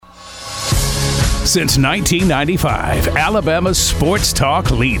Since 1995, Alabama's sports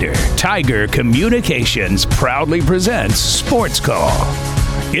talk leader, Tiger Communications, proudly presents Sports Call.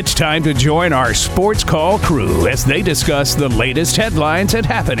 It's time to join our Sports Call crew as they discuss the latest headlines and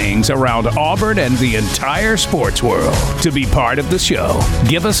happenings around Auburn and the entire sports world. To be part of the show,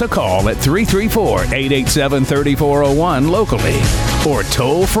 give us a call at 334-887-3401 locally or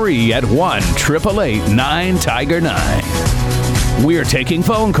toll free at 1-888-9-TIGER-9. We're taking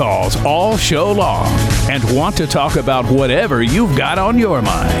phone calls all show long and want to talk about whatever you've got on your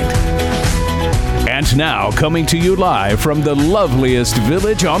mind. And now, coming to you live from the loveliest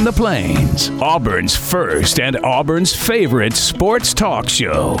village on the plains, Auburn's first and Auburn's favorite sports talk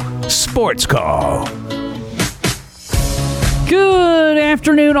show, Sports Call. Good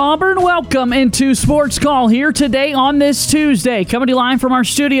afternoon, Auburn. Welcome into Sports Call here today on this Tuesday. Coming to you live from our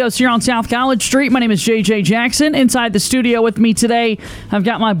studios here on South College Street. My name is JJ Jackson. Inside the studio with me today, I've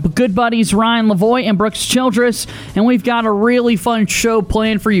got my good buddies Ryan Lavoie and Brooks Childress, and we've got a really fun show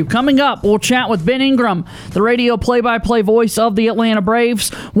planned for you. Coming up, we'll chat with Ben Ingram, the radio play-by-play voice of the Atlanta Braves.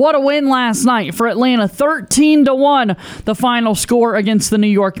 What a win last night for Atlanta, 13-1, the final score against the New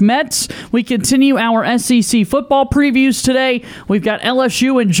York Mets. We continue our SEC football previews today. We've got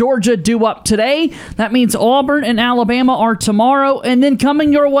LSU and Georgia due up today. That means Auburn and Alabama are tomorrow. And then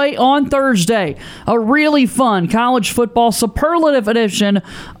coming your way on Thursday, a really fun college football superlative edition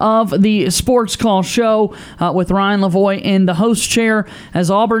of the Sports Call show with Ryan Lavoie in the host chair as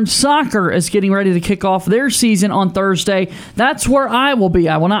Auburn soccer is getting ready to kick off their season on Thursday. That's where I will be.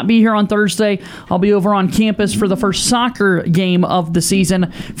 I will not be here on Thursday. I'll be over on campus for the first soccer game of the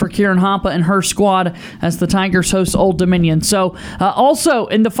season for Kieran Hampa and her squad as the Tigers host Old Dominion. So also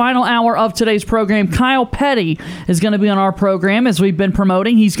in the final hour of today's program, Kyle Petty is going to be on our program as we've been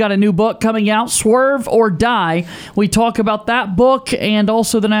promoting. He's got a new book coming out, Swerve or Die. We talk about that book and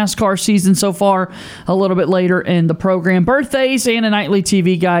also the NASCAR season so far a little bit later in the program. Birthdays and a nightly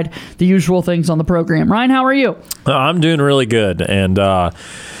TV guide, the usual things on the program. Ryan, how are you? I'm doing really good. And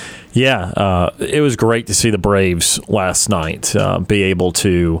it was great to see the Braves last night be able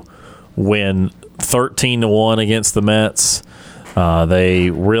to win 13-1 against the Mets. They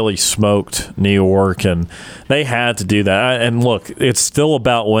really smoked New York, and they had to do that. And look, it's still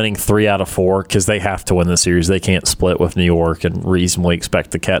about winning 3 out of 4 because they have to win the series. They can't split with New York and reasonably expect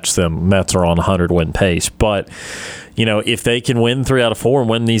to catch them. Mets are on a 100-win pace. But, you know, if they can win 3 out of 4 and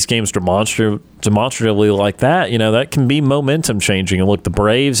win these games demonstratively like that, you know, that can be momentum changing. And look, the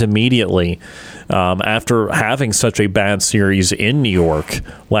Braves immediately, after having such a bad series in New York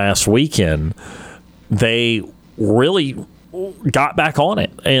last weekend, they really got back on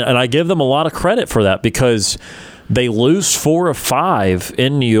it. And I give them a lot of credit for that because they lose 4 of 5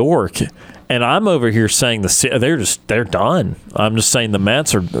 in New York. And I'm over here saying they're done. I'm just saying the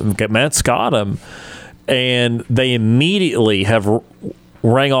Mets got them. And they immediately have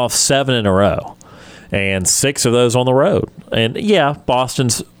rang off 7 in a row. And 6 of those on the road. And yeah,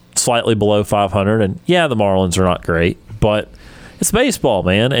 Boston's slightly below 500. And yeah, the Marlins are not great. But it's baseball,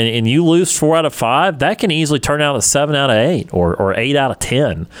 man, and you lose 4 out of 5, that can easily turn out a 7 out of 8 or 8 out of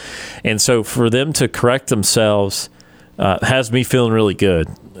 10. And so for them to correct themselves has me feeling really good.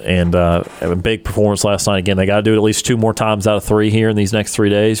 And a big performance last night. Again, they got to do it at least 2 more times out of 3 here in these next 3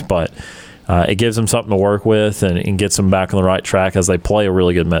 days, but it gives them something to work with and gets them back on the right track as they play a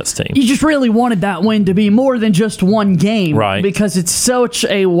really good Mets team. You just really wanted that win to be more than just one game. Right. Because it's such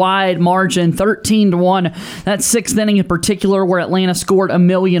a wide margin, 13-1. That 6th inning in particular where Atlanta scored 1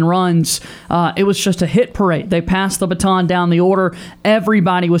 million runs, it was just a hit parade. They passed the baton down the order.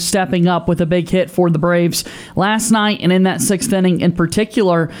 Everybody was stepping up with a big hit for the Braves last night and in that 6th inning in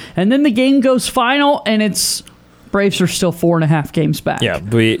particular. And then the game goes final, and it's Braves are still 4.5 games back. Yeah,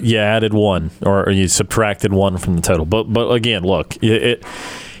 you added 1 or you subtracted 1 from the total. But again, look, if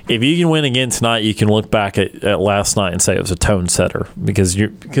you can win again tonight, you can look back at last night and say it was a tone setter because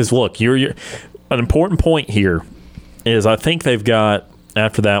look, you're an important point here is I think they've got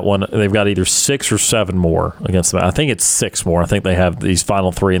after that one they've got either 6 or 7 more against them. I think it's 6 more. I think they have these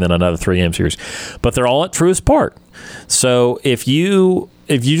final 3 and then another 3-game series, but they're all at Truist Park. So if you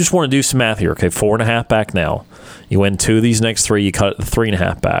just want to do some math here, okay, 4.5 back now. You win 2 of these next 3, you cut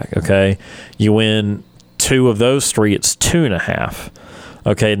 3.5 back, okay? You win 2 of those 3, it's 2.5.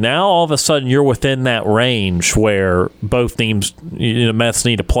 Okay, now all of a sudden you're within that range where both teams, Mets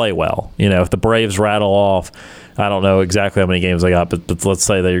need to play well. You know, if the Braves rattle off, I don't know exactly how many games they got, but let's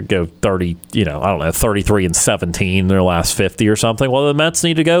say they go 33 and 17 in their last 50 or something. Well, the Mets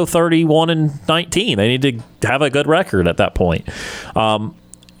need to go 31 and 19. They need to have a good record at that point.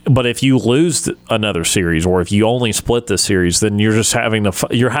 But if you lose another series, or if you only split this series, then you're just having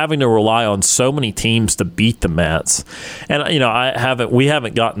to rely on so many teams to beat the Mets. And we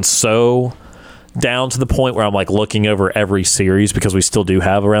haven't gotten so down to the point where I'm like looking over every series, because we still do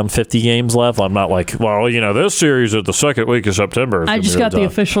have around 50 games left. I'm not like, well, this series at the second week of September. I just got the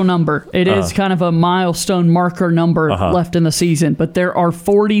official number. It is kind of a milestone marker number left in the season, but there are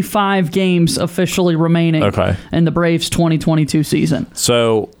 45 games officially remaining in the Braves 2022 season.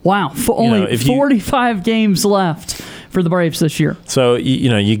 So wow, only 45 games left for the Braves this year. So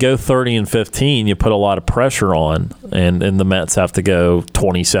you go 30-15, you put a lot of pressure on, and the Mets have to go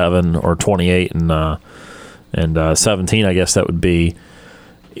 27 or 28 and 17. I guess that would be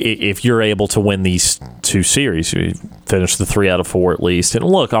if you're able to win these two series. You finish the 3 out of 4 at least. And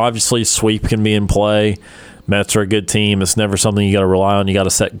look, obviously sweep can be in play. Mets are a good team. It's never something you got to rely on. You got to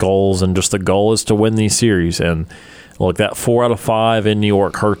set goals, and just the goal is to win these series. And look, that 4 out of 5 in New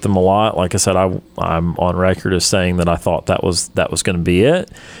York hurt them a lot. Like I said, I'm on record as saying that I thought that was going to be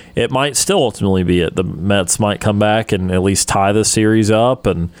it. It might still ultimately be it. The Mets might come back and at least tie this series up,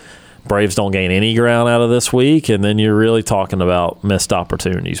 and Braves don't gain any ground out of this week, and then you're really talking about missed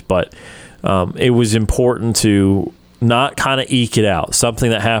opportunities. But it was important to not kind of eke it out.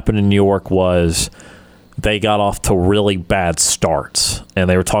 Something that happened in New York was they got off to really bad starts. And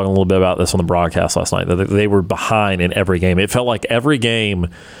they were talking a little bit about this on the broadcast last night, that they were behind in every game. It felt like every game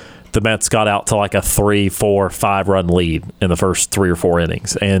the Mets got out to like a 3, 4, 5-run lead in the first 3 or 4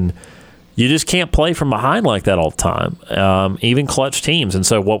 innings. And you just can't play from behind like that all the time, even clutch teams. And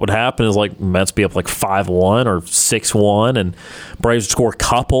so what would happen is like Mets be up like 5-1 or 6-1, and Braves would score a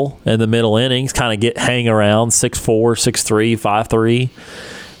couple in the middle innings, kind of hang around 6-4, 6-3, 5-3.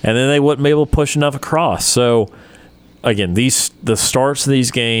 And then they wouldn't be able to push enough across. So, again, the starts of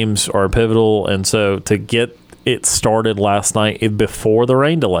these games are pivotal. And so to get it started last night before the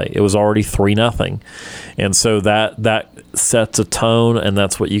rain delay, it was already 3-0. And so that sets a tone, and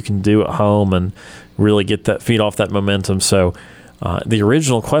that's what you can do at home and really feed off that momentum. So the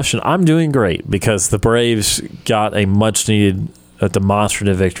original question, I'm doing great, because the Braves got a much-needed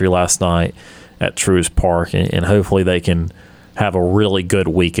demonstrative victory last night at Truist Park, and hopefully they can have a really good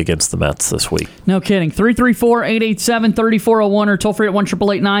week against the Mets this week. No kidding. 334-887-3401 or toll free at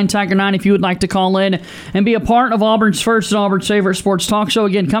 1-888-9-TIGER-9 if you would like to call in and be a part of Auburn's first and Auburn's favorite sports talk show.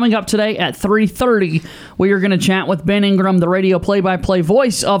 Again, coming up today at 3:30, we are going to chat with Ben Ingram, the radio play-by-play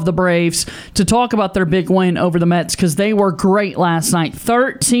voice of the Braves, to talk about their big win over the Mets, because they were great last night.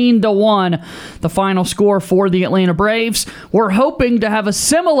 13-1, the final score for the Atlanta Braves. We're hoping to have a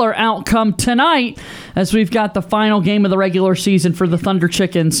similar outcome tonight, as we've got the final game of the regular season for the Thunder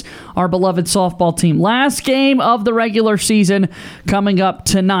Chickens, our beloved softball team. Last game of the regular season coming up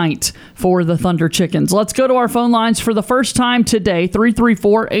tonight for the Thunder Chickens. Let's go to our phone lines for the first time today,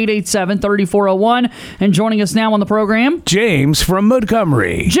 334-887-3401. And joining us now on the program, James from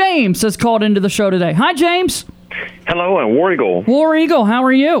Montgomery. James has called into the show today. Hi, James. Hello, and War Eagle. War Eagle, how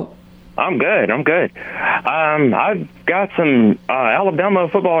are you? I'm good. I've got some Alabama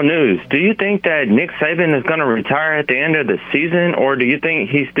football news. Do you think that Nick Saban is going to retire at the end of the season, or do you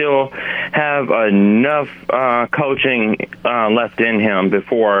think he still have enough coaching left in him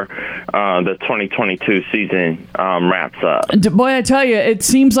before the 2022 season wraps up? Boy, I tell you, it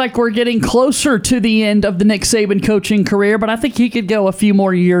seems like we're getting closer to the end of the Nick Saban coaching career, but I think he could go a few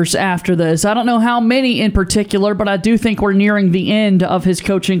more years after this. I don't know how many in particular, but I do think we're nearing the end of his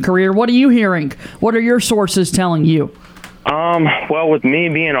coaching career. What are you hearing? What are your sources telling you? Well, with me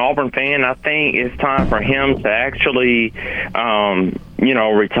being an Auburn fan, I think it's time for him to actually,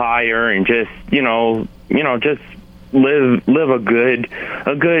 retire and just live a good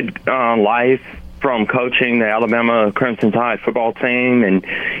life from coaching the Alabama Crimson Tide football team, and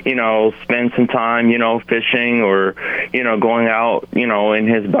spend some time fishing or going out in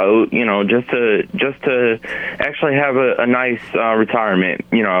his boat, just to actually have a nice retirement,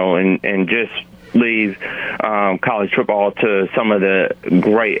 and just leave college football to some of the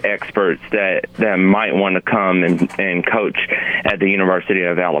great experts that might want to come and coach at the University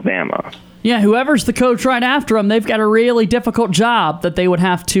of Alabama. Yeah, whoever's the coach right after him, they've got a really difficult job that they would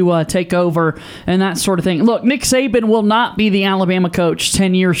have to take over and that sort of thing. Look, Nick Saban will not be the Alabama coach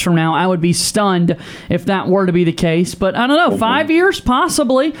 10 years from now. I would be stunned if that were to be the case. But I don't know, 5 years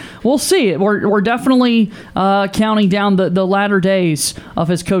possibly. We'll see. We're definitely counting down the latter days of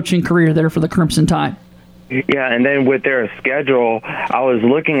his coaching career there for the Crimson Tide. Yeah, and then with their schedule, I was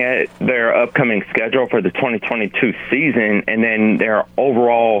looking at their upcoming schedule for the 2022 season, and then their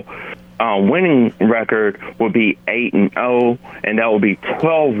overall winning record would be 8-0, and that would be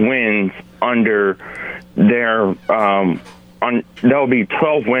 12 wins under their there'll be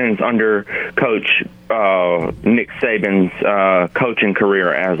 12 wins under Coach Nick Saban's coaching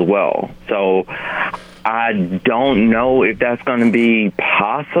career as well. So I don't know if that's going to be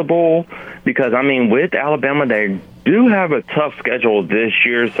possible because, I mean, with Alabama, they do have a tough schedule this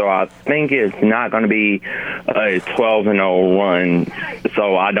year, so I think it's not going to be a 12-0 run.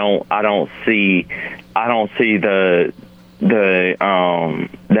 So I don't see the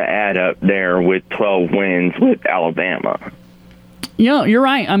add up there with 12 wins with Alabama. Yeah, you're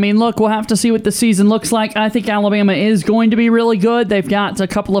right. I mean, look, we'll have to see what the season looks like. I think Alabama is going to be really good. They've got a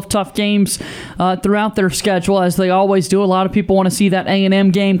couple of tough games throughout their schedule, as they always do. A lot of people want to see that A&M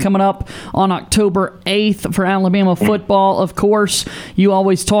game coming up on October 8th for Alabama football. Of course, you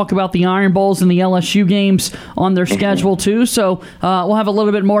always talk about the Iron Bowls and the LSU games on their schedule, too. So we'll have a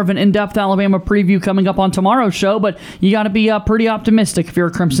little bit more of an in-depth Alabama preview coming up on tomorrow's show, but you got to be pretty optimistic if you're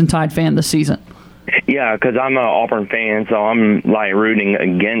a Crimson Tide fan this season. Yeah, because I'm an Auburn fan, so I'm like rooting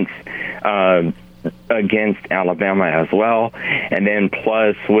against Alabama as well. And then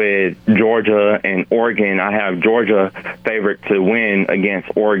plus with Georgia and Oregon, I have Georgia favorite to win against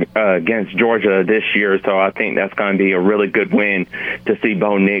Georgia this year. So I think that's going to be a really good win to see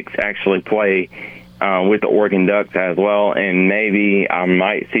Bo Nix actually play with the Oregon Ducks as well. And maybe I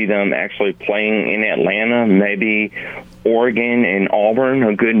might see them actually playing in Atlanta, maybe Oregon and Auburn,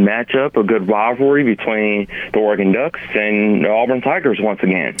 a good matchup, a good rivalry between the Oregon Ducks and the Auburn Tigers once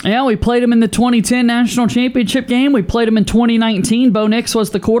again. Yeah, we played them in the 2010 National Championship game. We played them in 2019. Bo Nix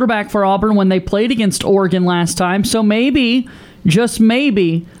was the quarterback for Auburn when they played against Oregon last time. So maybe, just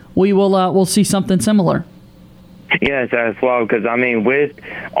maybe, we'll see something similar. Yes, as well, because, I mean, with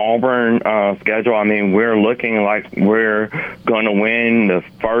Auburn schedule, I mean, we're looking like we're going to win the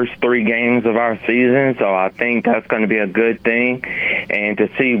first 3 games of our season, so I think that's going to be a good thing, and to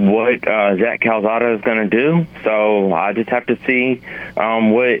see what Zach Calzada is going to do. So I just have to see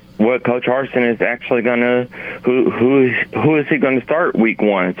what Coach Harsin is actually going to who is he going to start week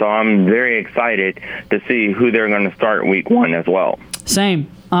 1. So I'm very excited to see who they're going to start week 1 as well. Same.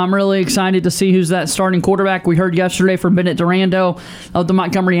 I'm really excited to see who's that starting quarterback. We heard yesterday from Bennett Durando of the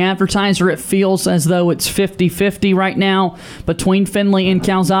Montgomery Advertiser. It feels as though it's 50-50 right now between Finley and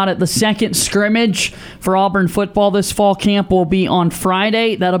Calzada. The second scrimmage for Auburn football this fall camp will be on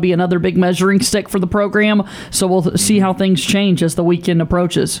Friday. That'll be another big measuring stick for the program. So we'll see how things change as the weekend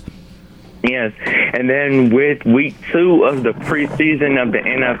approaches. Yes, and then with week 2 of the preseason of the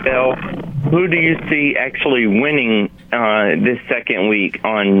NFL, who do you see actually winning this second week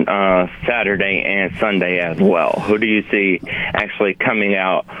on Saturday and Sunday as well? Who do you see actually coming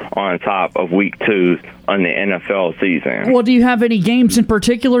out on top of week 2 on the NFL season? Well, do you have any games in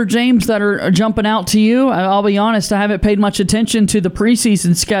particular, James, that are jumping out to you? I'll be honest, I haven't paid much attention to the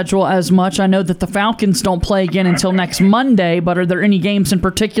preseason schedule as much. I know that the Falcons don't play again until next Monday, but are there any games in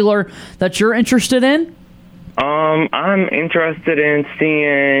particular that you're interested in? I'm interested in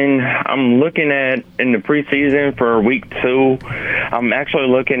seeing, I'm looking at in the preseason for week 2, I'm actually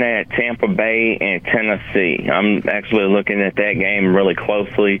looking at Tampa Bay and Tennessee. I'm actually looking at that game really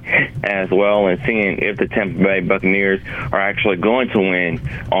closely as well and seeing if the Tampa Bay Buccaneers are actually going to win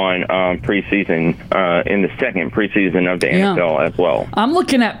on preseason, in the second preseason of the NFL as well. I'm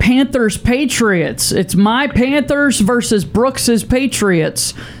looking at Panthers-Patriots. It's my Panthers versus Brooks's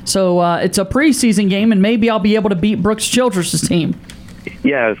Patriots. So it's a preseason game, and maybe I'll be able to beat Brooks Childress' team.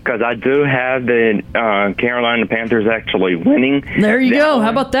 Yes, because I do have the Carolina Panthers actually winning. There you go.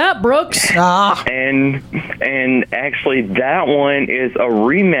 How about that, Brooks? And actually, that one is a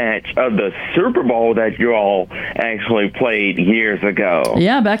rematch of the Super Bowl that you all actually played years ago.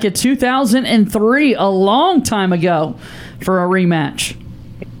 Yeah, back in 2003, a long time ago, for a rematch.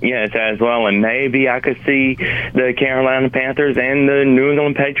 Yes, as well, and maybe I could see the Carolina Panthers and the New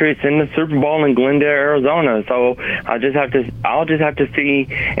England Patriots in the Super Bowl in Glendale, Arizona. So I'll just have to see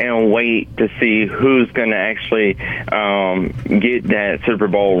and wait to see who's going to actually get that Super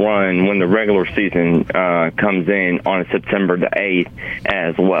Bowl run when the regular season comes in on September the 8th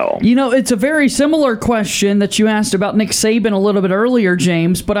as well. You know, it's a very similar question that you asked about Nick Saban a little bit earlier,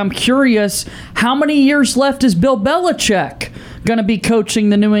 James, but I'm curious, how many years left is Bill Belichick going to be coaching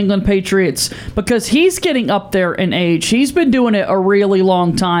the New England Patriots? Because he's getting up there in age. He's been doing it a really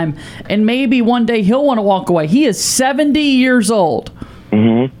long time, and maybe one day he'll want to walk away. He is 70 years old.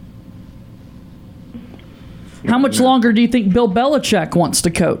 Mm-hmm. How much longer do you think Bill Belichick wants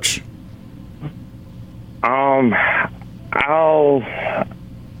to coach?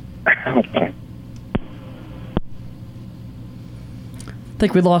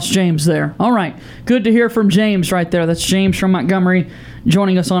 think we lost James there. All right. Good to hear from James right there. That's James from Montgomery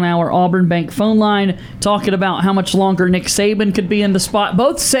joining us on our Auburn Bank phone line, talking about how much longer Nick Saban could be in the spot.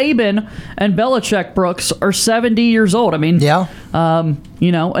 Both Saban and Belichick, Brooks, are 70 years old. I mean,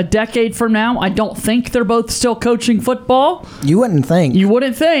 a decade from now, I don't think they're both still coaching football. You wouldn't think. You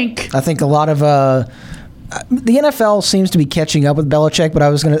wouldn't think. I think a lot of the NFL seems to be catching up with Belichick,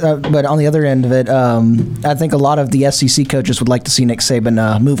 but on the other end of it, I think a lot of the SEC coaches would like to see Nick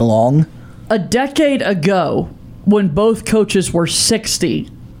Saban move along. A decade ago, when both coaches were 60,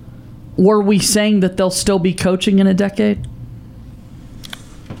 were we saying that they'll still be coaching in a decade?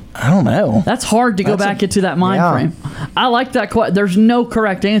 I don't know. That's hard to go back into that mind frame. I like that question. There's no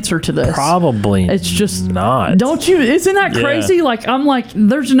correct answer to this. Probably it's just not. Don't you? Isn't that crazy? Like, I'm like,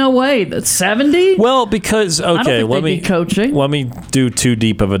 there's no way that's 70. Well, because let me coaching. Let me do too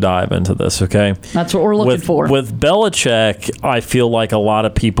deep of a dive into this. Okay, that's what we're looking for. With Belichick, I feel like a lot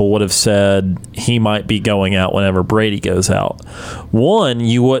of people would have said he might be going out whenever Brady goes out. One,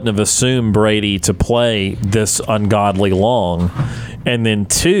 you wouldn't have assumed Brady to play this ungodly long. And then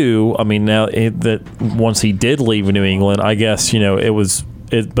two, I mean, now that once he did leave New England, I guess,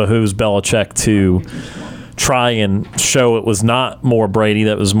 it behooves Belichick to try and show it was not more Brady,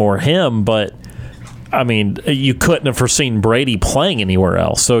 that was more him. But, I mean, you couldn't have foreseen Brady playing anywhere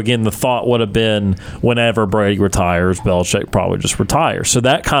else. So, again, the thought would have been whenever Brady retires, Belichick probably just retires. So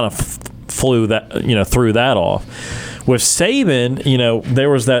that kind of threw that off. With Saban,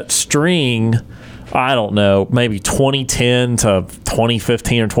 there was that string, I don't know, maybe 2010 to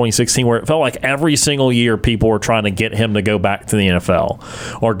 2015 or 2016, where it felt like every single year people were trying to get him to go back to the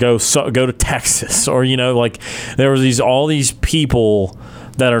NFL or go to Texas, or there was all these people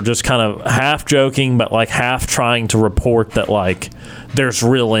that are just kind of half joking but like half trying to report that like there's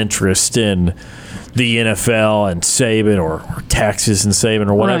real interest in the NFL and Saban or Texas and Saban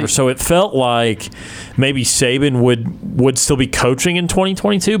or whatever. Right. So it felt like maybe Saban would still be coaching in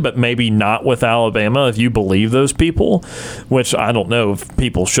 2022, but maybe not with Alabama, if you believe those people, which I don't know if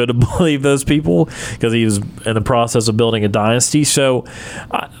people should have believed those people because he was in the process of building a dynasty. So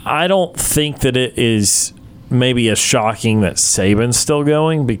I don't think that it is maybe as shocking that Saban's still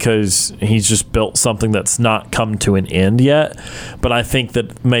going because he's just built something that's not come to an end yet. But I think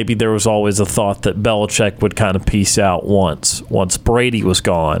that maybe there was always a thought that Belichick would kind of peace out once Brady was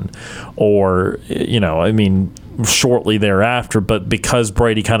gone, or shortly thereafter. But because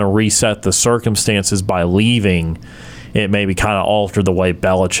Brady kind of reset the circumstances by leaving, it maybe kind of altered the way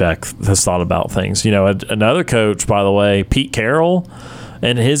Belichick has thought about things. Another coach, by the way, Pete Carroll,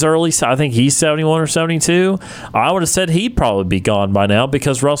 in his early, I think he's 71 or 72. I would have said he'd probably be gone by now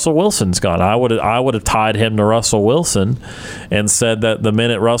because Russell Wilson's gone. I would have tied him to Russell Wilson and said that the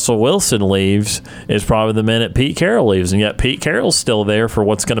minute Russell Wilson leaves is probably the minute Pete Carroll leaves, and yet Pete Carroll's still there for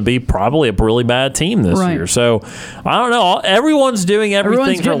what's going to be probably a really bad team this year. So I don't know. Everyone's doing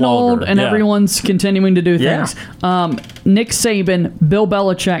everything for longer, old, and everyone's continuing to do things. Nick Saban, Bill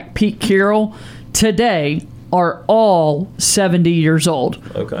Belichick, Pete Carroll today are all 70 years old.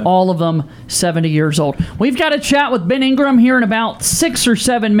 Okay. All of them 70 years old. We've got a chat with Ben Ingram here in about 6 or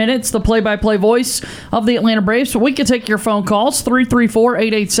 7 minutes, the play-by-play voice of the Atlanta Braves. So we can take your phone calls,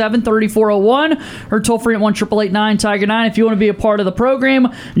 334-887-3401, or toll-free at 1-888-9-TIGER-9 if you want to be a part of the program.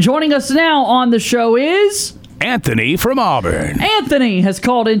 Joining us now on the show is Anthony from Auburn. Anthony has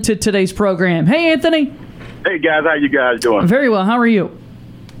called into today's program. Hey, Anthony. Hey, guys. How you guys doing? Very well. How are you?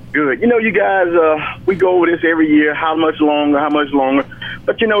 Good. You guys, we go over this every year, how much longer.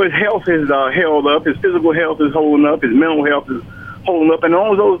 But, his health is held up. His physical health is holding up. His mental health is holding up. And as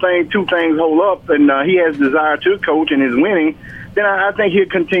long as those two things hold up, and he has desire to coach and is winning, then I think he'll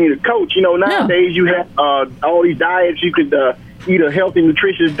continue to coach. Nowadays you have all these diets. You could eat a healthy,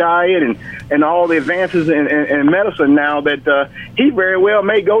 nutritious diet and all the advances in medicine now that he very well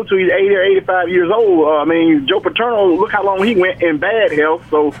may go to. He's 80 or 85 years old. Joe Paterno, look how long he went in bad health.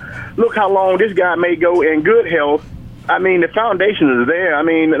 So look how long this guy may go in good health. The foundation is there.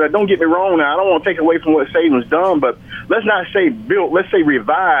 Don't get me wrong now. I don't want to take away from what Saban's done, but let's not say built, let's say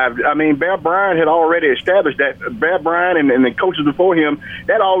revived. Bear Bryant had already established that. Bear Bryant and the coaches before him,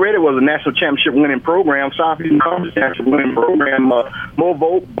 that already was a national championship winning program, Southeastern Conference championship winning program, more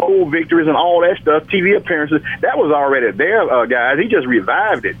bowl victories and all that stuff, TV appearances. That was already there, guys. He just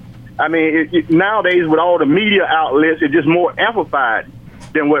revived it. Nowadays with all the media outlets, it's just more amplified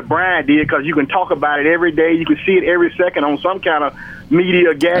than what Brian did, because you can talk about it every day. You can see it every second on some kind of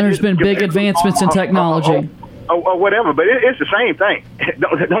media gadget. There's been big advancements in technology. Or whatever, but it's the same thing.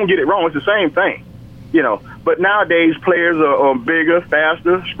 Don't get it wrong. It's the same thing, But nowadays, players are bigger,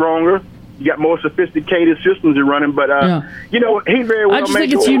 faster, stronger, You got more sophisticated systems you're running, but you know, he very well. I just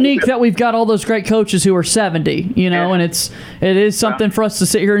think it's unique that we've got all those great coaches who are 70, you know, and it is something for us to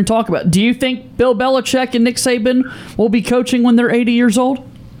sit here and talk about. Do you think Bill Belichick and Nick Saban will be coaching when they're 80 years old?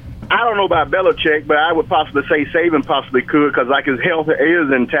 I don't know about Belichick, but I would possibly say Saban possibly could, because like his health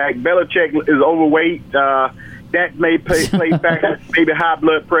is intact. Belichick is overweight. That may play factor, maybe high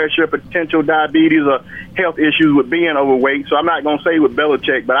blood pressure, potential diabetes, or health issues with being overweight. So I'm not going to say with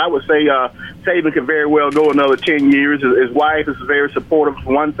Belichick, but I would say Saban could very well go another 10 years. His wife is very supportive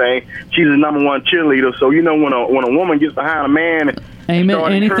for one thing. She's the number one cheerleader. So, you know, when a woman gets behind a man,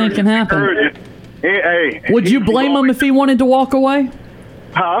 amen, anything can happen. Hey, would you blame him if he wanted to walk away?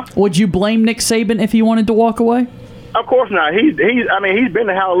 Huh? Would you blame Nick Saban if he wanted to walk away? Of course not. He's been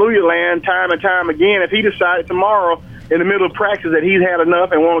to Hallelujah Land time and time again. If he decided tomorrow in the middle of practice that he's had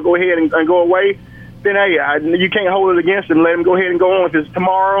enough and want to go ahead and go away, then hey, you can't hold it against him. Let him go ahead and go on. If it's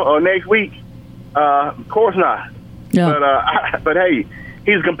tomorrow or next week, of course not. Yeah. But hey,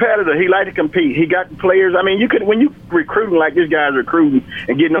 he's a competitor. He likes to compete. He got the players. I mean, you could, when you recruiting like this guy's recruiting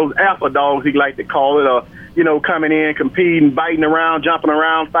and getting those alpha dogs, he like to call it, or you know, coming in, competing, biting around, jumping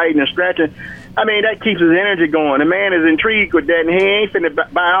around, fighting and stretching. I mean, that keeps his energy going. The man is intrigued with that, and he ain't finna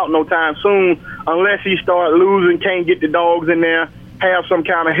buy out no time soon unless he start losing, can't get the dogs in there, have some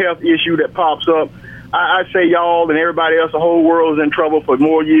kind of health issue that pops up. I say y'all and everybody else, the whole world is in trouble for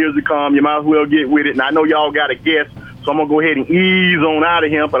more years to come. You might as well get with it. And I know y'all got a guess, so I'm going to go ahead and ease on out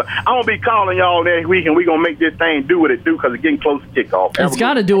of him. But I'm going to be calling y'all next week, and we're going to make this thing do what it do, because it's getting close to kickoff. It's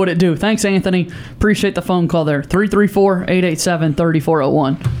got to do what it do. Thanks, Anthony. Appreciate the phone call there.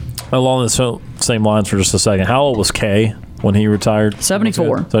 334-887-3401. Along the same lines for just a second, how old was Kay when he retired?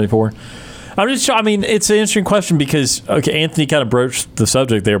 74. 74. I mean, it's an interesting question because, okay, Anthony kind of broached the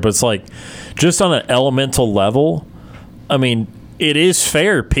subject there, but it's like, just on an elemental level, I mean, it is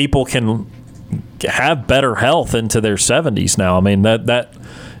fair people can have better health into their 70s now. I mean,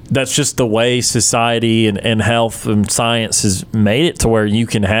 that's just the way society and health and science has made it to where you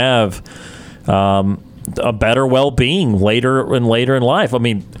can have a better well-being later and later in life. I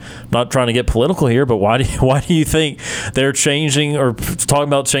mean, not trying to get political here, but why do you think they're changing or talking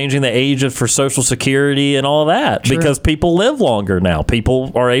about changing the age for Social Security and all that? Sure. Because people live longer now.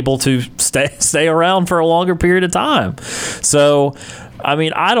 People are able to stay around for a longer period of time. So, I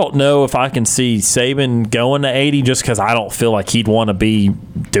mean, I don't know if I can see Saban going to 80 just because I don't feel like he'd want to be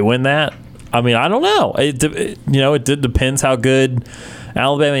doing that. I mean, I don't know. It depends how good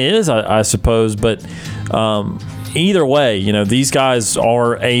Alabama is, I suppose, but either way, you know, these guys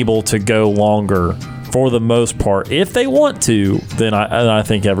are able to go longer for the most part if they want to than I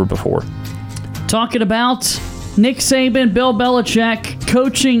think ever before. Talking about Nick Saban, Bill Belichick,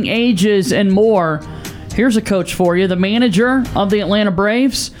 coaching ages, and more. Here's a coach for you, the manager of the Atlanta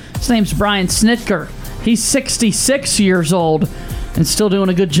Braves. His name's Brian Snitker. He's 66 years old and still doing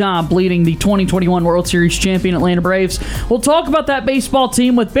a good job leading the 2021 World Series champion Atlanta Braves. We'll talk about that baseball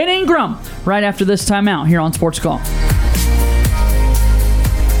team with Ben Ingram right after this timeout here on Sports Call.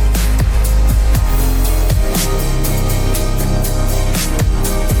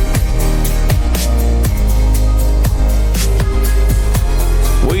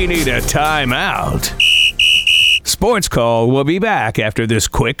 We need a timeout. Sports Call will be back after this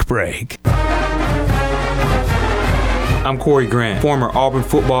quick break. I'm Corey Grant, former Auburn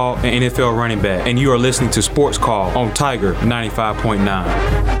football and NFL running back, and you are listening to Sports Call on Tiger 95.9.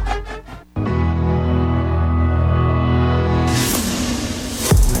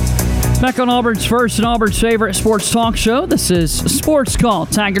 Back on Auburn's first and Auburn's favorite sports talk show. This is Sports Call,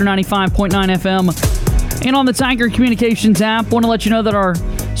 Tiger 95.9 FM. And on the Tiger Communications app, want to let you know that our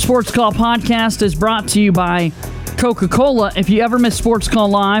Sports Call podcast is brought to you by Coca-Cola. If you ever miss Sports Call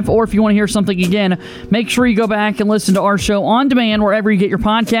Live, or if you want to hear something again, make sure you go back and listen to our show on demand wherever you get your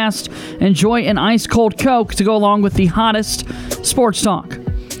podcast. Enjoy an ice-cold Coke to go along with the hottest sports talk.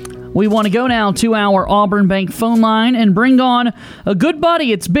 We want to go now to our Auburn Bank phone line and bring on a good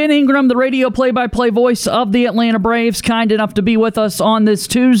buddy. It's Ben Ingram, the radio play-by-play voice of the Atlanta Braves, kind enough to be with us on this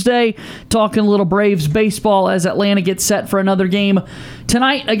Tuesday, talking a little Braves baseball as Atlanta gets set for another game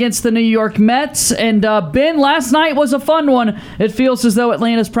tonight against the New York Mets. And Ben, last night was a fun one. It feels as though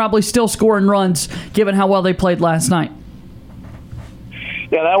Atlanta's probably still scoring runs, given how well they played last night.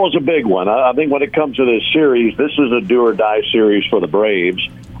 Yeah, that was a big one. I think when it comes to this series, this is a do-or-die series for the Braves.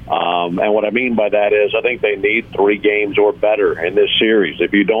 And what I mean by that is I think they need 3 games or better in this series.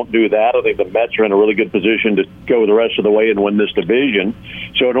 If you don't do that, I think the Mets are in a really good position to go the rest of the way and win this division.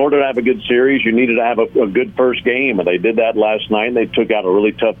 So in order to have a good series, you needed to have a good first game, and they did that last night. They took out a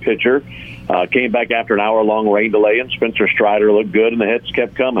really tough pitcher, came back after an hour-long rain delay, and Spencer Strider looked good, and the hits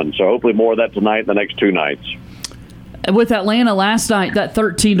kept coming. So hopefully more of that tonight and the next 2 nights. With Atlanta last night, that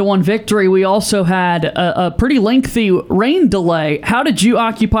 13-1 victory, we also had a pretty lengthy rain delay. How did you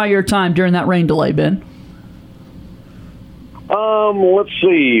occupy your time during that rain delay, Ben? Let's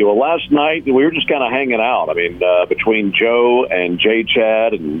see. Well, last night we were just kind of hanging out. I mean, between Joe and Jay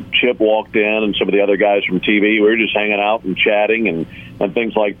Chad and Chip walked in and some of the other guys from TV, we were just hanging out and chatting and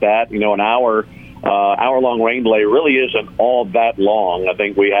things like that. You know, an hour-long rain delay really isn't all that long. I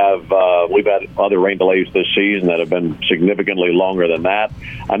think we've had other rain delays this season that have been significantly longer than that.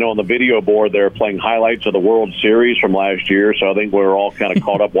 I know on the video board they're playing highlights of the World Series from last year, so I think we're all kind of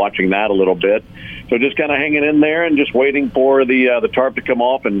caught up watching that a little bit. So just kind of hanging in there and just waiting for the tarp to come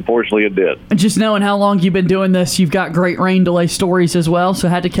off, and fortunately it did. And just knowing how long you've been doing this, you've got great rain delay stories as well, so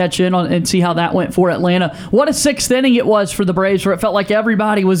had to catch in on and see how that went for Atlanta. What a 6th inning it was for the Braves, where it felt like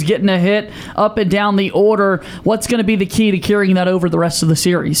everybody was getting a hit up and down the order. What's going to be the key to carrying that over the rest of the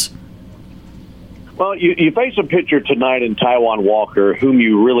series? Well, you face a pitcher tonight in Taijuan Walker, whom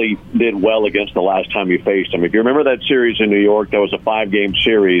you really did well against the last time you faced him. If you remember that series in New York, that was a 5-game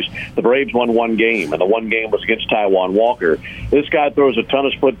series. The Braves won 1 game, and the 1 game was against Taijuan Walker. This guy throws a ton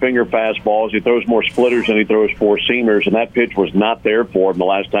of split-finger fastballs. He throws more splitters than he throws 4-seamers, and that pitch was not there for him the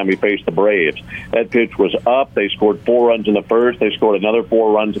last time he faced the Braves. That pitch was up. They scored 4 runs in the first. They scored another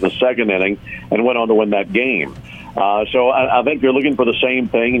 4 runs in the second inning and went on to win that game. So I think you're looking for the same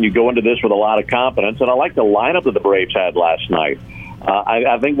thing, and you go into this with a lot of confidence. And I like the lineup that the Braves had last night.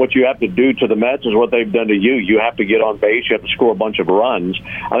 I think what you have to do to the Mets is what they've done to you. You have to get on base. You have to score a bunch of runs.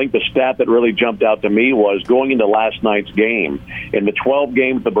 I think the stat that really jumped out to me was going into last night's game. In the 12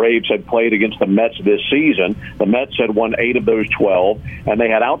 games the Braves had played against the Mets this season, the Mets had won 8 of those 12, and they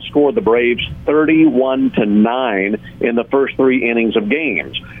had outscored the Braves 31-9 in the first 3 innings of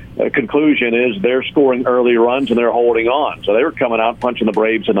games. The conclusion is they're scoring early runs and they're holding on. So they were coming out, punching the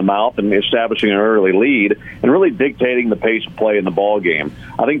Braves in the mouth and establishing an early lead and really dictating the pace of play in the ball game.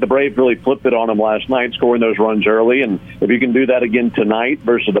 I think the Braves really flipped it on them last night, scoring those runs early. And if you can do that again tonight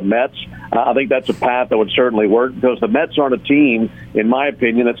versus the Mets, I think that's a path that would certainly work, because the Mets aren't a team, in my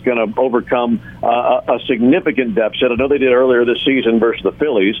opinion, that's going to overcome a significant deficit. I know they did earlier this season versus the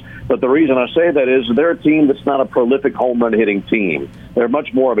Phillies, but the reason I say that is they're a team that's not a prolific home run hitting team. They're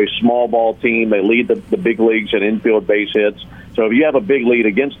much more of a small ball team. They lead the big leagues in infield base hits. So if you have a big lead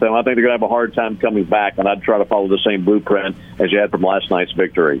against them, I think they're going to have a hard time coming back, and I'd try to follow the same blueprint as you had from last night's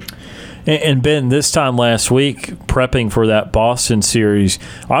victory. And Ben, this time last week, prepping for that Boston series,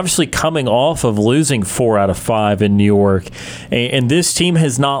 obviously coming off of losing 4 out of 5 in New York, and this team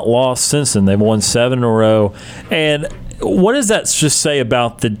has not lost since then. They've won 7 in a row. And what does that just say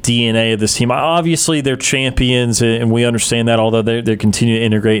about the DNA of this team? Obviously, they're champions, and we understand that, although they continue to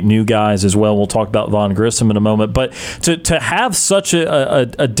integrate new guys as well. We'll talk about Vaughn Grissom in a moment. But to have such a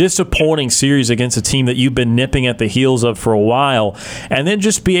disappointing series against a team that you've been nipping at the heels of for a while, and then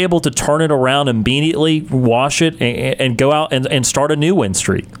just be able to turn it around immediately, wash it, and go out and start a new win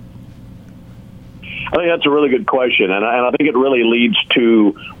streak. I think that's a really good question, and I think it really leads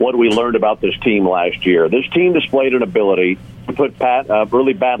to what we learned about this team last year. This team displayed an ability to put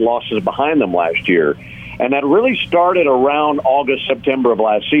really bad losses behind them last year, and that really started around August, September of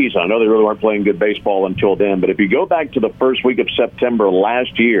last season. I know they really weren't playing good baseball until then, but if you go back to the first week of September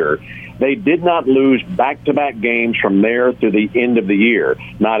last year, they did not lose back-to-back games from there through the end of the year.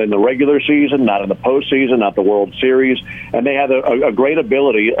 Not in the regular season, not in the postseason, not the World Series. And they had a great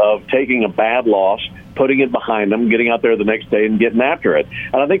ability of taking a bad loss, putting it behind them, getting out there the next day and getting after it.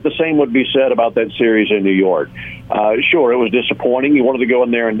 And I think the same would be said about that series in New York. Sure, it was disappointing. You wanted to go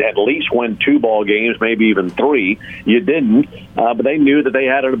in there and at least win 2 ball games, maybe even 3. You didn't, but they knew that they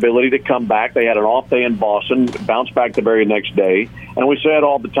had an ability to come back. They had an off day in Boston, bounce back the very next day. And we say it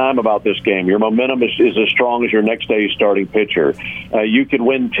all the time about this game. Your momentum is as strong as your next day's starting pitcher. You could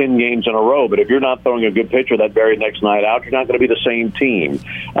win 10 games in a row, but if you're not throwing a good pitcher that very next night out, you're not going to be the same team.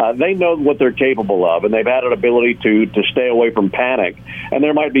 They know what they're capable of, and they've had an ability to stay away from panic. And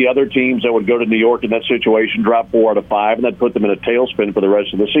there might be other teams that would go to New York in that situation, drop 4 out of 5, and that put them in a tailspin for the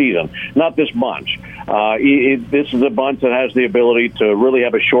rest of the season. Not this bunch. This is a bunch that has the ability to really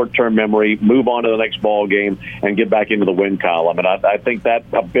have a short-term memory, move on to the next ball game, and get back into the win column. And I think that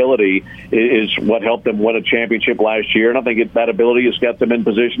ability is what helped them win a championship last year, and I think that ability has got them in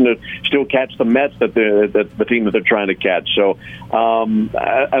position to still catch the Mets, that the team that they're trying to catch. So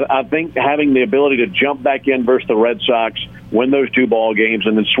I think having the ability to jump back in versus the Red Sox, win those 2 ball games,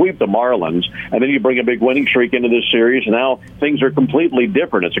 and then sweep the Marlins. And then you bring a big winning streak into this series, and now things are completely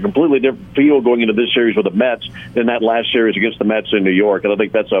different. It's a completely different feel going into this series with the Mets than that last series against the Mets in New York. And I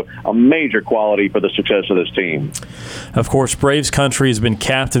think that's a major quality for the success of this team. Of course, Braves country has been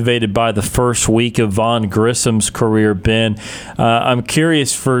captivated by the first week of Vaughn Grissom's career, Ben. I'm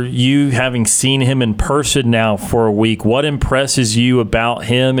curious, for you, having seen him in person now for a week, what impresses you about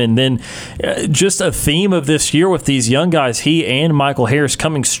him? And then just a theme of this year with these young guys, he and Michael Harris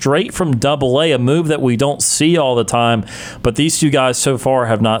coming straight from Double-A, a move that we don't see all the time, but these 2 guys so far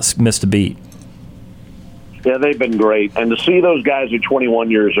have not missed a beat. Yeah, they've been great. And to see those guys who are 21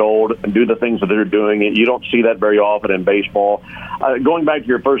 years old and do the things that they're doing, you don't see that very often in baseball. Going back to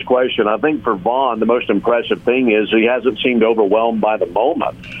your first question, I think for Vaughn, the most impressive thing is he hasn't seemed overwhelmed by the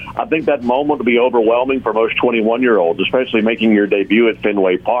moment. I think that moment will be overwhelming for most 21-year-olds, especially making your debut at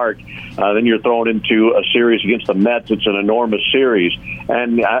Fenway Park. Then you're thrown into a series against the Mets. It's an enormous series.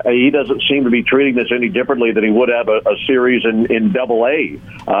 And he doesn't seem to be treating this any differently than he would have a series in Double-A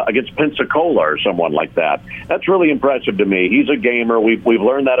against Pensacola or someone like that. That's really impressive to me. He's a gamer. We've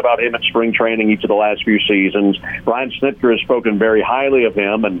learned that about him at spring training each of the last few seasons. Brian Snitker has spoken very highly of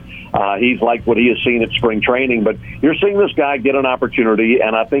him, and he's liked what he has seen at spring training. But you're seeing this guy get an opportunity,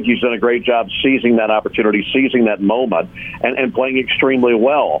 and I think he's done a great job seizing that opportunity, seizing that moment, and playing extremely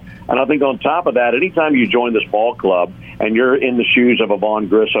well. And I think on top of that, anytime you join this ball club and you're in the shoes of a Vaughn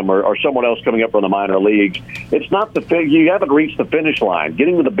Grissom or someone else coming up from the minor leagues, it's not you haven't reached the finish line.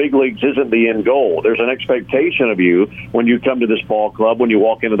 Getting to the big leagues isn't the end goal. There's an expectation of you when you come to this ball club, when you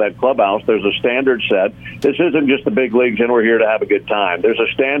walk into that clubhouse. There's a standard set. This isn't just the big leagues and we're here to have a good time. There's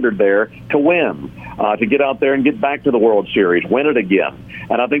a standard there to win, to get out there and get back to the World Series, win it again.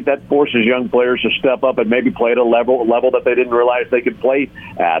 And I think that forces young players to step up and maybe play at a level that they didn't realize they could play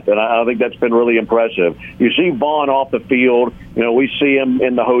at. And I think that's been really impressive. You see Vaughn off the field. We see him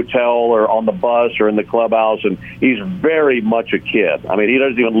in the hotel or on the bus or in the clubhouse, and he's very much a kid. I mean, he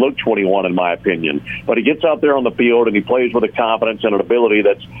doesn't even look 21 in my opinion. But he gets out there on the field and he plays with a confidence and an ability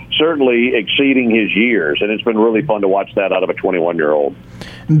that's certainly exceeding his years. And it's been really fun to watch that out of a 21-year-old.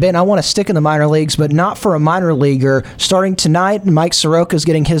 Ben, I want to stick in the minor leagues, but not for a minor leaguer. Starting tonight, Mike Soroka is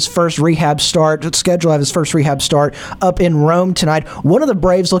getting his first rehab start, scheduled to have his first rehab start up in Rome tonight. What are the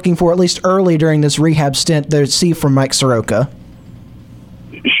Braves looking for, at least early during this rehab stint, to see from Mike Soroka?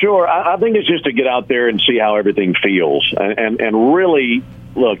 Sure. I think it's just to get out there and see how everything feels. And really,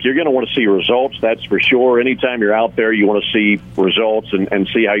 look, you're going to want to see results, that's for sure. Anytime you're out there, you want to see results and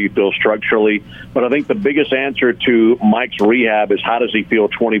see how you feel structurally. But I think the biggest answer to Mike's rehab is how does he feel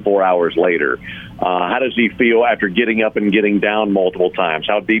 24 hours later? How does he feel after getting up and getting down multiple times?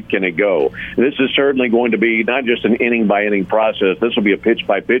 How deep can it go? This is certainly going to be not just an inning-by-inning process. This will be a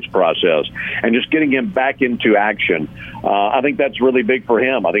pitch-by-pitch process. And just getting him back into action, I think that's really big for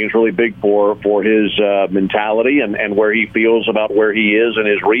him. I think it's really big for his mentality and where he feels about where he is and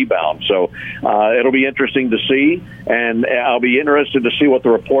his rebound. So it'll be interesting to see, and I'll be interested to see what the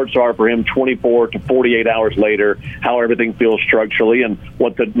reports are for him 24 to 48 hours later, how everything feels structurally and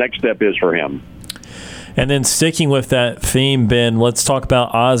what the next step is for him. And then sticking with that theme, Ben, let's talk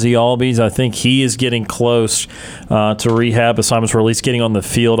about Ozzie Albies. I think he is getting close to rehab assignments, or at least getting on the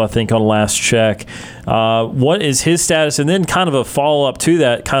field, I think, on last check. What is his status? And then kind of a follow-up to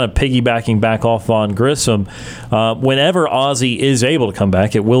that, kind of piggybacking back off Vaughn Grissom. Whenever Ozzie is able to come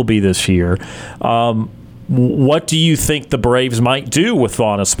back, it will be this year. What do you think the Braves might do with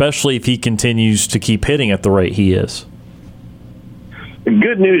Vaughn, especially if he continues to keep hitting at the rate he is? The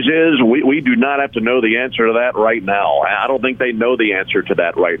good news is we do not have to know the answer to that right now. I don't think they know the answer to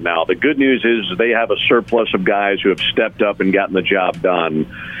that right now. The good news is they have a surplus of guys who have stepped up and gotten the job done.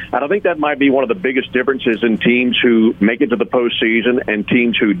 And I think that might be one of the biggest differences in teams who make it to the postseason and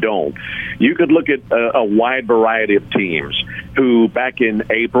teams who don't. You could look at a wide variety of teams who back in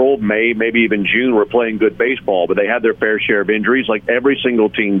April, May, maybe even June were playing good baseball, but they had their fair share of injuries like every single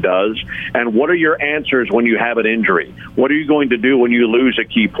team does. And what are your answers when you have an injury? What are you going to do when you lose a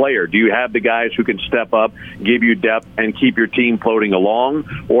key player? Do you have the guys who can step up, give you depth, and keep your team floating along?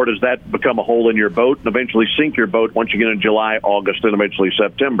 Or does that become a hole in your boat and eventually sink your boat once you get in July, August, and eventually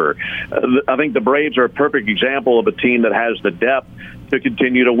September? I think the Braves are a perfect example of a team that has the depth to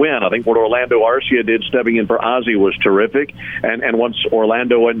continue to win. I think what Orlando Arcia did stepping in for Ozzie was terrific. And once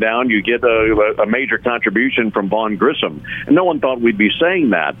Orlando went down, you get a major contribution from Vaughn Grissom. And no one thought we'd be saying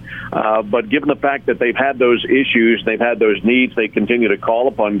that. But given the fact that they've had those issues, they've had those needs, they continue to call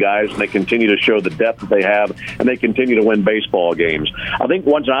upon guys, and they continue to show the depth that they have, and they continue to win baseball games. I think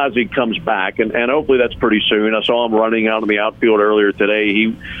once Ozzie comes back, and hopefully that's pretty soon. I saw him running out in the outfield earlier today.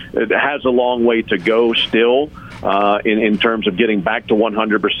 He has a long way to go still. in terms of getting back to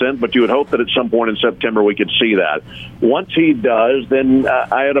 100%, but you would hope that at some point in September we could see that. Once he does, then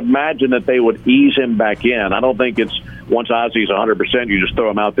I would imagine that they would ease him back in. I don't think it's once Ozzy's 100%, you just throw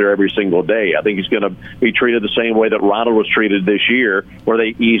him out there every single day. I think he's going to be treated the same way that Ronald was treated this year, where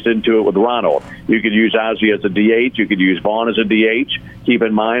they eased into it with Ronald. You could use Ozzy as a DH. You could use Vaughn as a DH. Keep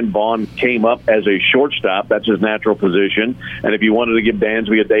in mind, Vaughn came up as a shortstop. That's his natural position. And if you wanted to give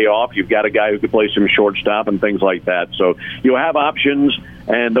Dansby a day off, you've got a guy who could play some shortstop and things like that. So you'll have options,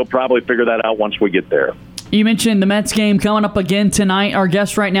 and they'll probably figure that out once we get there. You mentioned the Mets game coming up again tonight. Our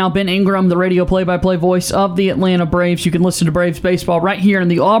guest right now, Ben Ingram, the radio play-by-play voice of the Atlanta Braves. You can listen to Braves baseball right here in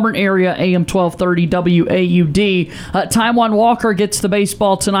the Auburn area, AM 1230 WAUD. Taijuan Walker gets the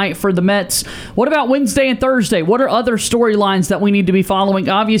baseball tonight for the Mets. What about Wednesday and Thursday? What are other storylines that we need to be following?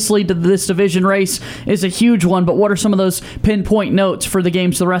 Obviously, this division race is a huge one, but what are some of those pinpoint notes for the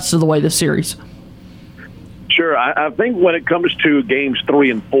games the rest of the way this series? Sure. I think when it comes to games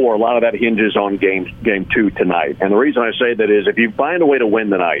 3 and 4, a lot of that hinges on game 2 tonight. And the reason I say that is if you find a way to win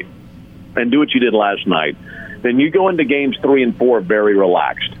tonight and do what you did last night, then you go into games 3 and 4 very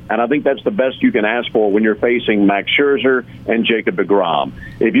relaxed. And I think that's the best you can ask for when you're facing Max Scherzer and Jacob deGrom.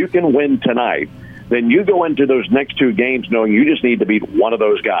 If you can win tonight, then you go into those next 2 games knowing you just need to beat one of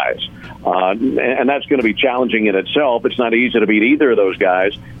those guys. And that's going to be challenging in itself. It's not easy to beat either of those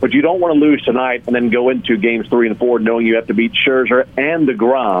guys, but you don't want to lose tonight and then go into games 3 and 4 knowing you have to beat Scherzer and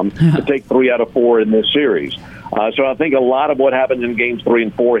deGrom to take 3 out of 4 in this series. So I think a lot of what happens in games 3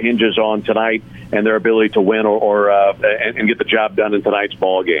 and 4 hinges on tonight and their ability to win and get the job done in tonight's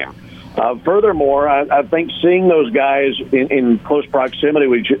ball game. Furthermore, I think seeing those guys in close proximity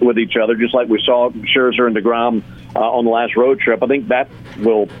with each other, just like we saw Scherzer and deGrom on the last road trip, I think that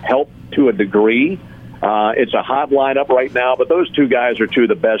will help to a degree. It's a hot lineup right now, but those 2 guys are 2 of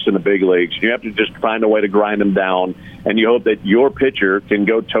the best in the big leagues. You have to just find a way to grind them down, and you hope that your pitcher can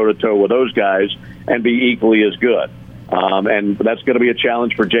go toe-to-toe with those guys and be equally as good. And that's going to be a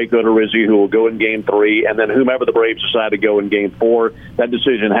challenge for Jake Odorizzi, who will go in Game 3, and then whomever the Braves decide to go in Game 4. That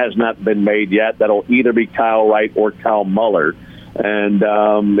decision has not been made yet. That'll either be Kyle Wright or Kyle Muller. And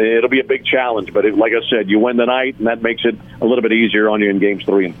it'll be a big challenge. But like I said, you win tonight, and that makes it a little bit easier on you in Games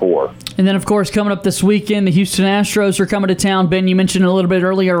 3 and 4. And then, of course, coming up this weekend, the Houston Astros are coming to town. Ben, you mentioned a little bit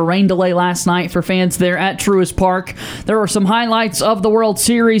earlier a rain delay last night for fans there at Truist Park. There were some highlights of the World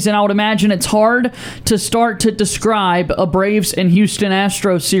Series, and I would imagine it's hard to start to describe a Braves and Houston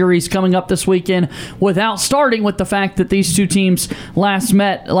Astros series coming up this weekend without starting with the fact that these 2 teams last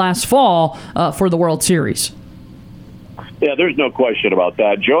met last fall for the World Series. Yeah, there's no question about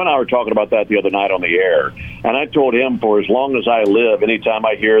that. Joe and I were talking about that the other night on the air, and I told him for as long as I live, anytime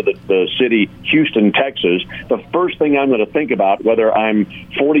I hear the city Houston, Texas, the first thing I'm going to think about, whether I'm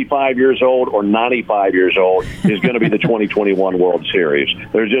 45 years old or 95 years old, is going to be the 2021 World Series.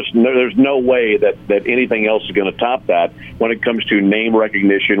 There's no way that anything else is going to top that when it comes to name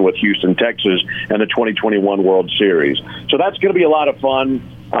recognition with Houston, Texas, and the 2021 World Series. So that's going to be a lot of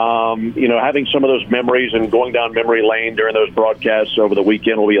fun. Having some of those memories and going down memory lane during those broadcasts over the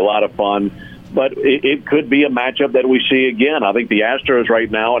weekend will be a lot of fun. But it could be a matchup that we see again. I think the Astros right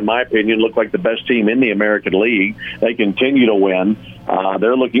now, in my opinion, look like the best team in the American League. They continue to win.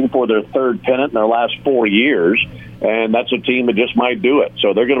 They're looking for their 3rd pennant in their last 4 years, and that's a team that just might do it.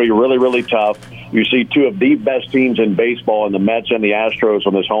 So they're going to be really, really tough. You see 2 of the best teams in baseball in the Mets and the Astros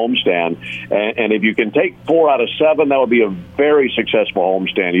on this homestand. And if you can take 4 out of 7, that would be a very successful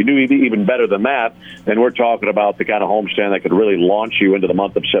homestand. You do even better than that, then we're talking about the kind of homestand that could really launch you into the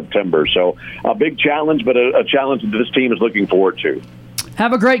month of September. So a big challenge, but a challenge that this team is looking forward to.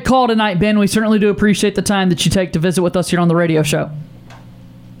 Have a great call tonight, Ben. We certainly do appreciate the time that you take to visit with us here on the radio show.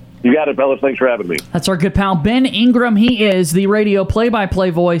 You got it, fellas. Thanks for having me. That's our good pal, Ben Ingram. He is the radio play-by-play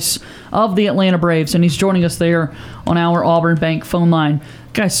voice of the Atlanta Braves, and he's joining us there on our Auburn Bank phone line.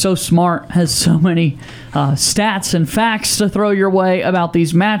 Guy's so smart, has so many stats and facts to throw your way about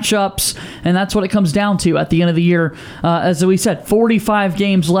these matchups, and that's what it comes down to at the end of the year. As we said, 45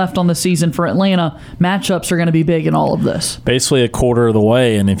 games left on the season for Atlanta. Matchups are going to be big in all of this. Basically a quarter of the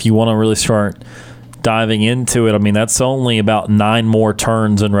way, and if you want to really start diving into it, I mean, that's only about 9 more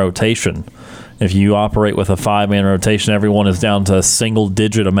turns in rotation. If you operate with a 5-man rotation, everyone is down to a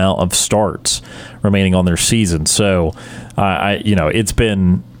single-digit amount of starts remaining on their season. So, it's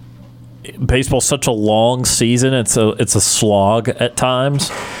been baseball's such a long season. It's a slog at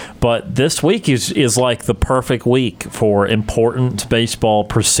times, But this week is like the perfect week for important baseball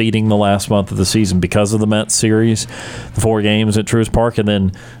preceding the last month of the season because of the Mets series, the 4 games at Truist Park, and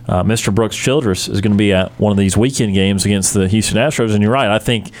then Mr. Brooks Childress is going to be at one of these weekend games against the Houston Astros. And you're right. I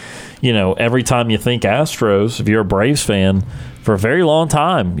think, every time you think Astros, if you're a Braves fan, for a very long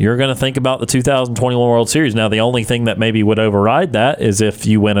time, you're going to think about the 2021 World Series. Now, the only thing that maybe would override that is if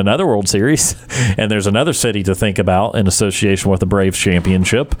you win another World Series and there's another city to think about in association with the Braves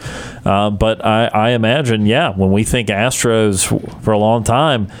championship. But I imagine, when we think Astros for a long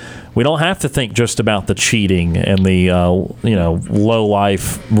time, we don't have to think just about the cheating and the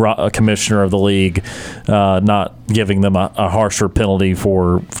low-life commissioner of the league not giving them a harsher penalty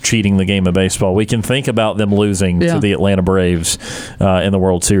for cheating the game of baseball. We can think about them losing to the Atlanta Braves in the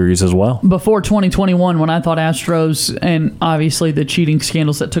World Series as well. Before 2021, when I thought Astros and obviously the cheating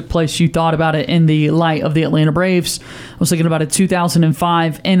scandals that took place, you thought about it in the light of the Atlanta Braves. I was thinking about a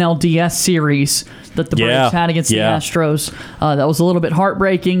 2005 NLDS series that the Braves had against the Astros. That was a little bit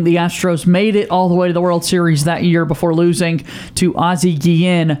heartbreaking. The Astros made it all the way to the World Series that year before losing to Ozzie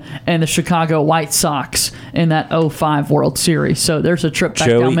Guillen and the Chicago White Sox in that 05 World Series. So there's a trip back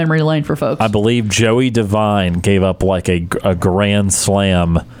down memory lane for folks. I believe Joey Devine gave up like a grand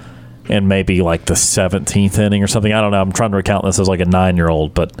slam in maybe like the 17th inning or something. I don't know. I'm trying to recount this as like a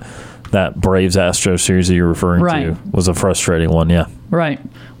 9-year-old, but that Braves-Astros series that you're referring to was a frustrating one, Right.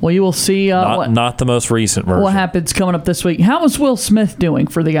 Well, you will see not the most recent version. What happens coming up this week. How is Will Smith doing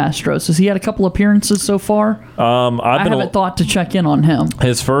for the Astros? Has he had a couple appearances so far? I haven't thought to check in on him.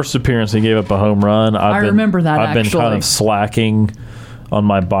 His first appearance, he gave up a home run. I remember that, I've been kind of slacking on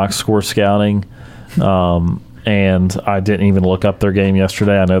my box score scouting, and I didn't even look up their game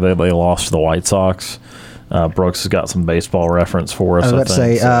yesterday. I know they lost to the White Sox. Brooks has got some baseball reference for us. I was about to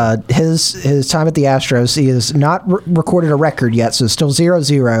say, his time at the Astros, he has not recorded a record yet, so it's still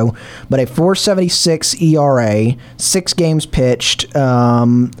 0-0, but a 4.76 ERA, 6 games pitched, 5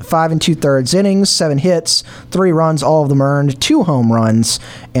 2/3 innings, 7 hits, 3 runs, all of them earned, 2 home runs,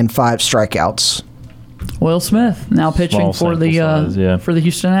 and 5 strikeouts. Will Smith now pitching for the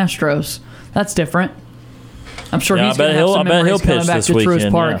Houston Astros. That's different. I'm sure he's going to have some memories coming back to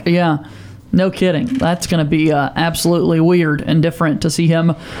Truist Park. Yeah. No kidding. That's going to be absolutely weird and different to see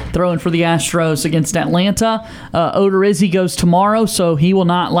him throwing for the Astros against Atlanta. Odorizzi goes tomorrow, so he will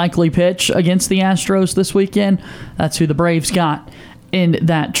not likely pitch against the Astros this weekend. That's who the Braves got in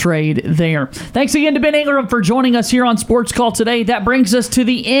that trade there. Thanks again to Ben Ingram for joining us here on Sports Call today. That brings us to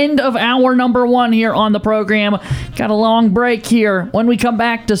the end of hour number 1 here on the program. Got a long break here. When we come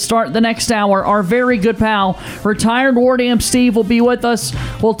back to start the next hour, our very good pal, retired War Dam Steve, will be with us.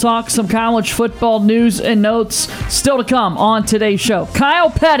 We'll talk some college football news and notes still to come on today's show. Kyle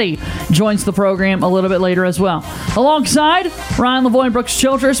Petty joins the program a little bit later as well. Alongside Ryan Lavoie and Brooks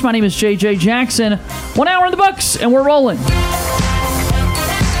Childress, my name is JJ Jackson. 1 hour in the books, and we're rolling.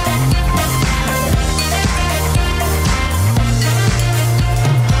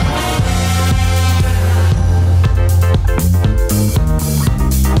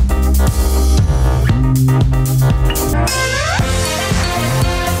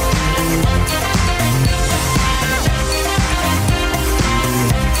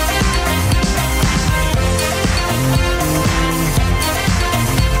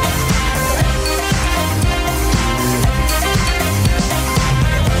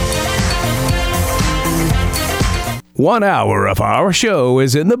 One hour of our show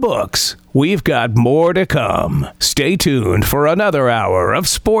is in the books. We've got more to come. Stay tuned for another hour of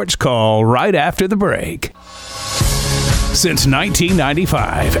Sports Call right after the break. Since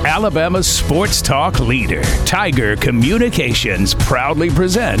 1995, Alabama's sports talk leader, Tiger Communications, proudly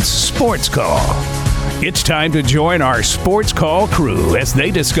presents Sports Call. It's time to join our Sports Call crew as they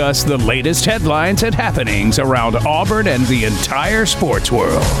discuss the latest headlines and happenings around Auburn and the entire sports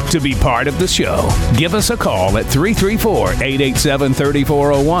world. To be part of the show, give us a call at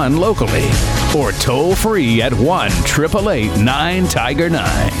 334-887-3401 locally or toll free at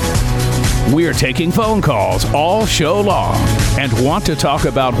 1-888-9-TIGER-9. We're taking phone calls all show long and want to talk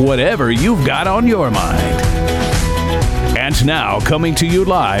about whatever you've got on your mind. And now, coming to you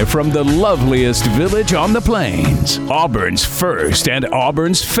live from the loveliest village on the plains, Auburn's first and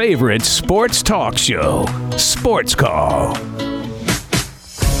Auburn's favorite sports talk show, Sports Call.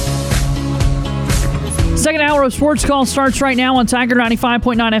 Second hour of Sports Call starts right now on Tiger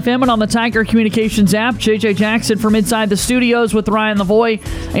 95.9 FM and on the Tiger Communications app. JJ Jackson from inside the studios with Ryan Lavoie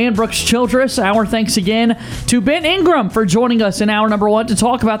and Brooks Childress. Our thanks again to Ben Ingram for joining us in hour number one to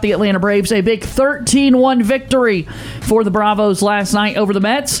talk about the Atlanta Braves. A big 13-1 victory for the Bravos last night over the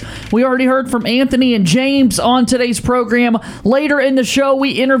Mets. We already heard from Anthony and James on today's program. Later in the show,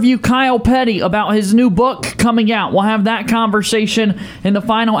 we interview Kyle Petty about his new book coming out. We'll have that conversation in the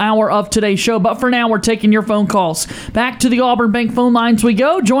final hour of today's show. But for now, we're taking your phone calls. Back to the Auburn Bank phone lines we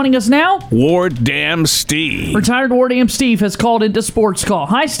go. Joining us now, Ward Dam Steve. Retired Ward Dam Steve has called into Sports Call.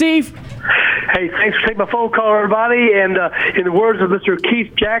 Hi, Steve. Hey, thanks for taking my phone call, everybody. And in the words of Mr.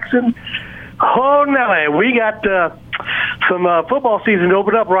 Keith Jackson, oh, no, we got some football season to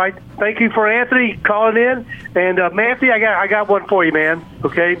open up, right? Thank you for Anthony calling in. And, Anthony, I got one for you, man,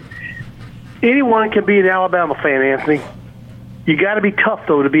 okay? Anyone can be an Alabama fan, Anthony. You got to be tough,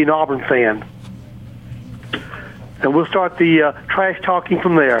 though, to be an Auburn fan. And we'll start the trash talking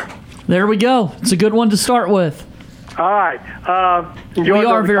from there. There we go. It's a good one to start with. All right. We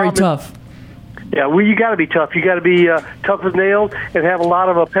are very tough. Yeah, well, you got to be tough. You got to be tough as nails and have a lot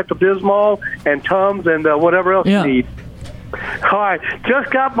of Pepto-Bismol and Tums and whatever else you need. All right. Just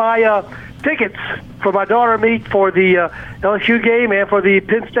got my tickets for my daughter and me for the LSU game and for the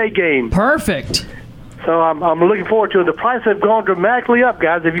Penn State game. Perfect. So I'm looking forward to it. The prices have gone dramatically up,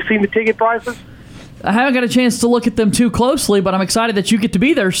 guys. Have you seen the ticket prices? I haven't got a chance to look at them too closely, but I'm excited that you get to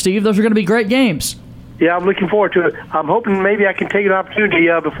be there, Steve. Those are going to be great games. Yeah, I'm looking forward to it. I'm hoping maybe I can take an opportunity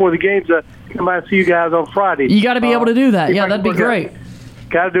before the games to come by and see you guys on Friday. You got to be able to do that. Yeah, that'd be great.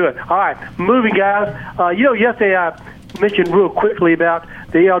 Got to do it. All right, moving, guys. Yesterday I mentioned real quickly about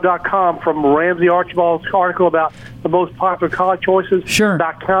the AL.com from Ramsey Archibald's article about the most popular college choices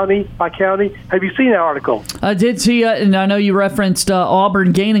by county. Have you seen that article? I did see it, and I know you referenced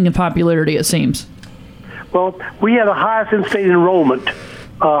Auburn gaining in popularity, it seems. Well, we have the highest in-state enrollment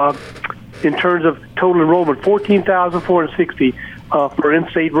in terms of total enrollment, 14,460 for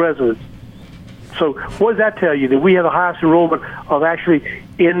in-state residents. So what does that tell you? That we have the highest enrollment of actually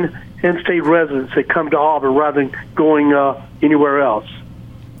in-state residents that come to Auburn rather than going anywhere else.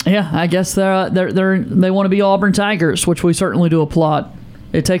 Yeah, I guess they want to be Auburn Tigers, which we certainly do applaud.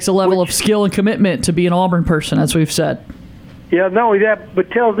 It takes a level of skill and commitment to be an Auburn person, as we've said. Yeah, not only that, but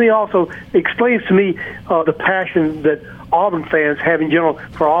explains to me the passion that Auburn fans have in general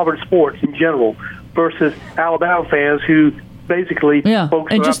for Auburn sports in general versus Alabama fans who basically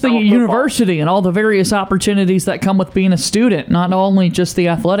focus and just the university and all the various opportunities that come with being a student, not only just the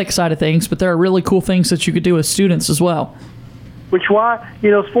athletic side of things, but there are really cool things that you could do as students as well. Which why,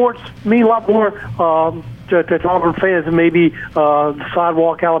 sports mean a lot more to Auburn fans than maybe the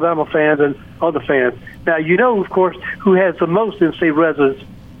sidewalk Alabama fans and other fans. Now, of course, who has the most in-state residents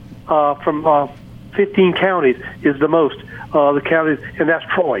from 15 counties is the most, the counties, and that's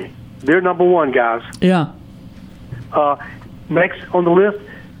Troy. They're number one, guys. Yeah. Next on the list,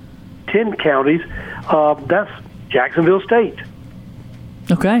 10 counties, that's Jacksonville State.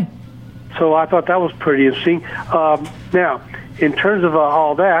 Okay. So I thought that was pretty interesting. Now, in terms of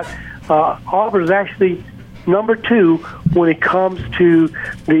all that, Auburn is actually number 2 when it comes to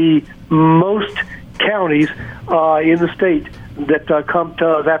the most counties in the state that come to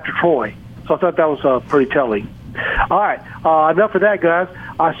us after Troy. So I thought that was pretty telling. All right, enough of that, guys.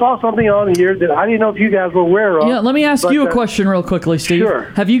 I saw something on here that I didn't know if you guys were aware of. Yeah, let me ask you a question real quickly, Steve. Sure.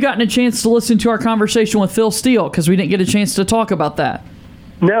 Have you gotten a chance to listen to our conversation with Phil Steele? Because we didn't get a chance to talk about that.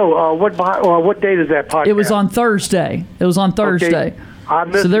 No. What date is that podcast? It was on Thursday.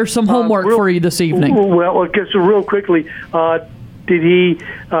 Okay. So there's some homework for you this evening. Well, just real quickly, did he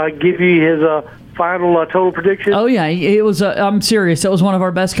give you his final total prediction? Oh, yeah. It was. I'm serious. That was one of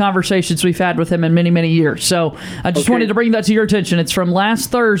our best conversations we've had with him in many, many years. So I just wanted to bring that to your attention. It's from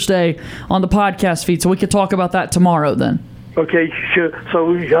last Thursday on the podcast feed, so we could talk about that tomorrow then. Okay. Should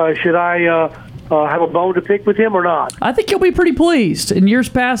I have a bone to pick with him or not? I think you'll be pretty pleased. In years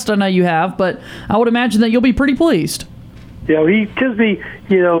past, I know you have, but I would imagine that you'll be pretty pleased. Yeah, he tends to be,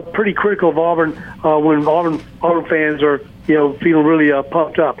 pretty critical of Auburn when Auburn fans are, feeling really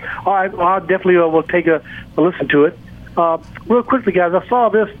pumped up. All right, I definitely will take a listen to it. Real quickly, guys, I saw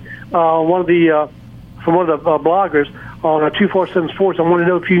this from one of the bloggers on 247 Sports. I want to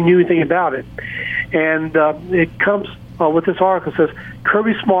know if you knew anything about it. And it comes with this article. It says,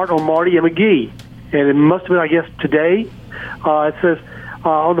 Kirby Smart on Marty and McGee. And it must have been, I guess, today. It says,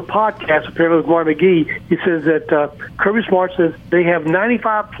 on the podcast, apparently with Marty McGee, he says that Kirby Smart says they have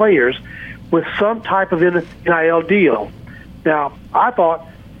 95 players with some type of NIL deal. Now, I thought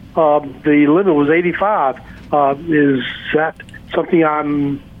the limit was 85. Is that something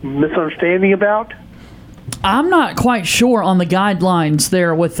I'm misunderstanding about? I'm not quite sure on the guidelines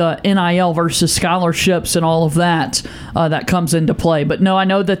there with NIL versus scholarships and all of that that comes into play. But no, I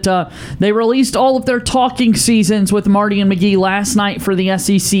know that they released all of their talking seasons with Marty and McGee last night for the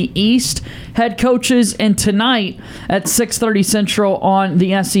SEC East head coaches, and tonight at 6:30 Central on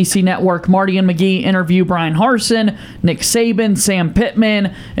the SEC Network, Marty and McGee interview Brian Harsin, Nick Saban, Sam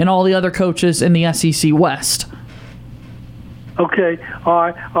Pittman, and all the other coaches in the SEC West. Okay, all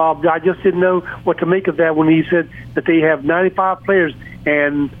right. I just didn't know what to make of that when he said that they have 95 players,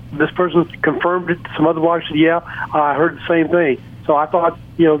 and this person confirmed it. Some other bloggers said, yeah, I heard the same thing. So I thought,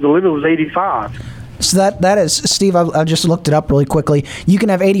 the limit was 85. So that is, Steve, I just looked it up really quickly. You can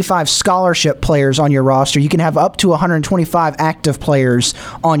have 85 scholarship players on your roster. You can have up to 125 active players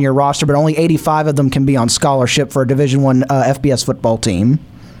on your roster, but only 85 of them can be on scholarship for a Division I FBS football team.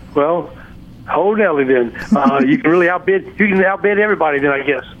 Well, hold Nelly then. You can really outbid everybody then, I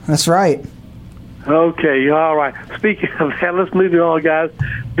guess. That's right. Okay, all right. Speaking of that, let's move on, guys.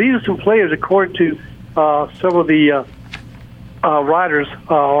 These are some players, according to some of the writers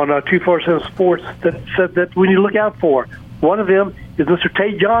on 247 Sports, that said that we need to look out for. One of them is Mr.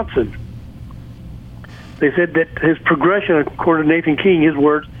 Tate Johnson. They said that his progression, according to Nathan King, his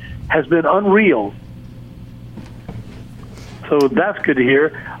words, has been unreal. So that's good to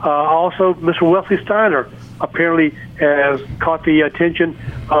hear. Also, Mr. Wesley Steiner apparently has caught the attention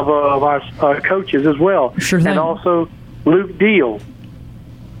of our coaches as well. Sure thing. And also Luke Deal.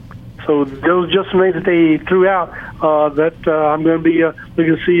 So those are just some names that they threw out that I'm going to be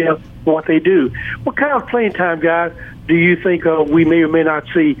looking to see what they do. What kind of playing time, guys, do you think we may or may not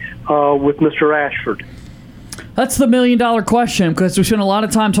see with Mr. Ashford? That's the $1 million question, because we spent a lot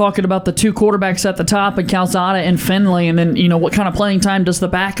of time talking about the two quarterbacks at the top, and Calzada and Finley, and then, what kind of playing time does the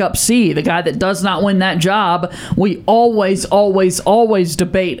backup see? The guy that does not win that job, we always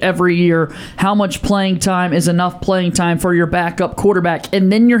debate every year how much playing time is enough playing time for your backup quarterback,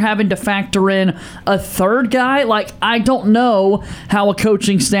 and then you're having to factor in a third guy. Like, I don't know how a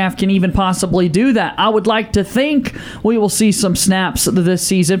coaching staff can even possibly do that. I would like to think we will see some snaps this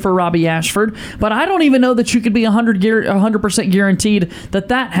season for Robbie Ashford, but I don't even know that you could be 100% guaranteed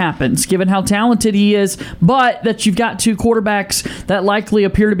that happens, given how talented he is, but that you've got two quarterbacks that likely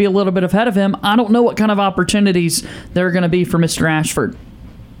appear to be a little bit ahead of him. I don't know what kind of opportunities there are going to be for Mr. Ashford.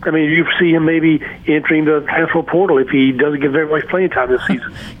 I mean, you see him maybe entering the transfer portal if he doesn't get very much playing time this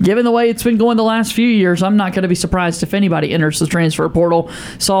season. Given the way it's been going the last few years, I'm not going to be surprised if anybody enters the transfer portal.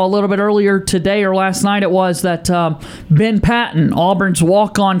 Saw a little bit earlier today or last night it was that Ben Patton, Auburn's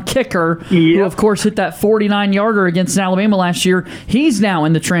walk-on kicker, who of course hit that 49-yarder against Alabama last year, he's now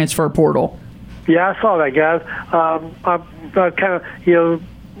in the transfer portal. Yeah, I saw that, guys. I'm kind of,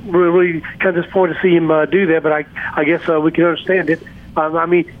 really kind of disappointed to see him do that, but I guess we can understand it. I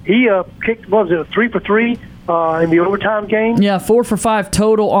mean, he kicked, what was it, 3 for 3 in the overtime game? Yeah, 4 for 5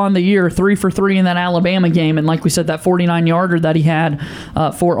 total on the year, 3 for 3 in that Alabama game. And like we said, that 49-yarder that he had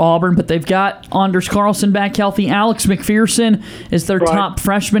for Auburn. But they've got Anders Carlson back healthy. Alex McPherson is their top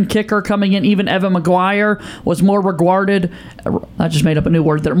freshman kicker coming in. Even Evan McGuire was more regarded, I just made up a new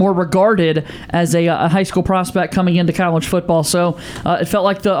word there, more regarded as a high school prospect coming into college football. So it felt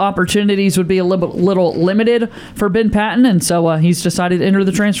like the opportunities would be a little limited for Ben Patton. And so he's decided to enter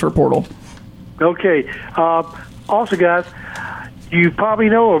the transfer portal. Okay. Also, guys, you probably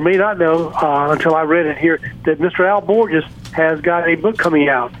know or may not know until I read it here that Mr. Al Borges has got a book coming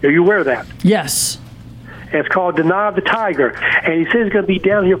out. Are you aware of that? Yes. And it's called Deny the Tiger. And he says he's going to be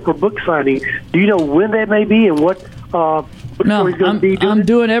down here for book signing. Do you know when that may be and what No, he's going to be doing? I'm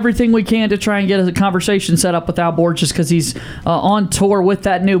doing everything we can to try and get a conversation set up with Al Borges because he's on tour with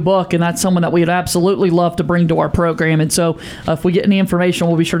that new book, and that's someone that we'd absolutely love to bring to our program. And so if we get any information,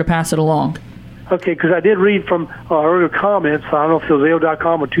 we'll be sure to pass it along. Okay, because I did read from earlier comments, I don't know if it was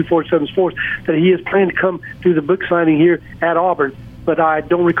AO.com or 247 Sports, that he is planning to come do the book signing here at Auburn. But I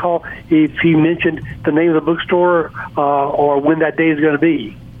don't recall if he mentioned the name of the bookstore or when that day is going to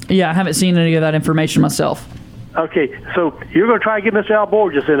be. Yeah, I haven't seen any of that information myself. Okay, so you're going to try to get Mr. Al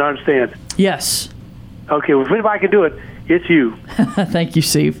Borges in, I understand? Yes. Okay, well, if anybody can do it, it's you. Thank you,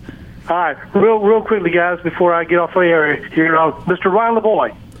 Steve. All right, real quickly, guys, before I get off the air here, Mr. Ryan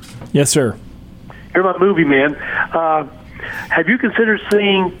LeBoy. Yes, sir. You're my movie man. Have you considered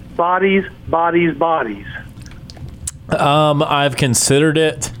seeing Bodies? I've considered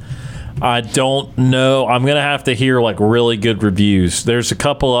it. I don't know. I'm going to have to hear really good reviews. There's a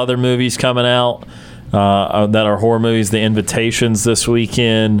couple other movies coming out that are horror movies, The Invitations this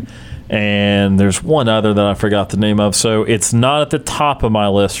weekend, and there's one other that I forgot the name of. So it's not at the top of my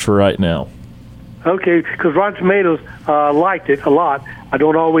list for right now. Okay, because Rotten Tomatoes liked it a lot. I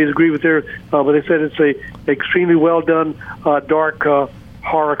don't always agree with their, but they said it's a extremely well done dark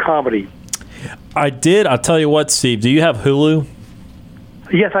horror comedy. I did. I'll tell you what, Steve. Do you have Hulu?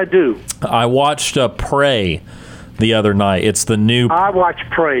 Yes, I do. I watched Prey the other night. It's the new. I watched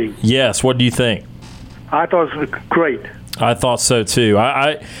Prey. Yes. What do you think? I thought it was great. I thought so too.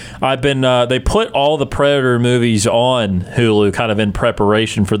 I've been. They put all the Predator movies on Hulu, kind of in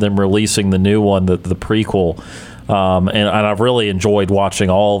preparation for them releasing the new one, the prequel. And I've really enjoyed watching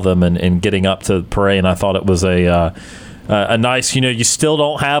all of them and getting up to Prey. And I thought it was a nice. You still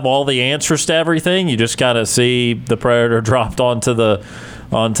don't have all the answers to everything. You just got to see the Predator dropped onto the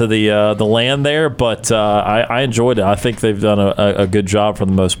land there. But I enjoyed it. I think they've done a good job for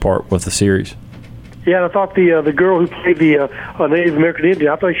the most part with the series. Yeah, and I thought the girl who played the Native American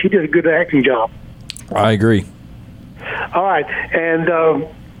Indian, I thought she did a good acting job. I agree. All right, and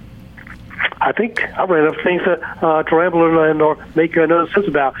I think I ran enough things to ramble and or make no sense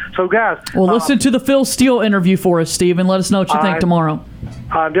about. So, guys, well, listen to the Phil Steele interview for us, Steve, and let us know what you think tomorrow.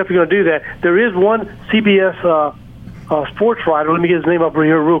 I'm definitely going to do that. There is one CBS sports writer. Let me get his name up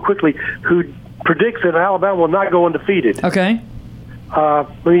here real quickly. Who predicts that Alabama will not go undefeated? Okay.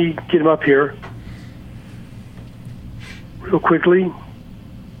 Let me get him up here. Real quickly.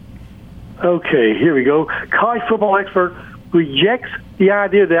 Okay, here we go. College football expert rejects the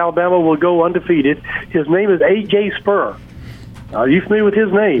idea that Alabama will go undefeated. His name is A.J. Spur. Are you familiar with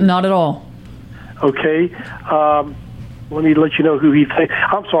his name? Not at all. Okay. Let me let you know who he thinks.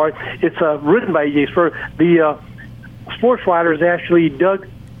 I'm sorry. It's written by A.J. Spur. The sports writer is actually Doug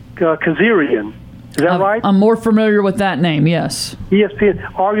Kazarian. Is that right? I'm more familiar with that name, yes.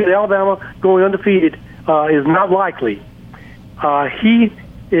 ESPN argued that Alabama going undefeated is not likely. Here are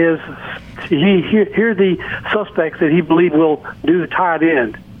the suspects that he believes will do the tight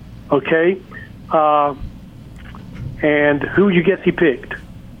end. Okay? And who you guess he picked?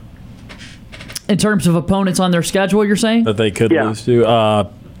 In terms of opponents on their schedule, you're saying? That they could lose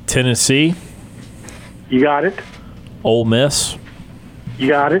to. Tennessee. You got it. Ole Miss. You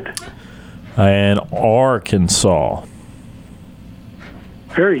got it. And Arkansas.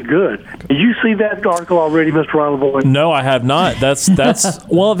 Very good. Did you see that article already, Mr. Ronald? No, I have not. That's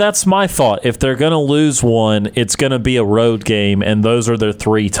well, that's my thought. If they're going to lose one, it's going to be a road game, and those are their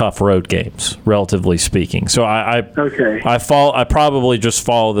 3 tough road games, relatively speaking. So I probably just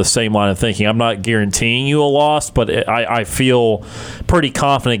follow the same line of thinking. I'm not guaranteeing you a loss, but I feel pretty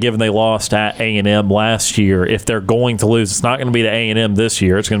confident, given they lost at A&M last year. If they're going to lose, it's not going to be to A&M this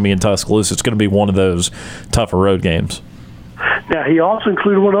year. It's going to be in Tuscaloosa. It's going to be one of those tougher road games. Now, he also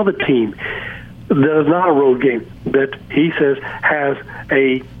included one other team that is not a road game that he says has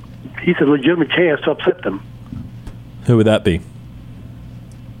a legitimate chance to upset them. Who would that be?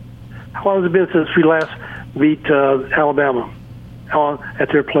 How long has it been since we last beat Alabama at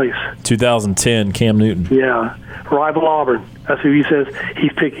their place? 2010, Cam Newton. Yeah, rival Auburn. That's who he says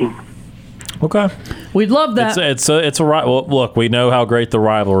he's picking. Okay, we'd love that. It's a well, look, we know how great the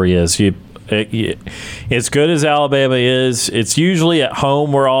rivalry is. As good as Alabama is, it's usually at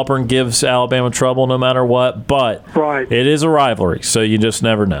home where Auburn gives Alabama trouble no matter what, but it is a rivalry, so you just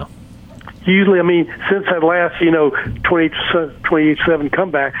never know. Usually, I mean, since that last, 28-7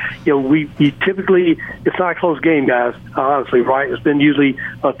 comeback, we typically, it's not a close game, guys, honestly, right? It's been usually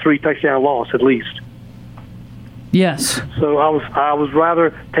a 3-touchdown loss at least. Yes. So I was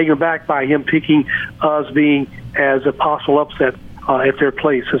rather taken aback by him picking us being as a possible upset at their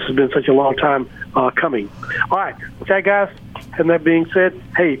place. This has been such a long time coming. All right. Okay, guys. And that being said,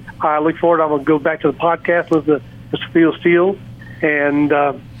 hey, I look forward. I'm going to go back to the podcast with Mr. Phil Steele. And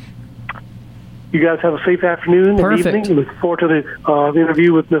you guys have a safe afternoon and evening. Look forward to the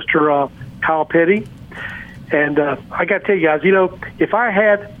interview with Mr. Kyle Petty. And I got to tell you guys, if I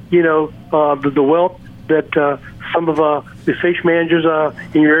had, the wealth that some of the station managers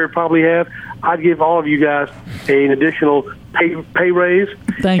in your area probably have, I'd give all of you guys an additional pay raise.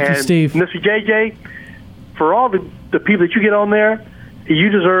 Thank you, Steve. Mr. JJ, for all the people that you get on there, you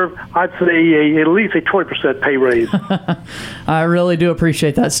deserve, I'd say, at least a 20% pay raise. I really do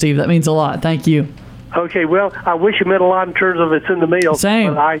appreciate that, Steve. That means a lot. Thank you. Okay, well, I wish it meant a lot in terms of it's in the mail.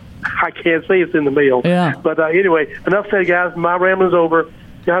 Same. But I can't say it's in the mail. Yeah. But anyway, enough said, guys. My rambling's over.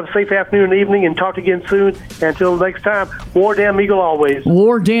 Y'all have a safe afternoon and evening, and talk again soon. And until next time, War Damn Eagle always.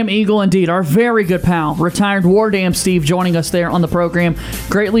 War Damn Eagle indeed. Our very good pal, retired War Damn Steve, joining us there on the program.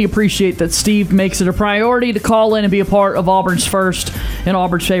 Greatly appreciate that Steve makes it a priority to call in and be a part of Auburn's first and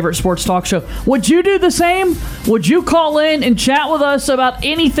Auburn's favorite sports talk show. Would you do the same? Would you call in and chat with us about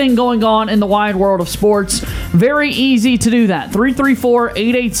anything going on in the wide world of sports? Very easy to do that.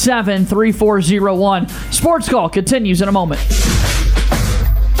 334-887-3401. Sports Call continues in a moment.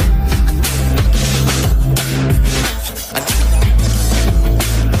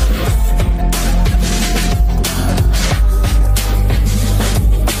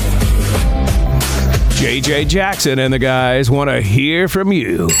 JJ Jackson and the guys want to hear from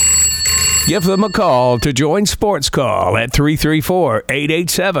you. Give them a call to join Sports Call at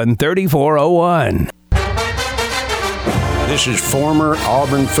 334-887-3401. This is former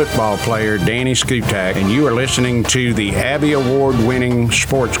Auburn football player Danny Skutak, and you are listening to the Abby Award-winning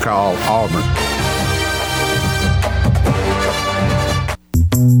Sports Call Auburn.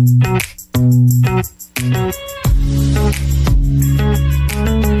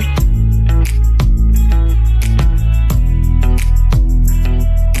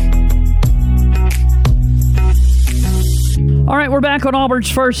 All right, we're back on Auburn's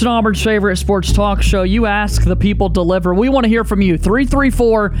first and Auburn's favorite sports talk show. You ask, the people deliver. We want to hear from you.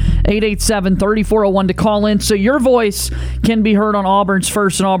 334-887-3401 to call in so your voice can be heard on Auburn's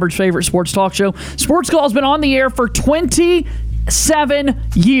first and Auburn's favorite sports talk show. Sports Call has been on the air for 27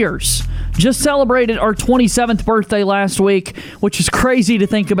 years. Just celebrated our 27th birthday last week, which is crazy to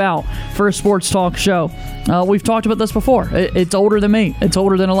think about for a sports talk show. We've talked about this before. It's older than me. It's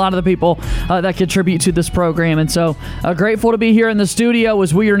older than a lot of the people that contribute to this program. And so grateful to be here in the studio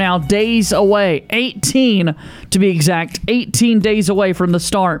as we are now days away, 18 to be exact, 18 days away from the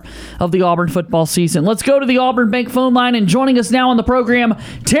start of the Auburn football season. Let's go to the Auburn Bank phone line, and joining us now on the program,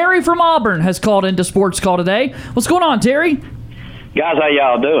 Terry from Auburn has called into Sports Call today. What's going on, Terry? Guys, how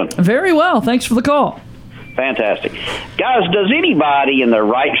y'all doing? Very well. Thanks for the call. Fantastic. Guys, does anybody in their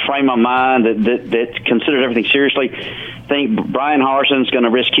right frame of mind that considers everything seriously think Brian Harsin's going to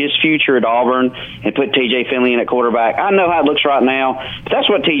risk his future at Auburn and put T.J. Finley in at quarterback? I know how it looks right now, but that's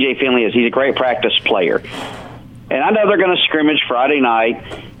what T.J. Finley is. He's a great practice player. And I know they're going to scrimmage Friday night,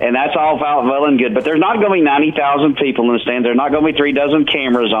 and that's all well and good, but there's not going to be 90,000 people in the stands. There's not going to be 3 dozen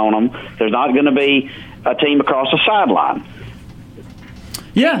cameras on them. There's not going to be a team across the sideline.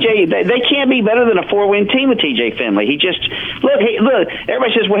 Yeah, TJ, they can't be better than a 4-win team with T.J. Finley. He just look.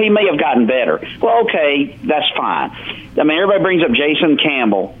 Everybody says, "Well, he may have gotten better." Well, okay, that's fine. I mean, everybody brings up Jason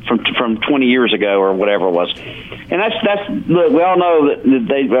Campbell from 20 years ago or whatever it was, and that's look. We all know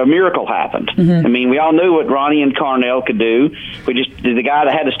that a miracle happened. Mm-hmm. I mean, we all knew what Ronnie and Carnell could do. The guy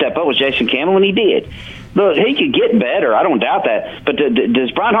that had to step up was Jason Campbell, and he did. Look, he could get better. I don't doubt that. But does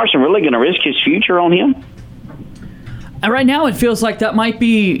Brian Harsin really going to risk his future on him? And right now, it feels like that might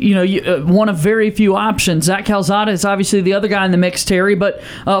be, one of very few options. Zach Calzada is obviously the other guy in the mix, Terry. But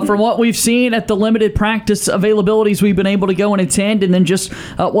from what we've seen at the limited practice availabilities we've been able to go and attend, and then just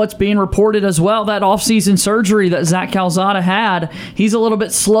what's being reported as well, that offseason surgery that Zach Calzada had, he's a little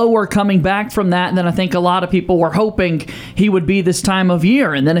bit slower coming back from that than I think a lot of people were hoping he would be this time of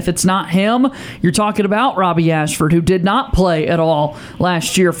year. And then if it's not him, you're talking about Robbie Ashford, who did not play at all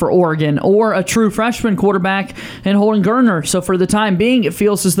last year for Oregon, or a true freshman quarterback in Holden Gurner. So for the time being, it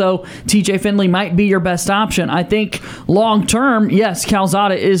feels as though T.J. Finley might be your best option. I think long term, yes,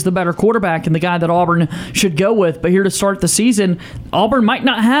 Calzada is the better quarterback and the guy that Auburn should go with. But here to start the season, Auburn might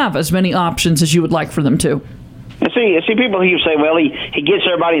not have as many options as you would like for them to. See, people who say, well, he gets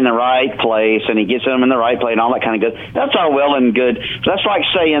everybody in the right place and he gets them in the right play and all that kind of good. That's all well and good. That's like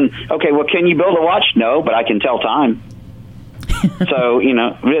saying, okay, well, can you build a watch? No, but I can tell time. So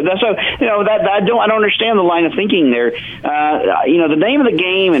I don't understand the line of thinking there. The name of the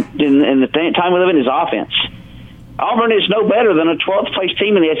game and the time we live in is offense. Auburn is no better than a 12th place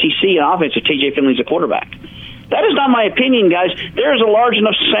team in the SEC in offense if T.J. Finley's a quarterback. That is not my opinion, guys. There is a large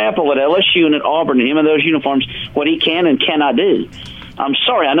enough sample at LSU and at Auburn and him in those uniforms what he can and cannot do. I'm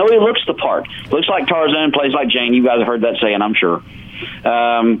sorry, I know he looks the part. Looks like Tarzan, plays like Jane. You guys have heard that saying, I'm sure.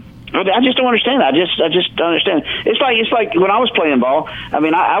 I just don't understand that. I just don't understand. It's like when I was playing ball. I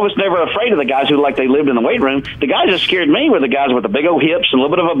mean, I was never afraid of the guys who they lived in the weight room. The guys that scared me were the guys with the big old hips and a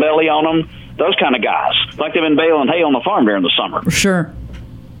little bit of a belly on them. Those kind of guys, like they've been baling hay on the farm during the summer. Sure.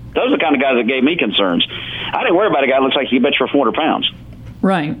 Those are the kind of guys that gave me concerns. I didn't worry about a guy that looks like he bet you for 400 pounds.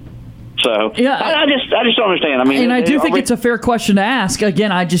 Right. So yeah, I just don't understand. I mean, and I do think it's a fair question to ask.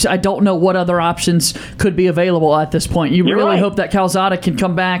 Again, I don't know what other options could be available at this point. You're really hope that Calzada can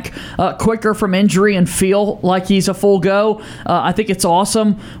come back quicker from injury and feel like he's a full go. I think it's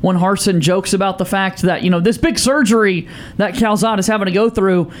awesome when Harsin jokes about the fact that this big surgery that Calzada is having to go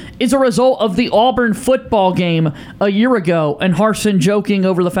through is a result of the Auburn football game a year ago, and Harsin joking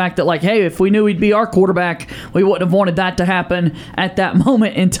over the fact that hey, if we knew he'd be our quarterback, we wouldn't have wanted that to happen at that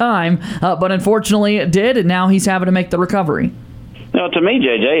moment in time. But unfortunately, it did, and now he's having to make the recovery. To me,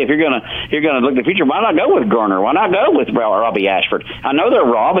 JJ, if you're gonna look at the future, why not go with Garner? Why not go with Robbie Ashford? I know they're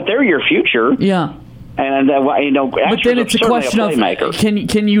raw, but they're your future. Yeah. And but then it's a question of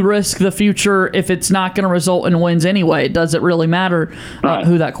can you risk the future if it's not going to result in wins anyway? Does it really matter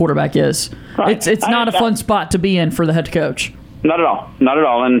who that quarterback is? Right. It's not a fun spot to be in for the head coach. Not at all. Not at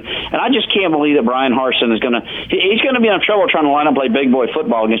all. And I just can't believe that Brian Harsin is going to – he's going to be in trouble trying to line up and play big boy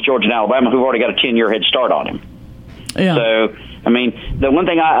football against Georgia and Alabama, who've already got a 10-year head start on him. Yeah. So, I mean, the one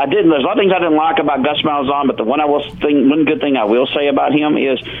thing I didn't – there's a lot of things I didn't like about Gus Malzahn, but the one good thing I will say about him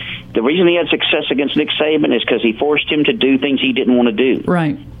is the reason he had success against Nick Saban is because he forced him to do things he didn't want to do.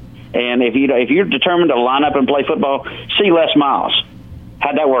 Right. And if you're determined to line up and play football, see Les Miles.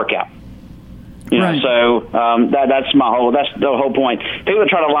 How'd that work out? Right. So that's the whole point. People that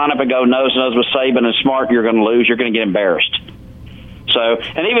try to line up and go nose to nose with Saban and Smart, you're going to lose. You're going to get embarrassed. So,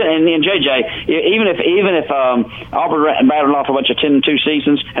 and JJ, even if Auburn battled off a bunch of 10-2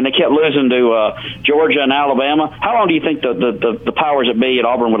 seasons and they kept losing to Georgia and Alabama, how long do you think the powers that be at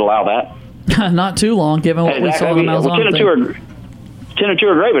Auburn would allow that? Not too long, given what we saw in the Malzahn thing. 10-2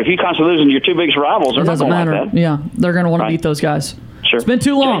 are great, but if you constantly losing to your two biggest rivals, it doesn't matter. Like that. Yeah, they're going to want to beat those guys. Sure. It's been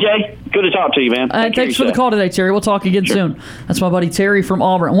too long. JJ, good to talk to you, man. Thanks for the call today, Terry. We'll talk again soon. That's my buddy Terry from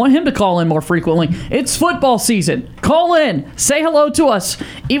Auburn. I want him to call in more frequently. It's football season. Call in. Say hello to us.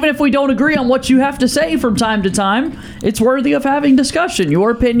 Even if we don't agree on what you have to say from time to time, it's worthy of having discussion.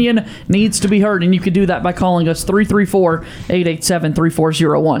 Your opinion needs to be heard, and you can do that by calling us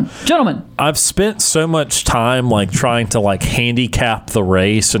 334-887-3401. Gentlemen. I've spent so much time trying to handicap the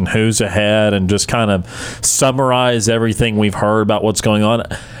race and who's ahead and just kind of summarize everything we've heard about what's going on.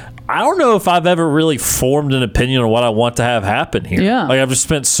 I don't know if I've ever really formed an opinion on what I want to have happen here. Yeah. I've just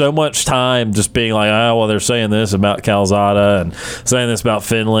spent so much time just being they're saying this about Calzada and saying this about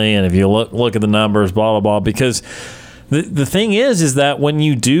Finley, and if you look at the numbers, blah, blah, blah. Because the thing is that when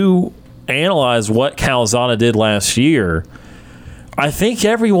you do analyze what Calzada did last year, I think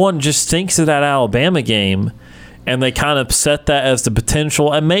everyone just thinks of that Alabama game and they kind of set that as the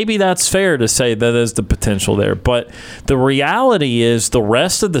potential, and maybe that's fair to say that is the potential there. But the reality is the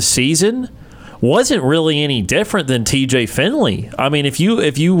rest of the season wasn't really any different than TJ Finley. I mean, if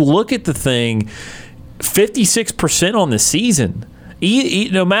you look at the thing, 56% on the season.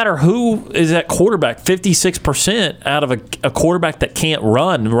 No matter who is at quarterback, 56% out of a quarterback that can't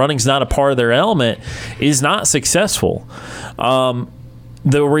run, running's not a part of their element, is not successful.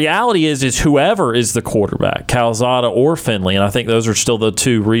 The reality is whoever is the quarterback, Calzada or Finley, and I think those are still the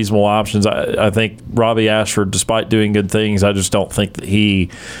two reasonable options. I think Robbie Ashford, despite doing good things, I just don't think that he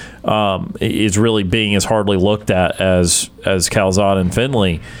is really being as hardly looked at as Calzada and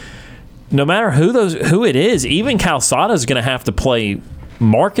Finley. No matter who it is, even Calzada is going to have to play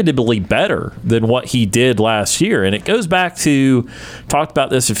markedly better than what he did last year. And it goes back to, talked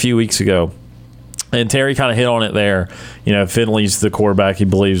about this a few weeks ago, and Terry kind of hit on it there. Finley's the quarterback. He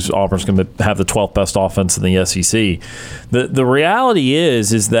believes Auburn's going to have the 12th best offense in the SEC. The reality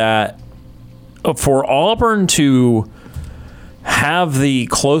is that for Auburn to have the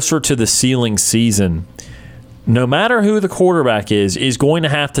closer to the ceiling season, no matter who the quarterback is going to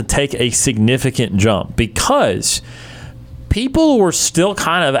have to take a significant jump, because people were still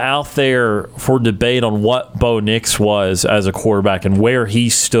kind of out there for debate on what Bo Nix was as a quarterback and where he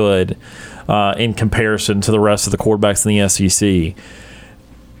stood in comparison to the rest of the quarterbacks in the SEC.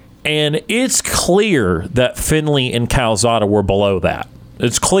 And it's clear that Finley and Calzada were below that.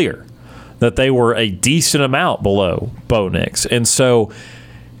 It's clear that they were a decent amount below Bo Nix. And so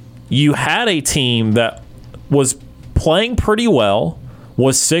you had a team that was playing pretty well,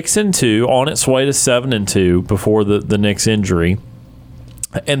 was 6-2, on its way to 7-2 before the Nix injury,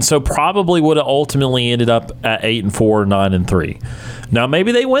 and so probably would have ultimately ended up at 8-4 or 9-3. Now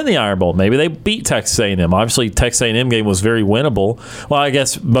maybe they win the Iron Bowl, maybe they beat Texas A&M. Obviously, Texas A&M game was very winnable. Well, I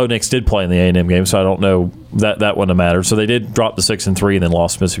guess Bo Nix did play in the A&M game, so I don't know that wouldn't have mattered. So they did drop the 6-3 and then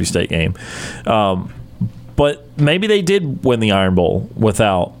lost Mississippi State game. But maybe they did win the Iron Bowl with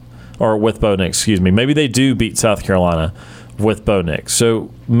Bo Nix. Excuse me. Maybe they do beat South Carolina with Bo Nix.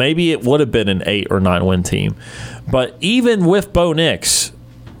 So maybe it would have been an 8 or 9 win team. But even with Bo Nix,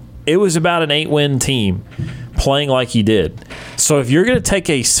 it was about an 8-win team playing like he did. So if you're going to take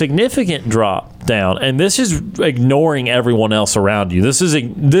a significant drop down, and this is ignoring everyone else around you, this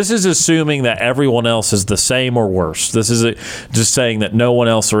is assuming that everyone else is the same or worse. This is just saying that no one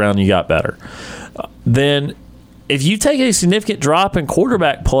else around you got better. Then if you take a significant drop in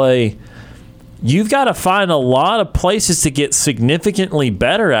quarterback play, you've got to find a lot of places to get significantly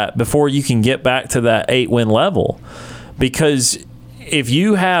better at before you can get back to that 8-win level. Because if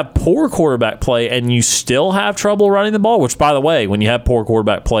you have poor quarterback play and you still have trouble running the ball, which, by the way, when you have poor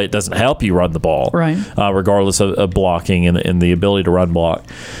quarterback play, it doesn't help you run the ball, right? Regardless of blocking and the ability to run block.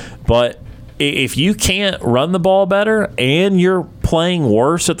 But if you can't run the ball better and you're playing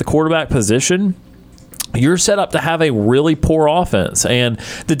worse at the quarterback position, you're set up to have a really poor offense. And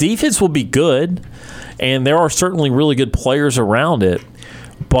the defense will be good, and there are certainly really good players around it.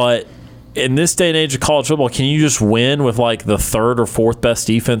 But in this day and age of college football, can you just win with like the third or fourth best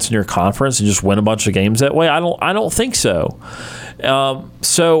defense in your conference and just win a bunch of games that way? I don't think so.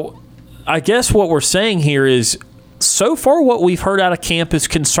 So I guess what we're saying here is, so far what we've heard out of camp is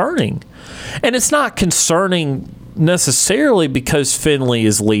concerning. And it's not concerning necessarily because Finley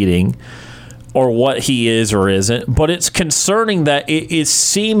is leading or what he is or isn't, but it's concerning that it is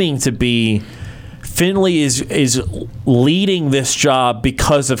seeming to be Finley is leading this job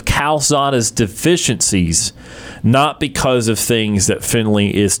because of Calzada's deficiencies, not because of things that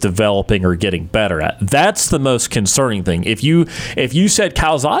Finley is developing or getting better at. That's the most concerning thing. If you said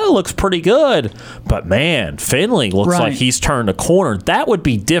Calzada looks pretty good, but man, Finley looks like he's turned a corner, that would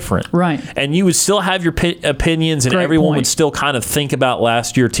be different. Right. And you would still have your opinions, and everyone would still kind of think about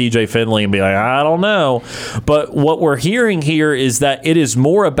last year TJ Finley and be like, I don't know. But what we're hearing here is that it is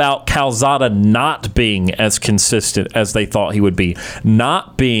more about Calzada not being as consistent as they thought he would be,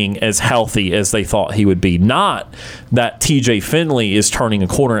 not being as healthy as they thought he would be, not that TJ Finley is turning a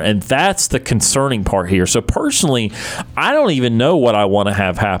corner, and that's the concerning part here. So personally, I don't even know what I want to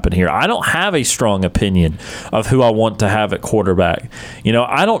have happen here. I don't have a strong opinion of who I want to have at quarterback.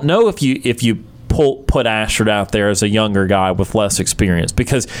 I don't know if you put Ashford out there as a younger guy with less experience,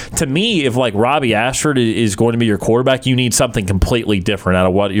 because to me, if like Robbie Ashford is going to be your quarterback, you need something completely different out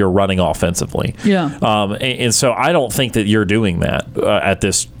of what you're running offensively. Yeah. And so I don't think that you're doing that at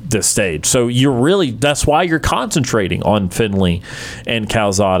this stage. So that's why you're concentrating on Finley and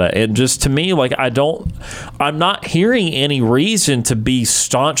Calzada. And just to me, like I'm not hearing any reason to be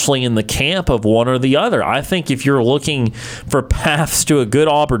staunchly in the camp of one or the other. I think if you're looking for paths to a good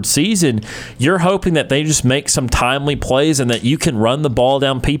Auburn season, you're hoping that they just make some timely plays and that you can run the ball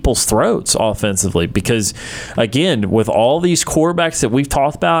down people's throats offensively. Because again, with all these quarterbacks that we've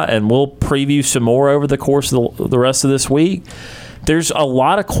talked about, and we'll preview some more over the course of the rest of this week, there's a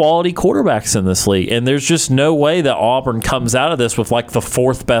lot of quality quarterbacks in this league, and there's just no way that Auburn comes out of this with like the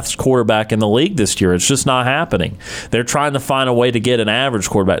fourth best quarterback in the league this year. It's just not happening. They're trying to find a way to get an average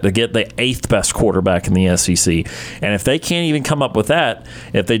quarterback, to get the eighth best quarterback in the SEC. And if they can't even come up with that,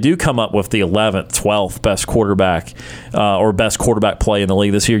 if they do come up with the 11th, 12th best quarterback or best quarterback play in the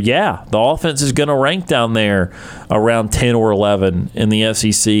league this year, the offense is going to rank down there around 10 or 11 in the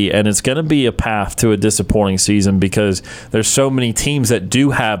SEC, and it's going to be a path to a disappointing season because there's so many teams that do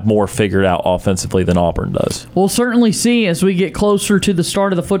have more figured out offensively than Auburn does. We'll certainly see as we get closer to the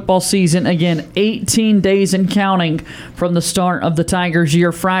start of the football season. Again, 18 days and counting from the start of the Tigers'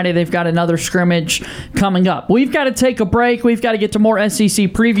 year. Friday, they've got another scrimmage coming up. We've got to take a break. We've got to get to more SEC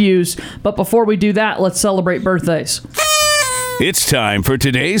previews. But before we do that, let's celebrate birthdays. It's time for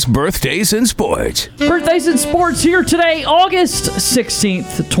today's birthdays in sports. Birthdays in sports here today, August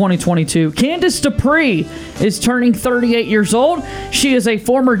 16th, 2022. Candace Dupree is turning 38 years old. She is a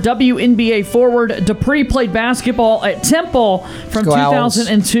former WNBA forward. Dupree played basketball at Temple from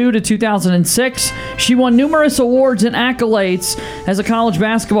 2002 to 2006. She won numerous awards and accolades as a college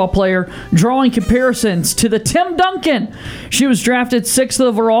basketball player, drawing comparisons to the Tim Duncan. She was drafted 6th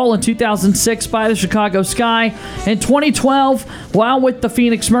overall in 2006 by the Chicago Sky. In 2012, while with the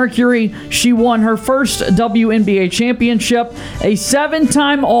Phoenix Mercury, she won her first WNBA championship. A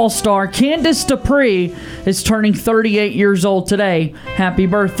 7-time All-Star, Candace Dupree is turning 38 years old today. Happy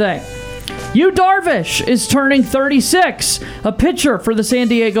birthday. Yu Darvish is turning 36, a pitcher for the San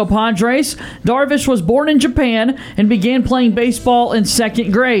Diego Padres. Darvish was born in Japan and began playing baseball in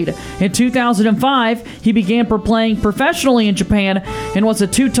 2nd grade. In 2005, he began playing professionally in Japan and was a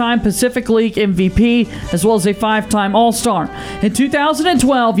 2-time Pacific League MVP, as well as a 5-time All-Star. In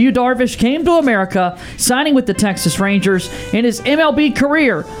 2012, Yu Darvish came to America, signing with the Texas Rangers. In his MLB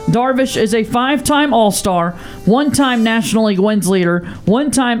career, Darvish is a 5-time All-Star, 1-time National League wins leader,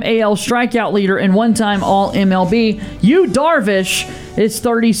 1-time AL strikeout leader, and 1-time All-MLB. Yu Darvish is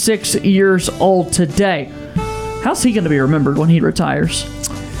 36 years old today. How's he going to be remembered when he retires?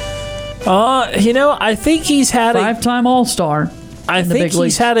 I think he's had five-time All-Star. I think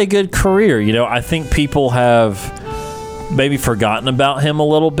he's had a good career. I think people have maybe forgotten about him a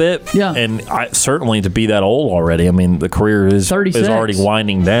little bit. Yeah. And certainly to be that old already, I mean, the career is already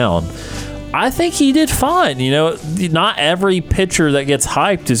winding down. I think he did fine. Not every pitcher that gets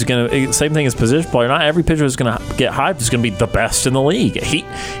hyped is going to, same thing as position player, not every pitcher that's going to get hyped is going to be the best in the league.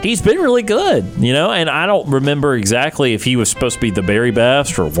 He's been really good, and I don't remember exactly if he was supposed to be the very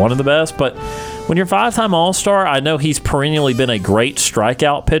best or one of the best, but when you're five-time All-Star, I know he's perennially been a great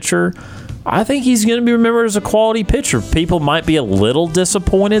strikeout pitcher. I think he's going to be remembered as a quality pitcher. People might be a little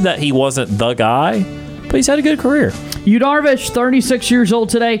disappointed that he wasn't the guy, but he's had a good career. Yu Darvish, 36 years old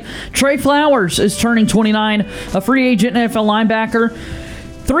today. Trey Flowers is turning 29, a free agent NFL linebacker.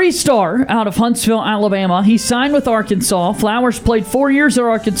 3-star out of Huntsville, Alabama. He signed with Arkansas. Flowers played 4 years at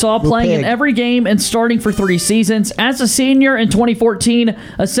Arkansas, playing in every game and starting for 3 seasons. As a senior in 2014,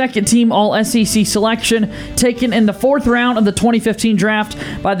 a second-team All-SEC selection, taken in the 4th round of the 2015 draft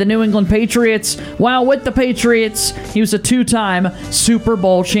by the New England Patriots. While with the Patriots, he was a 2-time Super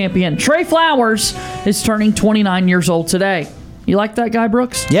Bowl champion. Trey Flowers is turning 29 years old today. You like that guy,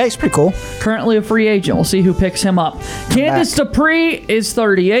 Brooks? Yeah, he's pretty cool. Currently a free agent. We'll see who picks him up. Candace Dupree is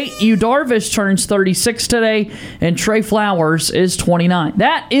 38. Yu Darvish turns 36 today. And Trey Flowers is 29.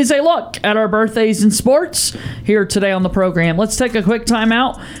 That is a look at our birthdays in sports here today on the program. Let's take a quick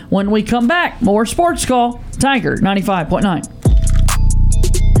timeout. When we come back, more Sports Call. Tiger 95.9.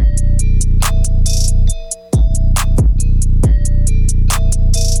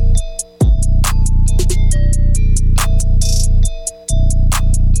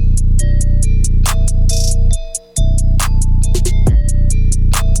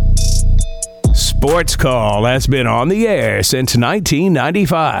 Sports Call has been on the air since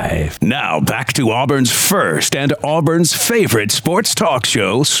 1995. Now back to Auburn's first and Auburn's favorite sports talk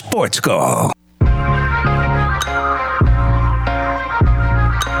show, Sports Call.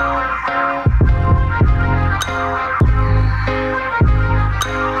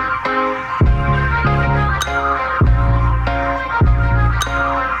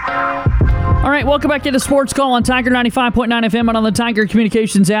 All right, welcome back into Sports Call on Tiger 95.9 FM and on the Tiger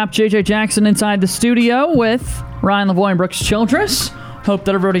Communications app. JJ Jackson inside the studio with Ryan Lavoie and Brooks Childress. Hope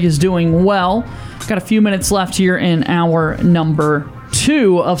that everybody is doing well. Got a few minutes left here in hour number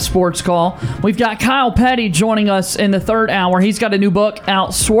 2 of Sports Call. We've got Kyle Petty joining us in the 3rd hour. He's got a new book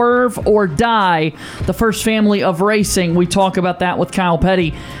out, Swerve or Die, The First Family of Racing. We talk about that with Kyle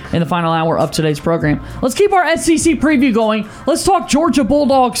Petty in the final hour of today's program. Let's keep our SEC preview going. Let's talk Georgia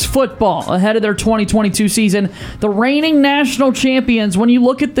Bulldogs football ahead of their 2022 season. The reigning national champions. When you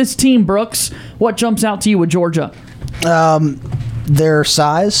look at this team, Brooks, what jumps out to you with Georgia? Their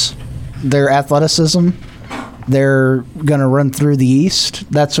size, their athleticism. They're going to run through the East.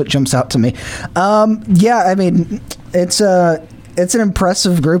 That's what jumps out to me. I mean, it's an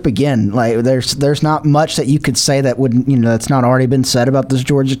impressive group again. Like there's not much that you could say that would that's not already been said about this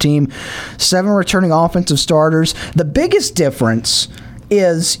Georgia team. 7 returning offensive starters. The biggest difference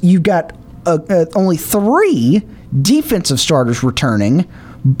is you've got only 3 defensive starters returning,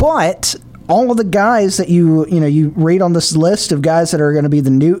 but all of the guys that you read on this list of guys that are going to be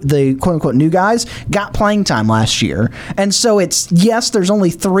the quote unquote new guys got playing time last year, and so there's only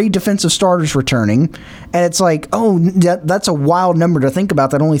 3 defensive starters returning, and it's like that's a wild number to think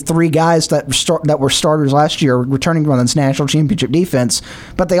about. That only 3 guys that were starters last year returning from this national championship defense,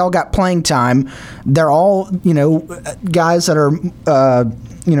 but they all got playing time. They're all guys that are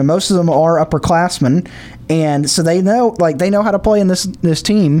most of them are upperclassmen. And so they know how to play in this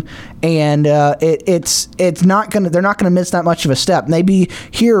team, and it's not gonna they're not gonna miss that much of a step. Maybe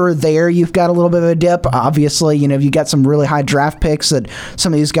here or there you've got a little bit of a dip. Obviously, you got some really high draft picks that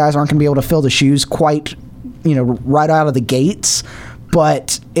some of these guys aren't gonna be able to fill the shoes quite, right out of the gates.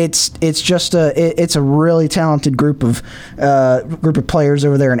 But it's just a really talented group of players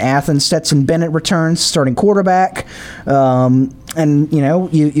over there in Athens. Stetson Bennett returns, starting quarterback, and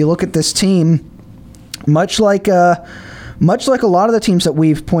you look at this team. Much like a lot of the teams that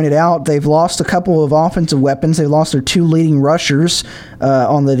we've pointed out, they've lost a couple of offensive weapons. They lost their 2 leading rushers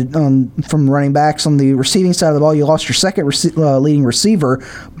from running backs. On the receiving side of the ball, you lost your second leading receiver,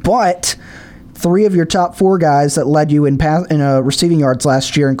 but 3 of your top 4 guys that led you in receiving yards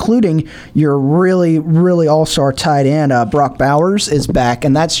last year, including your really, really all-star tight end, Brock Bowers, is back,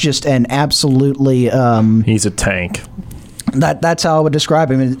 and that's just an absolutely he's a tank. That's how I would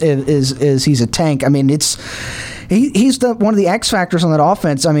describe him. Is he's a tank. I mean, he's one of the X factors on that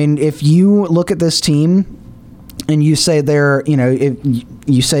offense. I mean, if you look at this team, and you say if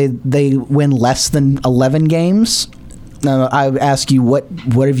you say they win less than 11 games, I would ask you what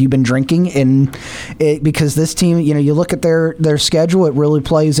have you been drinking? And because this team, you look at their schedule, it really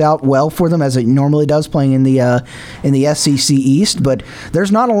plays out well for them as it normally does, playing in the SEC East. But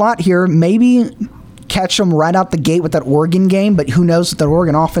there's not a lot here. Maybe catch them right out the gate with that Oregon game, but who knows what the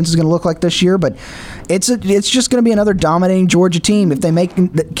Oregon offense is going to look like this year. But it's just going to be another dominating Georgia team.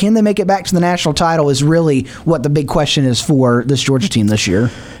 Can they make it back to the national title is really what the big question is for this Georgia team this year.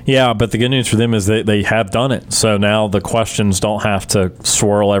 Yeah, but the good news for them is they have done it. So now the questions don't have to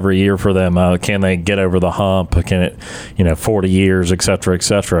swirl every year for them. Can they get over the hump? Can it, 40 years, et cetera, et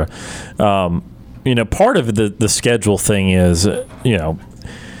cetera. Part of the schedule thing is,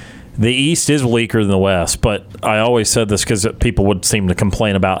 the East is weaker than the West, but I always said this because people would seem to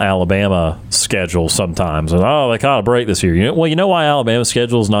complain about Alabama's schedule sometimes. And, they caught a break this year. You know why Alabama's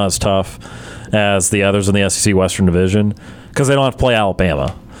schedule is not as tough as the others in the SEC Western Division? Because they don't have to play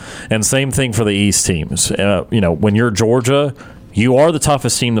Alabama. And same thing for the East teams. When you're Georgia, you are the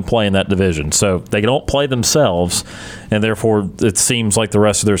toughest team to play in that division. So they don't play themselves, and therefore it seems like the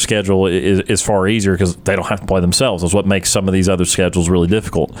rest of their schedule is far easier because they don't have to play themselves. That's what makes some of these other schedules really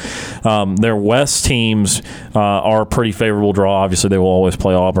difficult. Their West teams are a pretty favorable draw. Obviously, they will always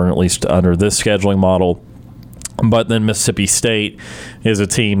play Auburn, at least under this scheduling model. But then Mississippi State is a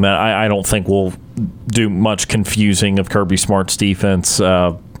team that I don't think will do much confusing of Kirby Smart's defense.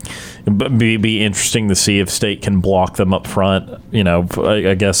 Be interesting to see if State can block them up front.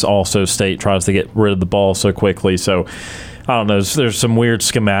 I guess also State tries to get rid of the ball so quickly. So I don't know. There's some weird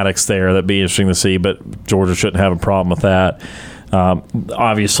schematics there that'd be interesting to see, but Georgia shouldn't have a problem with that.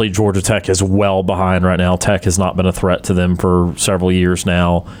 Obviously, Georgia Tech is well behind right now. Tech has not been a threat to them for several years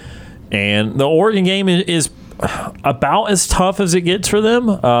now. And the Oregon game is about as tough as it gets for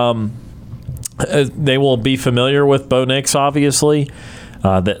them. They will be familiar with Bo Nix, obviously.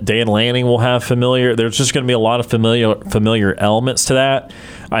 That Dan Lanning will have familiar. There's just going to be a lot of familiar elements to that.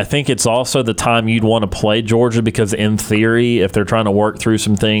 I think it's also the time you'd want to play Georgia because, in theory, if they're trying to work through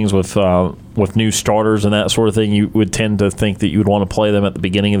some things with new starters and that sort of thing, you would tend to think that you would want to play them at the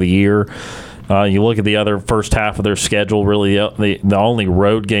beginning of the year. You look at the other first half of their schedule. Really, the only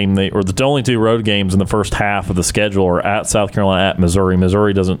road game the only two road games in the first half of the schedule are at South Carolina, at Missouri.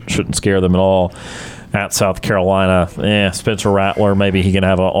 Missouri shouldn't scare them at all. At South Carolina, Spencer Rattler, maybe he can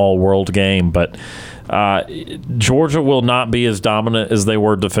have an all-world game, but Georgia will not be as dominant as they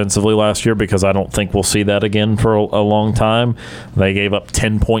were defensively last year because I don't think we'll see that again for a long time. They gave up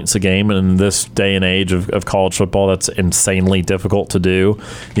 10 points a game, and in this day and age of college football, that's insanely difficult to do.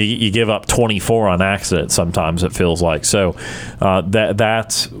 You give up 24 on accident sometimes, it feels like. So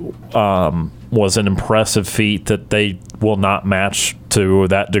that was an impressive feat that they will not match to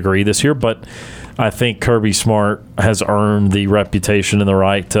that degree this year, but I think Kirby Smart has earned the reputation and the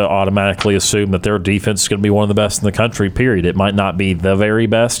right to automatically assume that their defense is going to be one of the best in the country, period. It might not be the very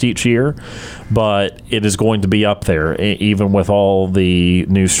best each year, but it is going to be up there, even with all the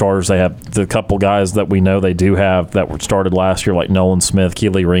new starters they have. The couple guys that we know they do have that were started last year, like Nolan Smith,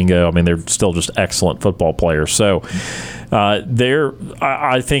 Keely Ringo, they're still just excellent football players. So I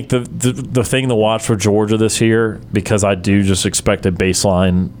think the thing to watch for Georgia this year, because I do just expect a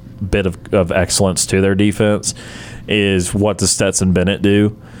baseline bit of excellence to their defense, is what does Stetson Bennett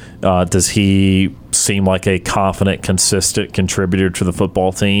do? Does he seem like a confident, consistent contributor to the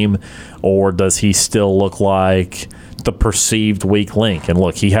football team, or does he still look like the perceived weak link? And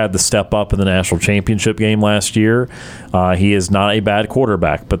look, he had to step up in the national championship game last year. He is not a bad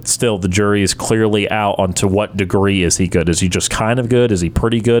quarterback, but still the jury is clearly out on to what degree is he good. Is he just kind of good? Is he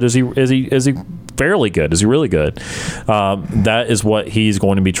pretty good? Is he fairly good? Is he really good? That is what he's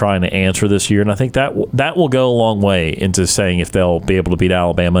going to be trying to answer this year, and I think that will go a long way into saying if they'll be able to beat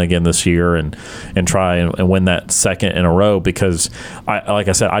Alabama again this year and try and win that second in a row, because like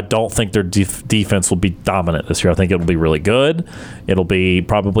I said, I don't think their defense will be dominant this year. I think it'll be really good. It'll be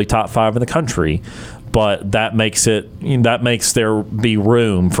probably top 5 in the country, but that makes there be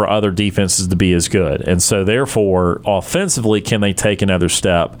room for other defenses to be as good. And so therefore, offensively, can they take another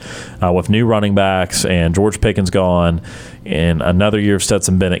step with new running backs and George Pickens gone and another year of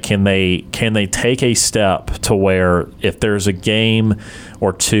Stetson Bennett? Can they take a step to where if there's a game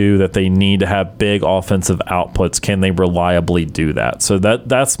or two that they need to have big offensive outputs, can they reliably do that? So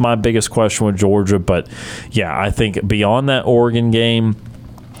that's my biggest question with Georgia. But yeah, I think beyond that Oregon game,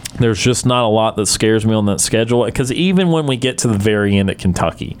 there's just not a lot that scares me on that schedule, because even when we get to the very end at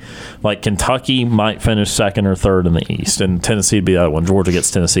Kentucky, like Kentucky might finish second or third in the East, and Tennessee would be the other one. Georgia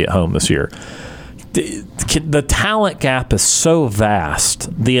gets Tennessee at home this year. the talent gap is so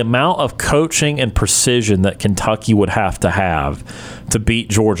vast. The amount of coaching and precision that Kentucky would have to beat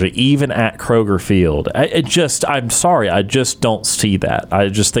Georgia, even at Kroger Field. I'm sorry, I just don't see that. I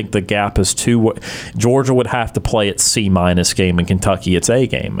just think the gap is too. Georgia would have to play its C- game, and Kentucky its A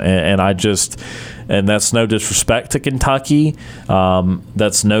game, and that's no disrespect to Kentucky.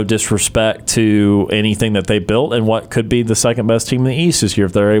 That's no disrespect to anything that they built and what could be the second best team in the East this year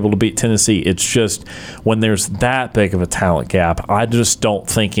if they're able to beat Tennessee. It's just when there's that big of a talent gap, I just don't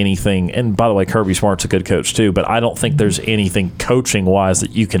think anything. And by the way, Kirby Smart's a good coach too, but I don't think there's anything coaching-wise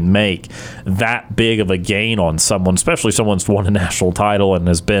that you can make that big of a gain on someone, especially someone who's won a national title and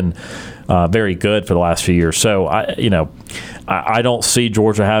has been very good for the last few years. So I don't see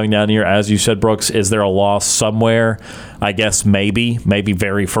Georgia having down here. As you said, Brooks, is there a loss somewhere? I guess maybe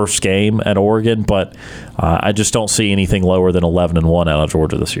very first game at Oregon, but I just don't see anything lower than 11-1 out of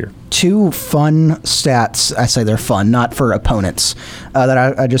Georgia this year. Two fun stats. I say they're fun, not for opponents,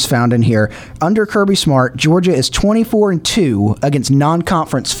 that I just found in here. Under Kirby Smart, Georgia is 24-2 against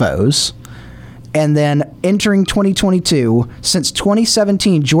non-conference foes. And then entering 2022, since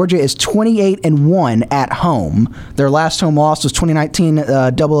 2017, Georgia is 28-1 at home. Their last home loss was 2019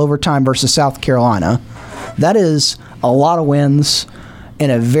 double overtime versus South Carolina. That is a lot of wins in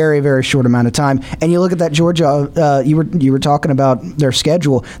a very, very short amount of time. And you look at that Georgia, you were talking about their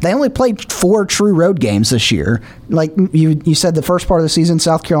schedule. They only played 4 true road games this year. Like you said, the first part of the season,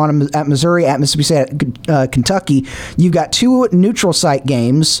 South Carolina at Missouri, at Mississippi State, at Kentucky. You've got 2 neutral site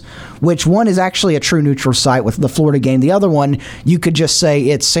games, which one is actually a true neutral site with the Florida game. The other one, you could just say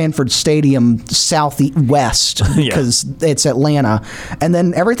it's Sanford Stadium southwest because it's Atlanta. And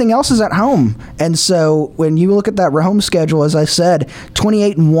then everything else is at home. And so when you look at that home schedule, as I said,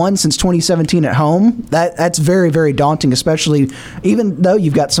 28-1 since 2017 at home, that's very, very daunting, especially even though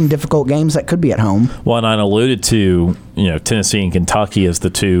you've got some difficult games that could be at home. Well, and I alluded to, Tennessee and Kentucky as the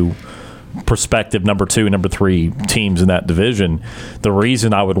two prospective number 2 and number 3 teams in that division. The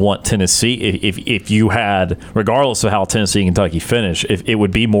reason I would want Tennessee, if you had, regardless of how Tennessee and Kentucky finish, if it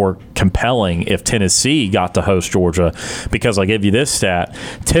would be more compelling if Tennessee got to host Georgia, because I'll give you this stat.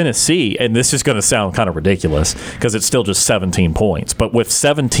 Tennessee, and this is going to sound kind of ridiculous because it's still just 17 points, but with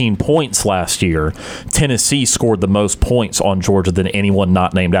 17 points last year, Tennessee scored the most points on Georgia than anyone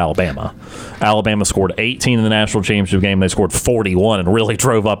not named Alabama. Alabama scored 18 in the national championship game. They scored 41 and really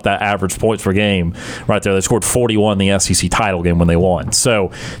drove up that average points per game right there. They scored 41 in the SEC title game when they won.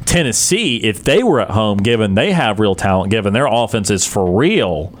 So Tennessee, if they were at home, given they have real talent, given their offense is for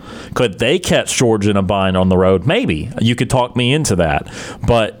real, could they catch Georgia in a bind on the road? Maybe. You could talk me into that.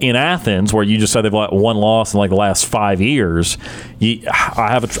 But in Athens, where you just said they've got one loss in like the last 5 years,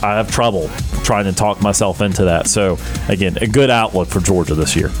 I have trouble trying to talk myself into that. So again, a good outlook for Georgia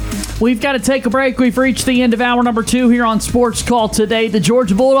this year. We've got to take a break. We've reached the end of hour number 2 here on Sports Call today. The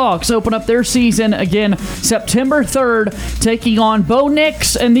Georgia Bulldogs open up their season again September 3rd, taking on Bo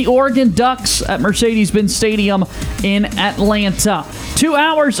Nix and the Oregon Ducks at Mercedes-Benz Stadium in Atlanta. 2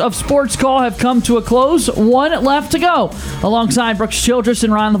 hours of Sports Call have come to a close. 1 left to go. Alongside Brooks Childress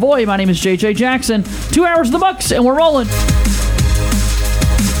and Ryan Lavoie, my name is JJ Jackson. 2 hours of the Bucks, and we're rolling.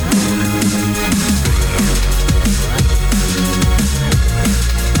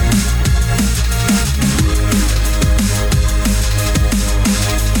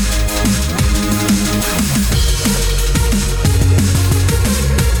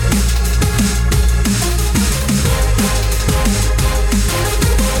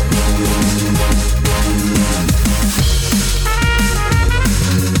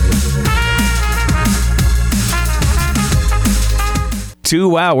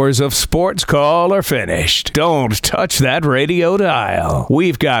 Two hours of Sports Call are finished. Don't touch that radio dial.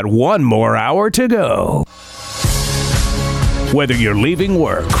 We've got 1 more hour to go. Whether you're leaving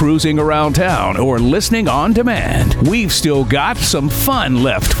work, cruising around town, or listening on demand, we've still got some fun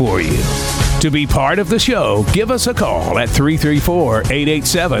left for you. To be part of the show, give us a call at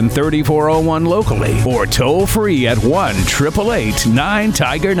 334-887-3401 locally or toll free at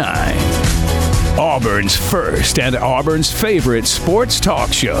 1-888-9-TIGER-9. Auburn's first and Auburn's favorite sports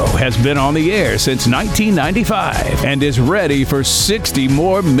talk show has been on the air since 1995 and is ready for 60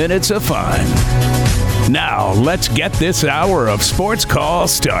 more minutes of fun. Now, let's get this hour of Sports Call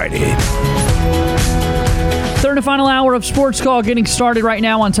started. Third and final hour of Sports Call getting started right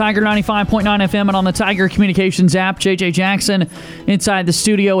now on Tiger 95.9 FM and on the Tiger Communications app. JJ Jackson inside the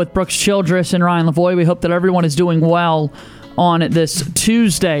studio with Brooks Childress and Ryan Lavoie. We hope that everyone is doing well on this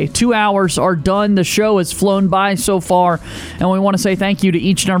Tuesday. 2 hours are done. The show has flown by so far, and we want to say thank you to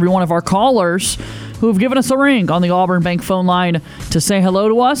each and every one of our callers who have given us a ring on the Auburn Bank phone line to say hello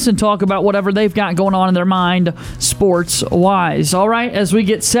to us and talk about whatever they've got going on in their mind sports-wise. All right, as we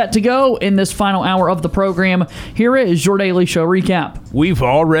get set to go in this final hour of the program, here is your Daily Show recap. We've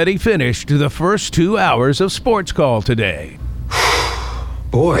already finished the first 2 hours of Sports Call today.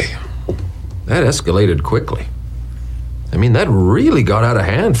 Boy, that escalated quickly. I mean, that really got out of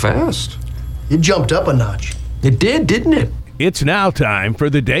hand fast. It jumped up a notch. It did, didn't it? It's now time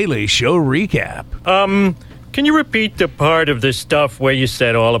for the Daily Show recap. Can you repeat the part of the stuff where you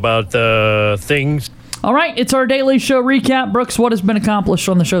said all about the things? All right, it's our Daily Show recap. Brooks, what has been accomplished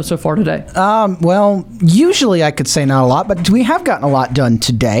on the show so far today? Well, usually I could say not a lot, but we have gotten a lot done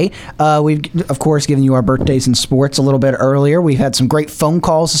today. We've, of course, given you our birthdays in sports a little bit earlier. We've had some great phone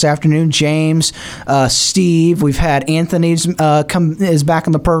calls this afternoon. James, Steve, we've had Anthony's is back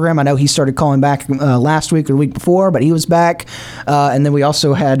on the program. I know he started calling back last week or the week before, but he was back. And then we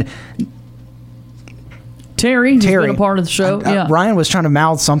also had Terry, who's been a part of the show. Ryan was trying to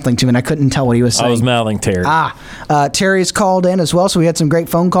mouth something to me, and I couldn't tell what he was saying. I was mouthing Terry. Terry's called in as well, so we had some great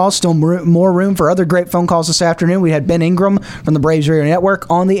phone calls. Still more room for other great phone calls this afternoon. We had Ben Ingram from the Braves Radio Network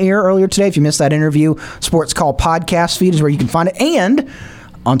on the air earlier today. If you missed that interview, Sports Call podcast feed is where you can find it. And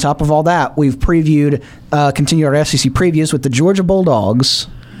on top of all that, we've continued our SEC previews with the Georgia Bulldogs.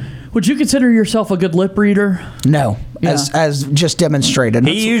 Would you consider yourself a good lip reader? No, as just demonstrated.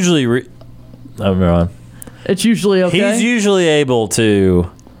 He usually... It's usually okay. He's usually able to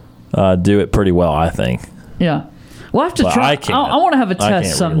do it pretty well, I think. Yeah. We'll have to try. I want to have a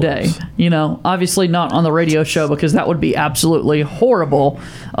test someday. Obviously not on the radio show because that would be absolutely horrible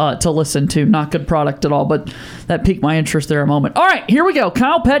to listen to. Not good product at all, but that piqued my interest there a moment. All right, here we go.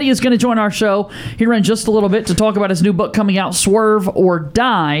 Kyle Petty is going to join our show here in just a little bit to talk about his new book coming out, Swerve or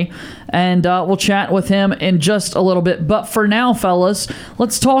Die. And we'll chat with him in just a little bit. But for now, fellas,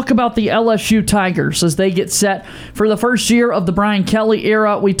 let's talk about the LSU Tigers as they get set for the first year of the Brian Kelly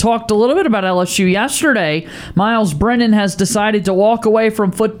era. We talked a little bit about LSU yesterday. Miles Brennan has decided to walk away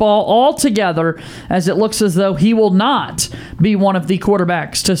from football altogether as it looks as though he will not be one of the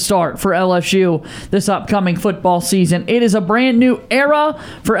quarterbacks to start for LSU this upcoming football season. It is a brand new era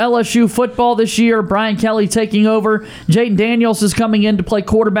for LSU football this year. Brian Kelly taking over. Jaden Daniels is coming in to play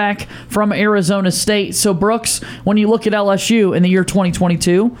quarterback from Arizona State. So, Brooks, when you look at LSU in the year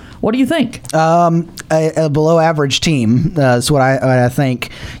 2022, what do you think? A below-average team is what I think.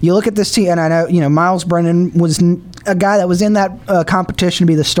 You look at this team, and I know Miles Brennan was a guy that was in that competition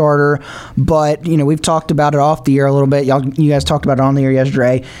to be the starter, but we've talked about it off the air a little bit. You guys talked about it on the air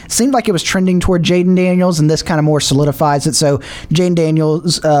yesterday. It seemed like it was trending toward Jaden Daniels, and this kind of more solidifies it. So Jaden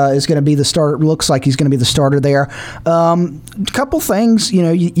Daniels is going to be the starter. Looks like he's going to be the starter there. A couple things.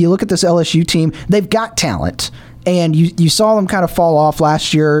 You look at this LSU team. They've got talent. And you saw them kind of fall off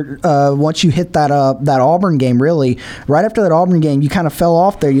last year once you hit that Auburn game, really. Right after that Auburn game, you kind of fell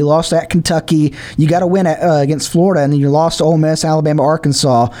off there. You lost at Kentucky. You got to win against Florida, and then you lost to Ole Miss, Alabama,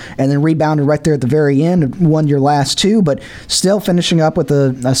 Arkansas, and then rebounded right there at the very end and won your last two, but still finishing up with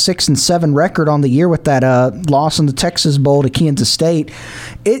a 6-7 record on the year with that loss in the Texas Bowl to Kansas State.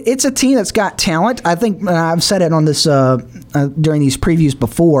 It's a team that's got talent. I think I've said it on this during these previews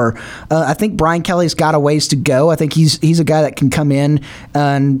before. I think Brian Kelly's got a ways to go. I think he's a guy that can come in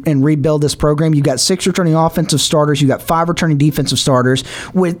and rebuild this program. You've got 6 returning offensive starters. You've got 5 returning defensive starters.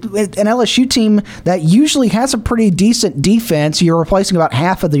 With an LSU team that usually has a pretty decent defense, you're replacing about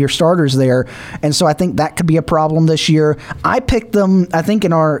half of your starters there. And so I think that could be a problem this year. I picked them, I think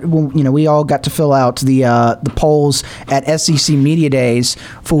in our, we all got to fill out the polls at SEC Media Days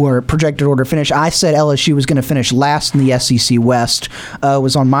for projected order finish. I said LSU was going to finish last in the SEC West,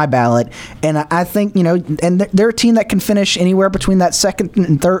 was on my ballot. And I think, and they're a team that can finish anywhere between that second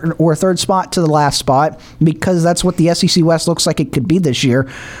and third spot to the last spot because that's what the SEC West looks like it could be this year.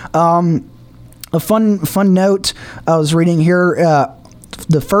 A fun note I was reading here,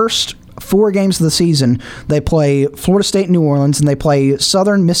 the first 4 games of the season, they play Florida State and New Orleans, and they play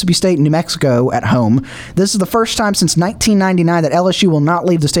Southern Mississippi State and New Mexico at home. This is the first time since 1999 that LSU will not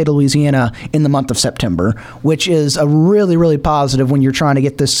leave the state of Louisiana in the month of September, which is a really, really positive when you're trying to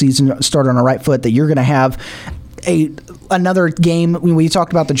get this season started on the right foot, that you're going to have another game. When we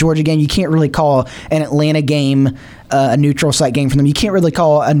talked about the Georgia game, you can't really call an Atlanta game a neutral site game for them. You can't really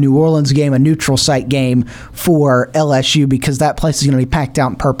call a New Orleans game a neutral site game for LSU because that place is going to be packed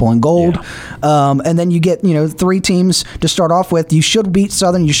out in purple and gold. Yeah. And then you get 3 teams to start off with. You should beat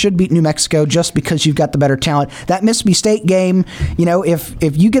Southern. You should beat New Mexico just because you've got the better talent. That Mississippi State game,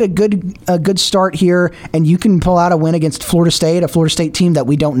 if you get a good start here and you can pull out a win against Florida State team that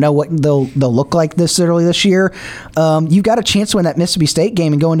we don't know what they'll look like this early this year, you've got a chance to win that Mississippi State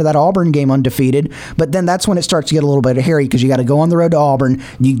game and go into that Auburn game undefeated. But then that's when it starts to get a little bit hairy because you got to go on the road to Auburn.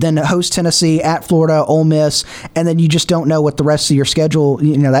 You then host Tennessee, at Florida, Ole Miss, and then you just don't know what the rest of your schedule,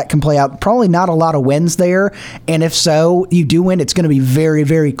 that can play out. Probably not a lot of wins there. And if so, you do win, it's going to be very,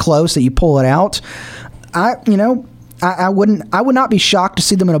 very close that you pull it out. I would not be shocked to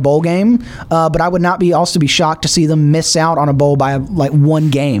see them in a bowl game, but I would not also be shocked to see them miss out on a bowl by like one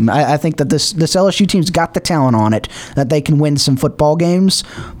game. I think that this LSU team's got the talent on it that they can win some football games,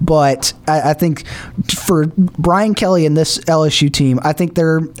 but I think for Brian Kelly and this LSU team, I think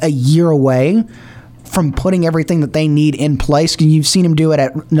they're a year away from putting everything that they need in place. You've seen him do it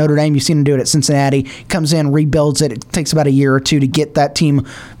at Notre Dame. You've seen him do it at Cincinnati. Comes in, rebuilds it. It takes about a year or two to get that team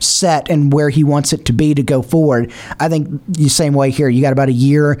set and where he wants it to be to go forward. I think the same way here. You got about a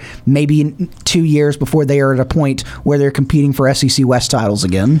year, maybe 2 years before they are at a point where they're competing for SEC West titles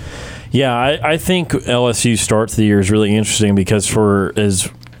again. Yeah, I think LSU start to the year is really interesting because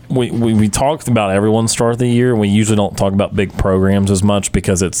we talked about everyone's start of the year, and we usually don't talk about big programs as much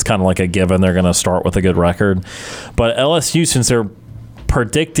because it's kind of like a given they're going to start with a good record. But LSU, since they're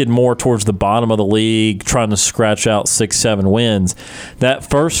predicted more towards the bottom of the league, trying to scratch out 6-7 wins, that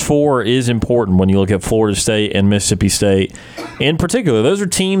first 4 is important when you look at Florida State and Mississippi State. In particular, those are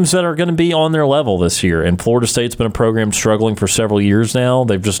teams that are going to be on their level this year, and Florida State's been a program struggling for several years now.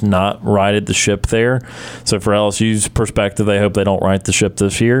 They've just not righted the ship there. So for LSU's perspective, they hope they don't right the ship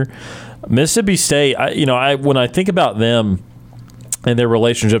this year. Mississippi State, when I think about them and their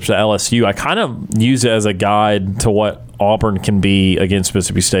relationships to LSU, I kind of use it as a guide to what Auburn can be against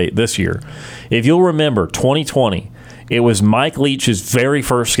Mississippi State this year. If you'll remember, 2020, it was Mike Leach's very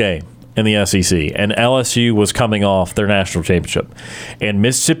first game in the SEC, and LSU was coming off their national championship. And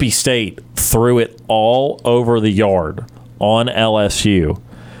Mississippi State threw it all over the yard on LSU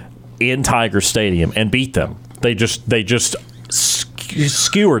in Tiger Stadium and beat them. They just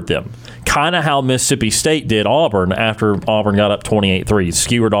skewered them. Kind of how Mississippi State did Auburn after Auburn got up 28-3.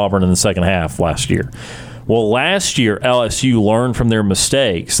 Skewered Auburn in the second half last year. Well, last year, LSU learned from their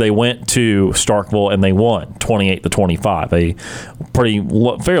mistakes. They went to Starkville and they won 28-25.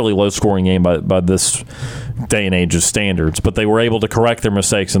 A fairly low-scoring game by this day and age's standards, but they were able to correct their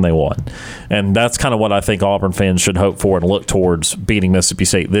mistakes and they won. And that's kind of what I think Auburn fans should hope for and look towards beating Mississippi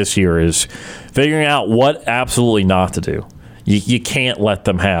State this year, is figuring out what absolutely not to do. You can't let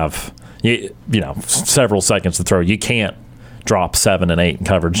them have several seconds to throw. You can't drop 7 and 8 in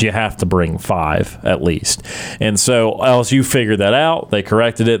coverage. You have to bring 5 at least. And so LSU figured that out. They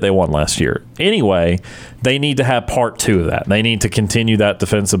corrected it. They won last year. Anyway, they need to have part 2 of that. They need to continue that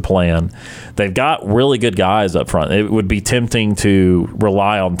defensive plan. They've got really good guys up front. It would be tempting to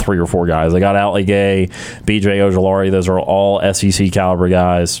rely on 3 or 4 guys. They got Allie Gay, BJ Ojolari. Those are all SEC caliber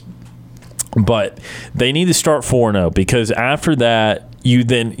guys. But they need to start 4-0 because after that, you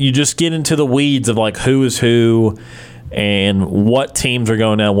just get into the weeds of like who is who and what teams are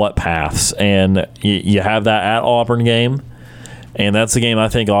going down what paths. And you have that at Auburn game, and that's a game I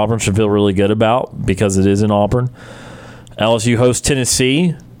think Auburn should feel really good about because it is in Auburn. LSU hosts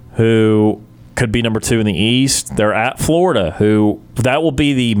Tennessee, who could be number 2 in the East. They're at Florida, who that will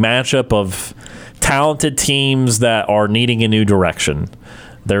be the matchup of talented teams that are needing a new direction.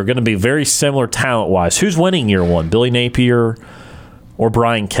 They're going to be very similar talent-wise. Who's winning year 1? Billy Napier or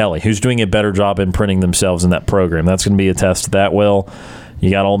Brian Kelly? Who's doing a better job imprinting themselves in that program? That's going to be a test of that will. You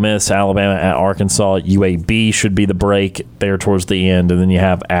got Ole Miss, Alabama at Arkansas. UAB should be the break there towards the end, and then you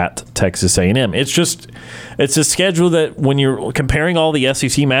have at Texas A&M. It's a schedule that when you're comparing all the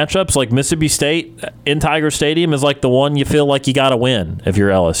SEC matchups, like Mississippi State in Tiger Stadium is like the one you feel like you got to win if you're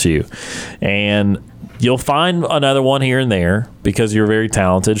LSU. And you'll find another one here and there because you're very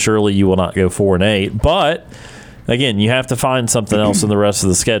talented. Surely you will not go 4-8, but again, you have to find something else in the rest of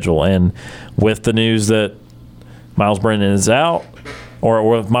the schedule. And with the news that Miles Brennan is out, or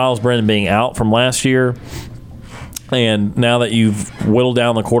with Miles Brennan being out from last year, and now that you've whittled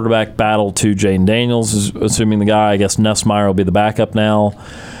down the quarterback battle to Jaden Daniels, assuming the guy, I guess Nussmeier will be the backup now.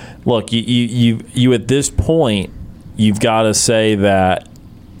 Look, you at this point, you've got to say that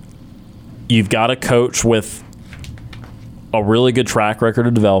you've got a coach with a really good track record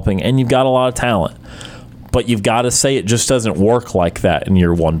of developing, and you've got a lot of talent. But you've got to say it just doesn't work like that in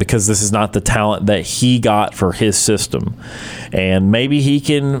year one, because this is not the talent that he got for his system. And maybe he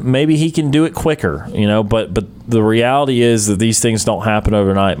can do it quicker, but the reality is that these things don't happen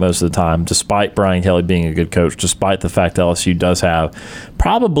overnight most of the time, despite Brian Kelly being a good coach, despite the fact that LSU does have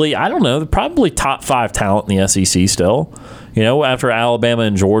probably top 5 talent in the SEC still. After Alabama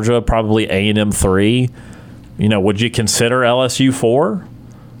and Georgia, probably A&M 3. Would you consider LSU 4?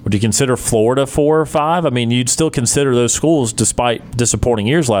 Would you consider Florida 4 or 5? I mean, you'd still consider those schools, despite disappointing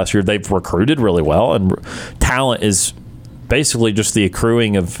years last year. They've recruited really well, and talent is basically just the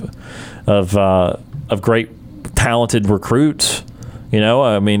accruing of great talented recruits.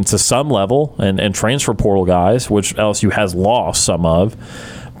 To some level, and transfer portal guys, which LSU has lost some of.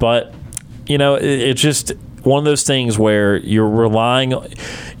 But it's just one of those things where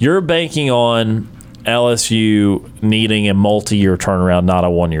you're banking on LSU needing a multi-year turnaround, not a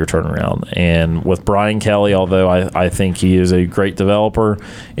one-year turnaround. And with Brian Kelly, although I think he is a great developer,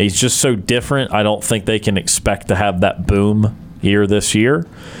 he's just so different. I don't think they can expect to have that boom year this year,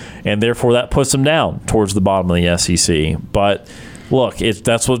 and therefore that puts them down towards the bottom of the SEC. But look,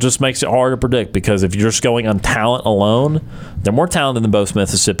 that's what just makes it hard to predict, because if you're just going on talent alone, they're more talented than both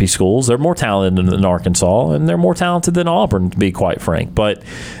Mississippi schools. They're more talented than Arkansas, and they're more talented than Auburn, to be quite frank. But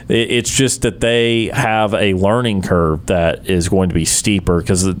it's just that they have a learning curve that is going to be steeper,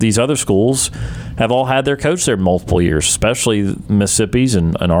 because these other schools have all had their coach there multiple years, especially Mississippi's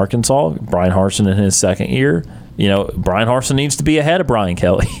and Arkansas. Brian Harsin in his second year. Brian Harsin needs to be ahead of Brian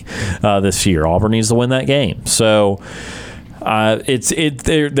Kelly this year. Auburn needs to win that game. So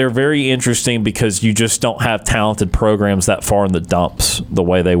they're very interesting, because you just don't have talented programs that far in the dumps the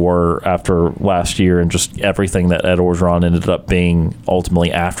way they were after last year, and just everything that Ed Orgeron ended up being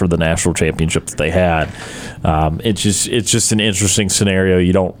ultimately after the national championship that they had. It's just an interesting scenario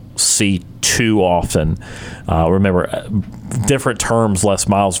you don't see too often. Remember, different terms. Les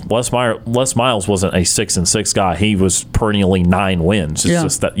Miles wasn't a 6-6 guy. He was perennially 9 wins. It's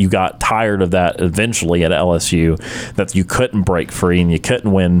just that you got tired of that eventually at LSU, that you couldn't break free and you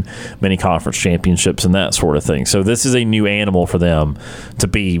couldn't win many conference championships and that sort of thing. So this is a new animal for them, to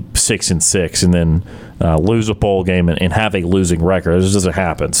be 6-6 and then lose a bowl game and have a losing record. This doesn't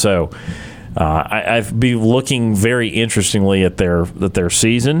happen. So I've been looking very interestingly at their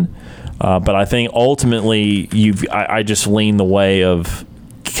season, but I think ultimately I just lean the way of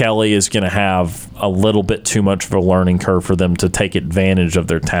Kelly is going to have a little bit too much of a learning curve for them to take advantage of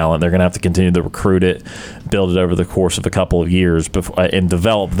their talent. They're going to have to continue to recruit it, build it over the course of a couple of years, and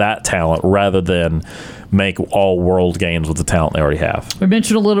develop that talent rather than make all world gains with the talent they already have. We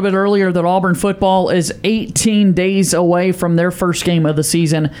mentioned a little bit earlier that Auburn football is 18 days away from their first game of the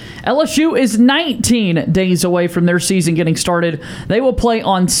season. LSU is 19 days away from their season getting started. They will play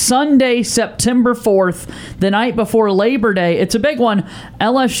on Sunday, September 4th, the night before Labor Day. It's a big one.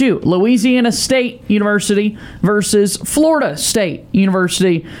 LSU, Louisiana State University versus Florida State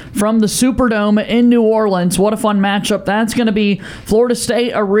University from the Superdome in New Orleans. What a fun matchup that's going to be. Florida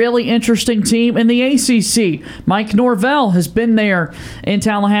State, a really interesting team in the ACC. Mike Norvell has been there in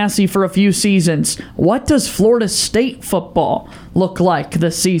Tallahassee for a few seasons. What does Florida State football look like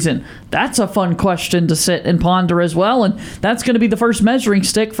this season? That's a fun question to sit and ponder as well, and that's going to be the first measuring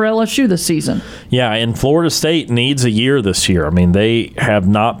stick for LSU this season. Yeah, and Florida State needs a year this year. I mean, they have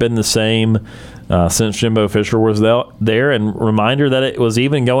not been the same since Jimbo Fisher was there, and reminder that it was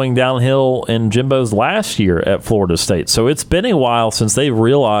even going downhill in Jimbo's last year at Florida State. So it's been a while since they've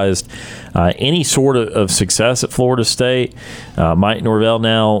realized any sort of success at Florida State. Mike Norvell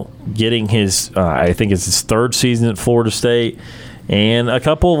now getting his, I think it's his 3rd season at Florida State, and a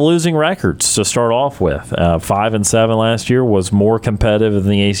couple of losing records to start off with. 5-7 last year was more competitive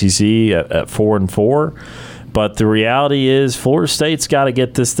than the ACC at 4-4. But the reality is Florida State's got to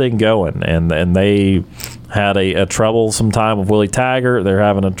get this thing going, and they had a troublesome time with Willie Taggart. They're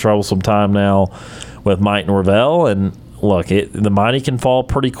having a troublesome time now with Mike Norvell. And look, the mighty can fall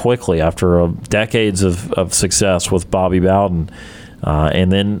pretty quickly after decades of success with Bobby Bowden, and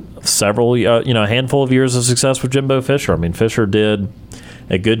then a handful of years of success with Jimbo Fisher. I mean, Fisher did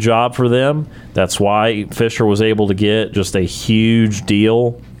a good job for them. That's why Fisher was able to get just a huge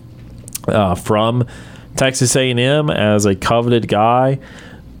deal from Texas A&M as a coveted guy.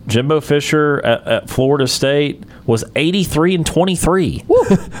 Jimbo Fisher at Florida State was 83-23.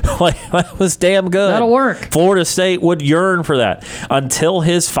 Like, that was damn good. That'll work. Florida State would yearn for that. Until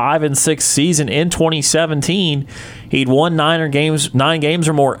his 5-6 season in 2017, he'd won 9 games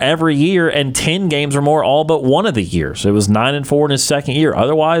or more every year, and 10 games or more all but one of the years. It was 9-4 in his second year.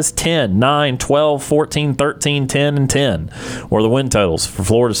 Otherwise, 10, 9, 12, 14, 13, 10, and 10 were the win totals for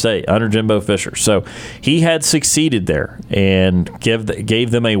Florida State under Jimbo Fisher. So he had succeeded there and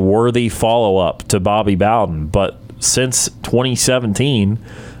gave them a worthy follow-up to Bobby Bowden. But since 2017,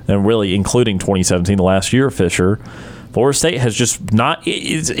 and really including 2017, the last year of Fisher, Florida State has just not.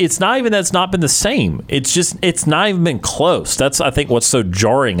 It's not even that it's not been the same. It's not even been close. That's, I think, what's so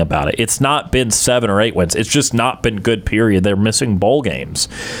jarring about it. It's not been 7 or 8 wins. It's just not been good. Period. They're missing bowl games,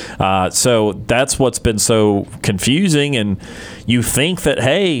 so that's what's been so confusing. And you think that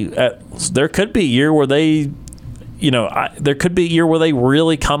there could be a year where they, there could be a year where they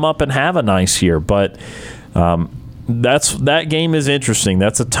really come up and have a nice year, but. That game is interesting.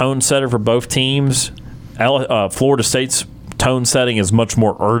 That's a tone setter for both teams. Florida State's tone setting is much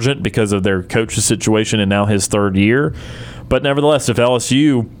more urgent because of their coach's situation and now his third year. But nevertheless, if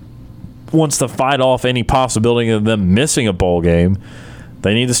LSU wants to fight off any possibility of them missing a bowl game,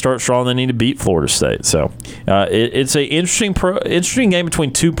 they need to start strong. They need to beat Florida State. So it's an interesting game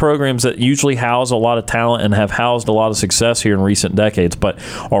between two programs that usually house a lot of talent and have housed a lot of success here in recent decades, but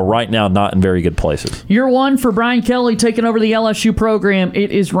are right now not in very good places. Year one for Brian Kelly taking over the LSU program.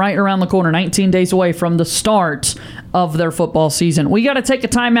 It is right around the corner, 19 days away from the start of their football season. We got to take a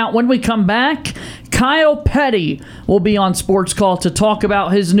timeout. When we come back, Kyle Petty will be on Sports Call to talk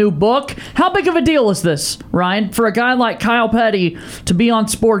about his new book. How big of a deal is this, Ryan, for a guy like Kyle Petty to be on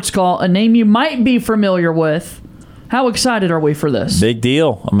Sports Call, a name you might be familiar with? How excited are we for this? Big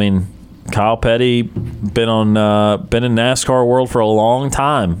deal. I mean, Kyle Petty been in NASCAR world for a long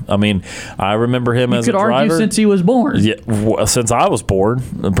time. I mean, I remember him as a driver. You could argue since he was born. Yeah, since I was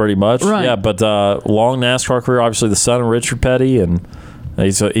born, pretty much. Right. Yeah, but long NASCAR career. Obviously, the son of Richard Petty, and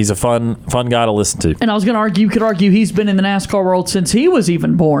he's a fun guy to listen to. And I was going to argue, you could argue he's been in the NASCAR world since he was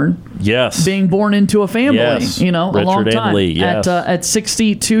even born. Yes. Being born into a family, yes. a Richard long time. And Lee, yes. At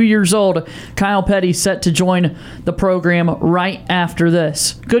 62 years old, Kyle Petty set to join the program right after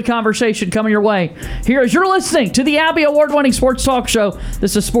this. Good conversation coming your way. Here, as you're listening to the Abby Award-winning sports talk show,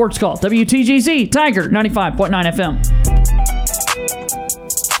 this is Sports Call, WTGZ, Tiger 95.9 FM.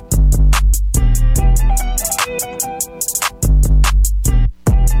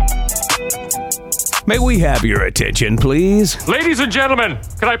 May we have your attention, please? Ladies and gentlemen,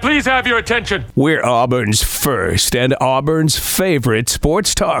 can I please have your attention? We're Auburn's first and Auburn's favorite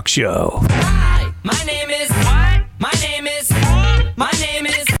sports talk show. Hi, my name is... What? My name is... My name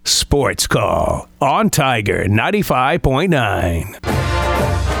is... Sports Call on Tiger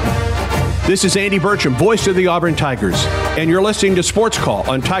 95.9. This is Andy Burcham, voice of the Auburn Tigers, and you're listening to Sports Call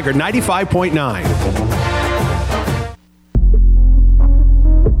on Tiger 95.9.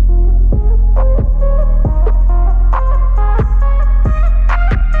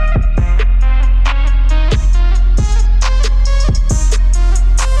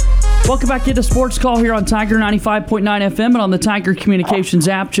 Welcome back into Sports Call here on Tiger 95.9 FM and on the Tiger Communications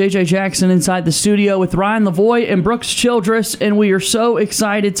app. JJ Jackson inside the studio with Ryan Lavoie and Brooks Childress, and we are so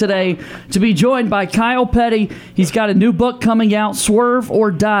excited today to be joined by Kyle Petty. He's got a new book coming out, Swerve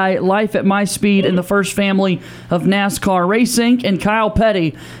or Die, Life at My Speed in the First Family of NASCAR Racing, and Kyle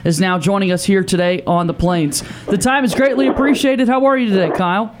Petty is now joining us here today on the Plains. The time is greatly appreciated. How are you today,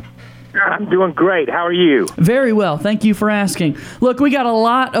 Kyle? I'm doing great. How are you? Very well. Thank you for asking. Look, we got a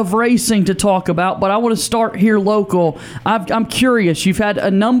lot of racing to talk about, but I want to start here local. I'm curious. You've had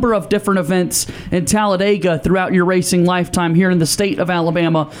a number of different events in Talladega throughout your racing lifetime here in the state of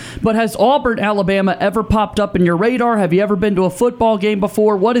Alabama, but has Auburn, Alabama ever popped up in your radar? Have you ever been to a football game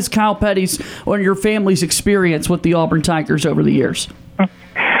before? What is Kyle Petty's or your family's experience with the Auburn Tigers over the years?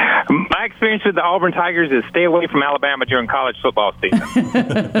 My experience with the Auburn Tigers is stay away from Alabama during college football season.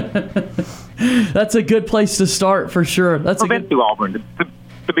 That's a good place to start for sure. I've been through Auburn.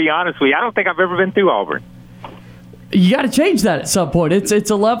 To be honest with you, I don't think I've ever been through Auburn. You got to change that at some point. It's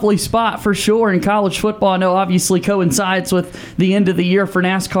a lovely spot for sure. And college football, I know, obviously coincides with the end of the year for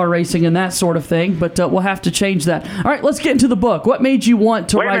NASCAR racing and that sort of thing. But we'll have to change that. All right, let's get into the book. What made you want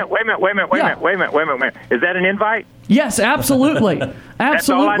to write? Wait a minute. Is that an invite? Yes, absolutely. That's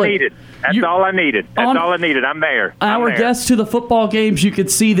all I needed. That's all I needed. I'm there. Our guests to the football games, you could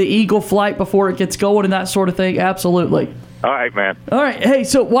see the Eagle flight before it gets going and that sort of thing. Absolutely. All right, man. All right. Hey,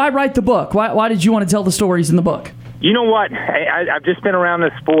 so why write the book? Why did you want to tell the stories in the book? You know what? I've just been around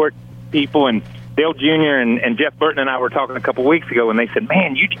this sport, people, and Dale Jr. and Jeff Burton and I were talking a couple weeks ago, and they said,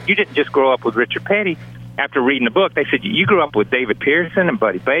 man, you didn't just grow up with Richard Petty. after reading the book, they said, you grew up with David Pearson and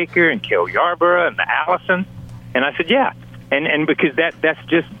Buddy Baker and Cale Yarborough and the Allisons. And I said, yeah. And because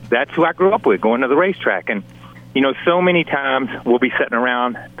that's who I grew up with, going to the racetrack. And, so many times we'll be sitting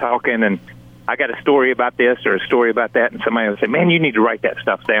around talking, and I got a story about this or a story about that, and somebody will say, man, you need to write that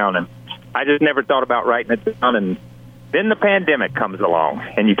stuff down. And I just never thought about writing it down. And then the pandemic comes along,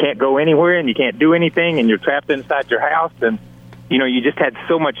 and you can't go anywhere, and you can't do anything, and you're trapped inside your house, and you just had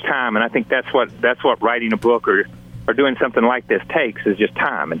so much time. And I think that's what writing a book or doing something like this takes, is just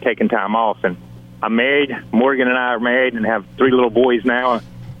time and taking time off. And I'm married. Morgan and I are married and have 3 little boys now. I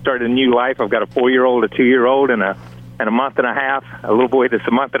started a new life. I've got a 4-year-old, a 2-year-old, and a month and a half, a little boy that's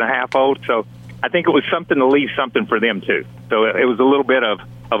a month and a half old. So I think it was something to leave something for them too. So it was a little bit of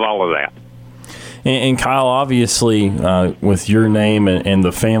all of that. And Kyle, obviously, with your name and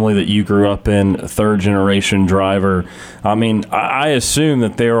the family that you grew up in, third-generation driver, I mean, I assume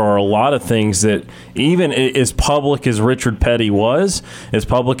that there are a lot of things that, even as public as Richard Petty was, as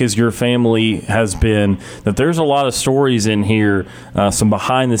public as your family has been, that there's a lot of stories in here, some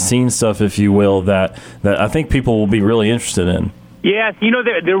behind-the-scenes stuff, if you will, that I think people will be really interested in. Yeah,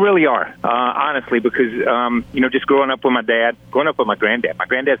 there really are, honestly, because, just growing up with my dad, growing up with my granddad. My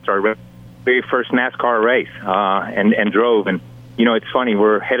granddad started very first NASCAR race and drove. And, it's funny,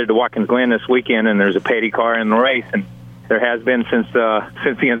 we're headed to Watkins Glen this weekend, and there's a Petty car in the race, and there has been since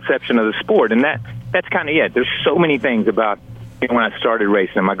the inception of the sport. And that's kind of it. There's so many things about when I started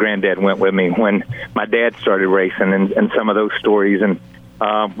racing. My granddad went with me when my dad started racing, and some of those stories. And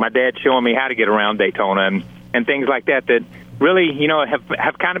my dad showing me how to get around Daytona and things like that really,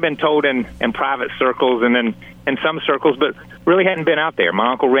 have kind of been told in private circles and then in some circles, but really hadn't been out there.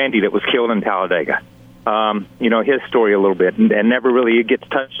 My Uncle Randy that was killed in Talladega, his story a little bit, and never really gets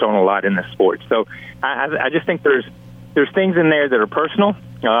touched on a lot in the sport. So I just think there's things in there that are personal,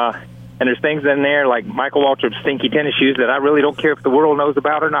 and there's things in there like Michael Waltrip's stinky tennis shoes that I really don't care if the world knows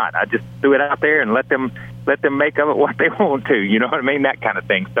about or not. I just threw it out there and let them make of it what they want to. You know what I mean? That kind of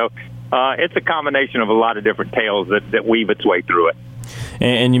thing. So it's a combination of a lot of different tales that weave its way through it.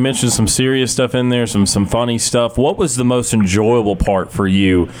 And you mentioned some serious stuff in there, some funny stuff. What was the most enjoyable part for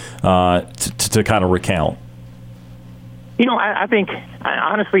you to kind of recount? I think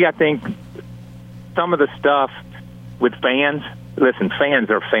some of the stuff with fans. Listen,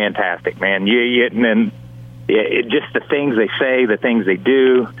 fans are fantastic, man. Just the things they say, the things they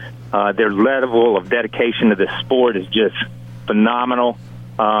do, their level of dedication to this sport is just phenomenal.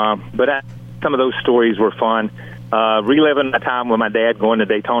 But some of those stories were fun. Reliving my time with my dad going to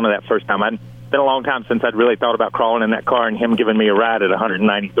Daytona that first time. It's been a long time since I'd really thought about crawling in that car and him giving me a ride at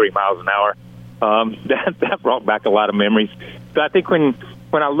 193 miles an hour. That brought back a lot of memories. So I think when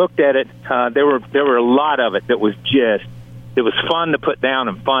I looked at it, there were a lot of it that was it was fun to put down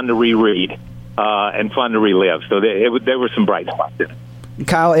and fun to reread and fun to relive. So there were some bright spots in it.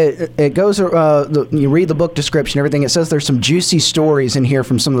 Kyle, it goes. You read the book description, everything. It says there's some juicy stories in here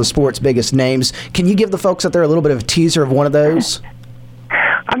from some of the sport's biggest names. Can you give the folks out there a little bit of a teaser of one of those?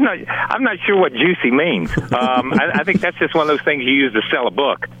 I'm not sure what juicy means. I think that's just one of those things you use to sell a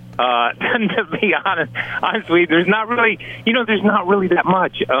book. To be honestly, there's not really that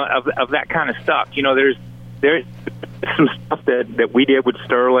much of that kind of stuff. There's some stuff that we did with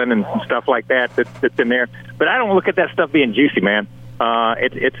Sterling and some stuff like that's in there. But I don't look at that stuff being juicy, man.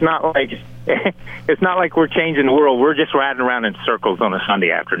 It's not like we're changing the world. We're just riding around in circles on a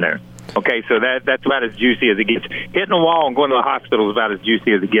Sunday afternoon. Okay, so that's about as juicy as it gets. Hitting a wall and going to the hospital is about as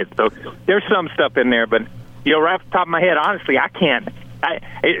juicy as it gets. So there's some stuff in there, but right off the top of my head, honestly, I can't.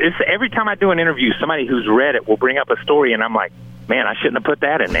 It's every time I do an interview, somebody who's read it will bring up a story, and I'm like, man, I shouldn't have put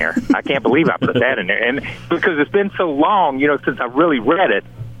that in there. I can't believe I put that in there, and because it's been so long, since I really read it.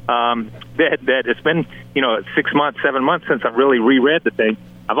 That it's been 6 months, 7 months since I've really reread the thing.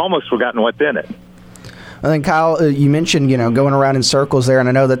 I've almost forgotten what's in it. I think, Kyle, you mentioned going around in circles there, and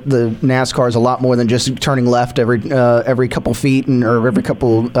I know that the NASCAR is a lot more than just turning left every couple feet or every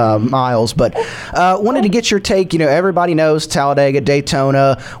couple miles. But wanted to get your take. Everybody knows Talladega,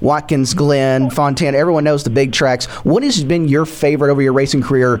 Daytona, Watkins Glen, Fontana. Everyone knows the big tracks. What has been your favorite over your racing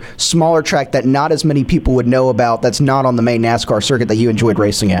career, smaller track that not as many people would know about, that's not on the main NASCAR circuit that you enjoyed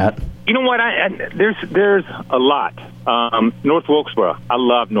racing at? You know what? There's a lot. North Wilkesboro. I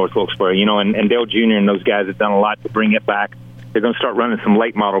love North Wilkesboro, and Dale Jr. and those guys have done a lot to bring it back. They're going to start running some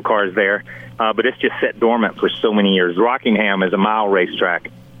late model cars there, but it's just sat dormant for so many years. Rockingham is a mile racetrack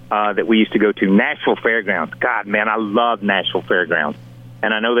that we used to go to. Nashville Fairgrounds. God, man, I love Nashville Fairgrounds.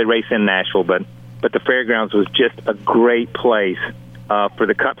 And I know they race in Nashville, but the Fairgrounds was just a great place for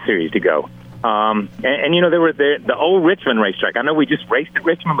the Cup Series to go. There were the old Richmond racetrack. I know we just raced at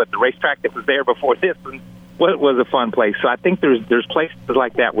Richmond, but the racetrack that was there before this was a fun place. So I think there's places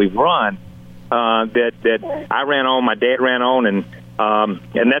like that we've run that I ran on, my dad ran on, and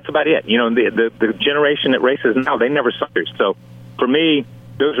that's about it. You know, the generation that races now, they never saw it. So for me,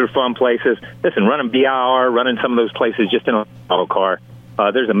 those are fun places. Listen, running BIR, running some of those places just in an auto car.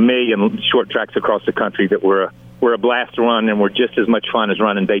 There's a million short tracks across the country that were a blast to run and were just as much fun as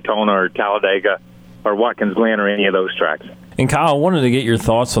running Daytona or Talladega or Watkins Glen or any of those tracks. And Kyle, I wanted to get your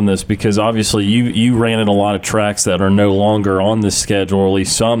thoughts on this because obviously you ran in a lot of tracks that are no longer on the schedule, or at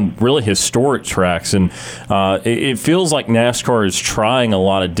least some really historic tracks. And it feels like NASCAR is trying a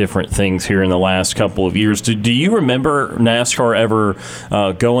lot of different things here in the last couple of years. Do you remember NASCAR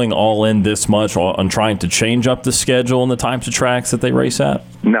ever going all in this much on trying to change up the schedule and the types of tracks that they race at?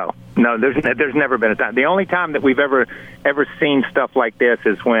 No, there's never been a time. The only time that we've ever seen stuff like this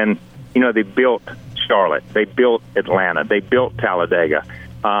is when, you know, they built Charlotte, they built Atlanta, they built Talladega.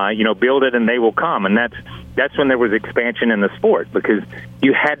 Build it and they will come, and that's when there was expansion in the sport because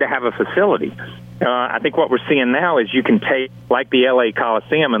you had to have a facility. I think what we're seeing now is you can take like the LA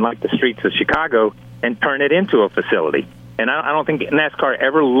Coliseum and like the streets of Chicago and turn it into a facility. And I don't think NASCAR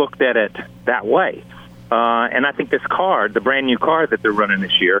ever looked at it that way. And I think this car, the brand new car that they're running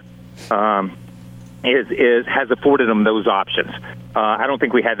this year, has afforded them those options. I don't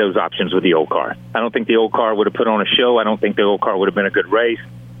think we had those options with the old car. I don't think the old car would have put on a show. I don't think the old car would have been a good race.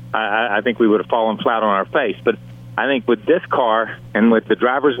 I think we would have fallen flat on our face. But I think with this car and with the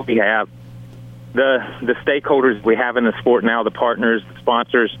drivers we have, the stakeholders we have in the sport now, the partners, the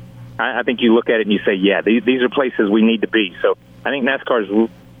sponsors, I think you look at it and you say, yeah, these are places we need to be. So I think NASCAR is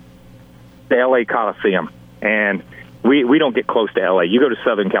the LA Coliseum, and we don't get close to LA. You go to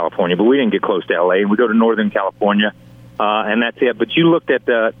Southern California, but we didn't get close to LA. And we go to Northern California, and that's it. But you looked at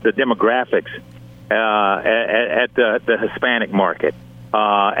the demographics at the Hispanic market,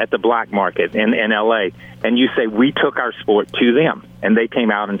 at the black market in LA, and you say we took our sport to them, and they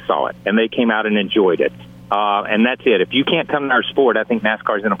came out and saw it, and they came out and enjoyed it. And that's it. If you can't come to our sport, I think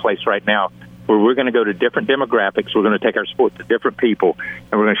NASCAR's in a place right now where we're going to go to different demographics. We're going to take our sport to different people,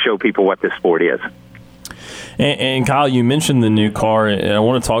 and we're going to show people what this sport is. And Kyle, you mentioned the new car, and I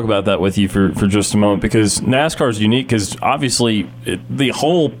want to talk about that with you for just a moment because NASCAR is unique because obviously the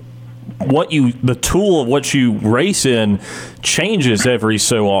tool of what you race in changes every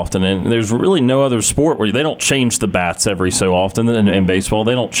so often, and there's really no other sport where they don't change the bats every so often. In baseball,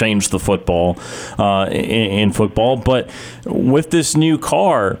 they don't change the football in football. But with this new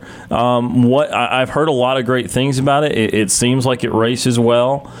car, what I've heard a lot of great things about it. It seems like it races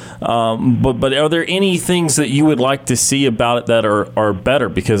well. But are there any things that you would like to see about it that are better?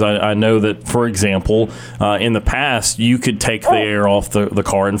 Because I know that, for example, in the past, you could take the air off the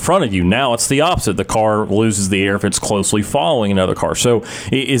car in front of you. Now it's the opposite. The car loses the air if it's closely following another car. So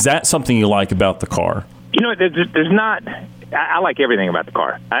is that something you like about the car? You know, there's not – I like everything about the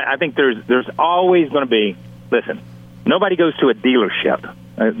car. I think there's always going to be – listen, nobody goes to a dealership.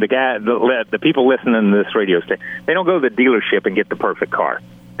 The people listening to this radio station, they don't go to the dealership and get the perfect car.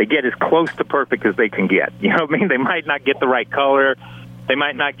 They get as close to perfect as they can get. You know what I mean? They might not get the right color. They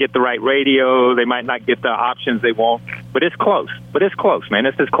might not get the right radio. They might not get the options they want. But it's close. Man.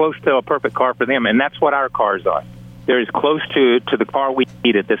 It's as close to a perfect car for them, and that's what our cars are. They're as close to the car we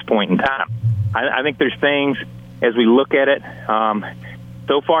need at this point in time. I think there's things, as we look at it,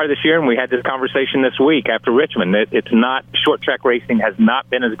 so far this year, and we had this conversation this week after Richmond, that it's not – short track racing has not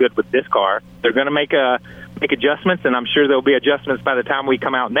been as good with this car. They're going to make adjustments, and I'm sure there'll be adjustments by the time we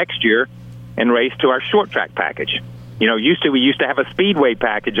come out next year and race to our short track package. You know, we used to have a speedway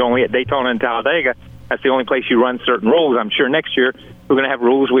package only at Daytona and Talladega. That's the only place you run certain rules. I'm sure next year we're going to have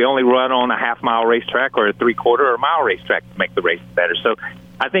rules we only run on a half-mile racetrack or a three-quarter or a mile racetrack to make the race better. So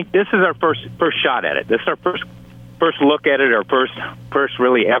I think this is our first shot at it. This is our first look at it, our first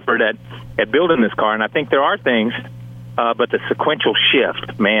really effort at building this car. And I think there are things, but the sequential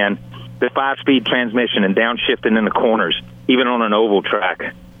shift, man, the 5-speed transmission and downshifting in the corners, even on an oval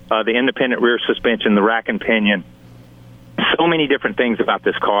track, the independent rear suspension, the rack and pinion, so many different things about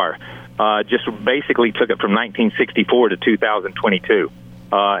this car. Just basically took it from 1964 to 2022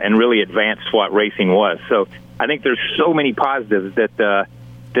 and really advanced what racing was. So I think there's so many positives that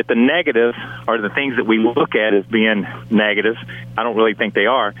the negatives, or the things that we look at as being negatives, I don't really think they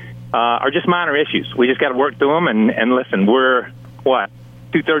are just minor issues. We just got to work through them and listen, we're,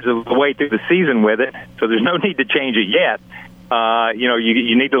 2/3 of the way through the season with it, so there's no need to change it yet.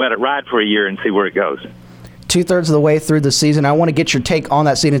 You need to let it ride for a year and see where it goes. 2/3 of the way through the season. I want to get your take on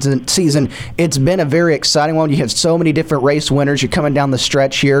that season. It's been a very exciting one. You have so many different race winners. You're coming down the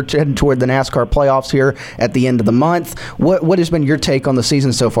stretch here, heading toward the NASCAR playoffs here at the end of the month. What has been your take on the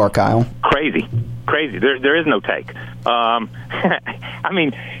season so far, Kyle? Crazy. crazy. There is no take. I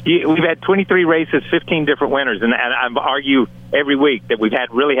mean, we've had 23 races, 15 different winners, and I argue every week that we've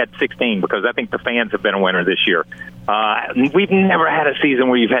really had 16 because I think the fans have been a winner this year. We've never had a season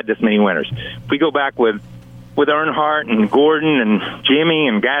where you've had this many winners. If we go back with Earnhardt and Gordon and Jimmy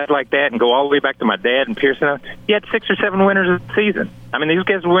and guys like that and go all the way back to my dad and Pearson, he had 6 or 7 winners a season. I mean, these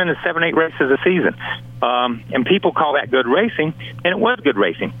guys were winning 7, 8 races a season. And people call that good racing, and it was good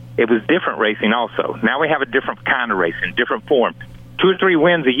racing. It was different racing also. Now we have a different kind of racing, different form. 2 or 3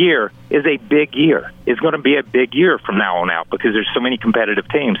 wins a year is a big year. It's going to be a big year from now on out because there's so many competitive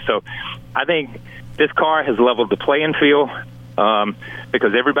teams. So I think this car has leveled the playing field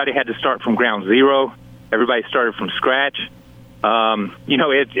because everybody had to start from ground zero. Everybody started from scratch.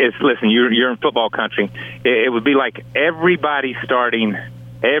 Listen, you're in football country. It would be like everybody starting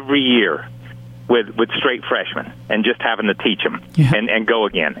every year with straight freshmen and just having to teach them and go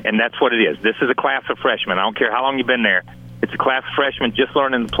again. And that's what it is. This is a class of freshmen. I don't care how long you've been there. It's a class of freshmen just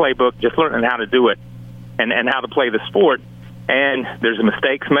learning the playbook, just learning how to do it and how to play the sport. And there's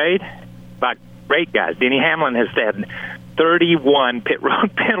mistakes made by great guys. Denny Hamlin has had 31 pit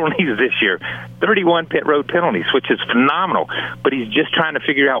road penalties this year. 31 pit road penalties, which is phenomenal. But he's just trying to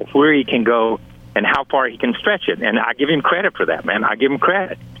figure out where he can go and how far he can stretch it. And I give him credit for that, man. I give him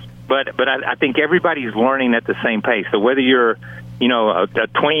credit. But I think everybody's learning at the same pace. So whether you're, a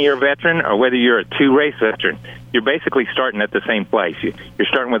 20-year veteran or whether you're a 2-race veteran, you're basically starting at the same place. You're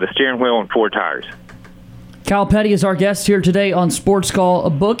starting with a steering wheel and 4 tires. Kyle Petty is our guest here today on Sports Call. A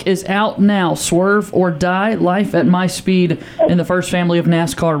book is out now, Swerve or Die, Life at My Speed in the First Family of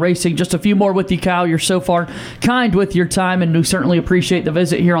NASCAR Racing. Just a few more with you, Kyle. You're so far kind with your time, and we certainly appreciate the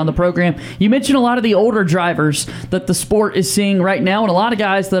visit here on the program. You mentioned a lot of the older drivers that the sport is seeing right now, and a lot of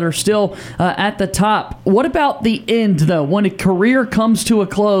guys that are still at the top. What about the end, though, when a career comes to a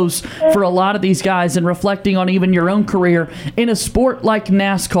close for a lot of these guys, and reflecting on even your own career in a sport like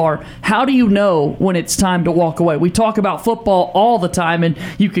NASCAR? How do you know when it's time to walk away? We talk about football all the time, and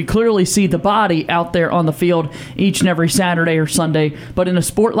you can clearly see the body out there on the field each and every Saturday or Sunday. But in a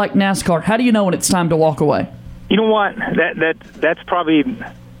sport like NASCAR, how do you know when it's time to walk away? You know what? That's probably,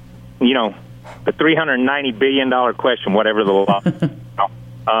 the $390 billion question, whatever the law. Because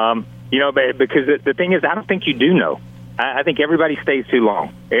the thing is, I don't think you do know. I think everybody stays too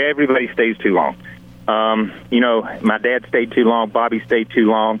long. Everybody stays too long. My dad stayed too long. Bobby stayed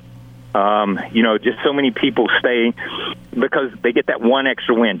too long. Just so many people stay because they get that one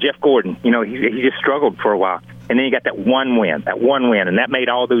extra win. Jeff Gordon, he just struggled for a while, and then he got that one win, and that made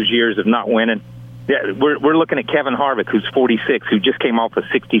all those years of not winning. We're looking at Kevin Harvick, who's 46, who just came off a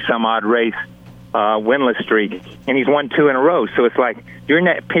 60-some-odd race winless streak, and he's won 2 in a row. So it's like during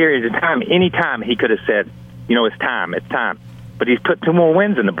that period of time, any time he could have said, it's time. But he's put 2 more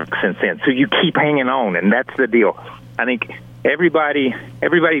wins in the book since then. So you keep hanging on, and that's the deal. I think everybody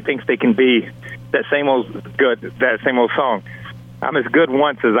thinks they can be that same old song. I'm as good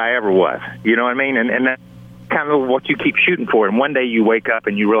once as I ever was. You know what I mean? And that's kind of what you keep shooting for. And one day you wake up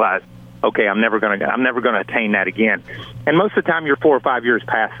and you realize, okay, I'm never gonna attain that again. And most of the time, you're 4 or 5 years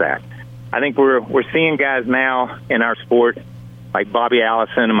past that. I think we're seeing guys now in our sport like Bobby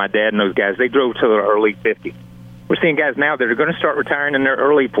Allison and my dad and those guys. They drove to their early 50s. We're seeing guys now that are going to start retiring in their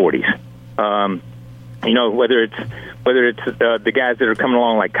early 40s. Whether it's the guys that are coming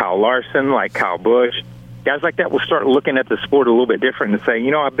along like Kyle Larson, like Kyle Busch, guys like that will start looking at the sport a little bit different and say,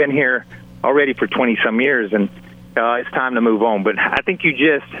 I've been here already for 20-some years, and it's time to move on. But I think you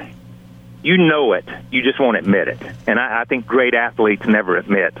just won't admit it. And I think great athletes never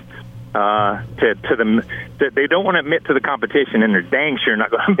admit to them that they don't want to admit to the competition, and they're dang sure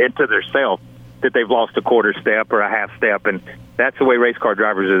not going to admit to themselves that they've lost a quarter step or a half step. And that's the way race car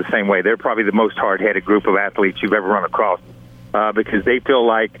drivers are the same way. They're probably the most hard-headed group of athletes you've ever run across because they feel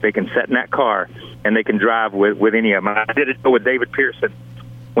like they can sit in that car and they can drive with any of them. I did it with David Pearson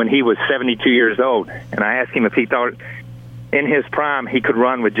when he was 72 years old, and I asked him if he thought in his prime he could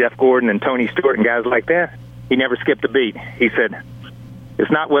run with Jeff Gordon and Tony Stewart and guys like that. He never skipped a beat. He said,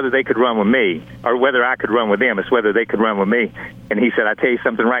 it's not whether they could run with me or whether I could run with them. It's whether they could run with me. And he said, I tell you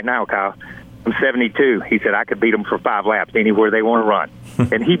something right now, Kyle. I'm 72. He said, I could beat them for 5 laps anywhere they want to run.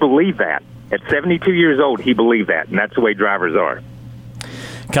 And he believed that. At 72 years old, he believed that. And that's the way drivers are.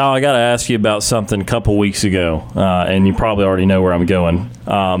 Kyle, I got to ask you about something a couple weeks ago, and you probably already know where I'm going.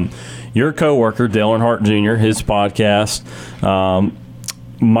 Your coworker, Dale Earnhardt Jr., his podcast,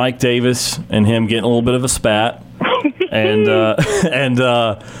 Mike Davis and him getting a little bit of a spat. and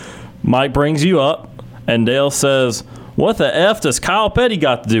Mike brings you up, and Dale says, what the F does Kyle Petty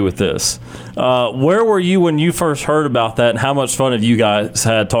got to do with this? Where were you when you first heard about that, and how much fun have you guys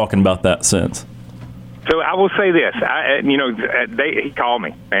had talking about that since? So I will say this. He called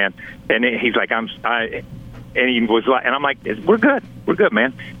me, man, and he's like, and he was like, and I'm like, we're good,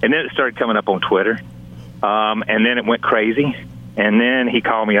 man. And then it started coming up on Twitter, and then it went crazy. And then he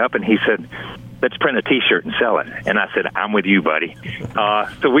called me up and he said, let's print a T-shirt and sell it. And I said, I'm with you, buddy.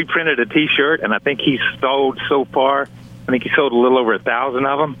 So we printed a T-shirt, and I think he's sold so far. I think he sold a little over 1,000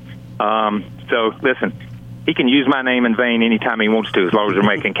 of them. So listen, he can use my name in vain anytime he wants to, as long as they're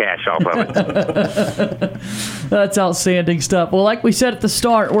making cash off of it. That's outstanding stuff. Well, like we said at the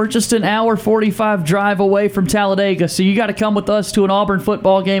start, we're just an hour 45 drive away from Talladega, so you got to come with us to an Auburn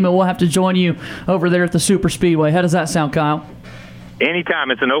football game, and we'll have to join you over there at the Super Speedway. How does that sound, Kyle? Anytime.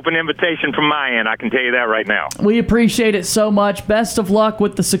 It's an open invitation from my end. I can tell you that right now. We appreciate it so much. Best of luck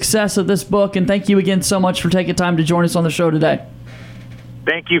with the success of this book, and thank you again so much for taking time to join us on the show today.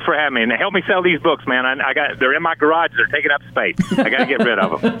 Thank you for having me. And help me sell these books, man. They're in my garage. They're taking up space. I got to get rid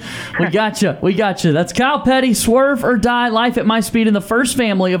of them. We got you. That's Kyle Petty, Swerve or Die, Life at My Speed in the First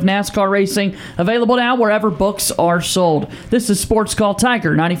Family of NASCAR Racing. Available now wherever books are sold. This is Sports Call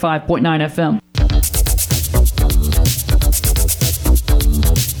Tiger 95.9 FM.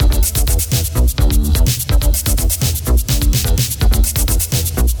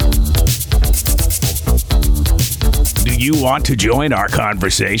 You want to join our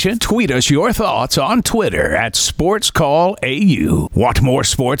conversation? Tweet us your thoughts on Twitter at SportsCallAU. Want more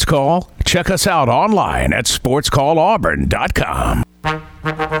Sports Call? Check us out online at sportscallauburn.com.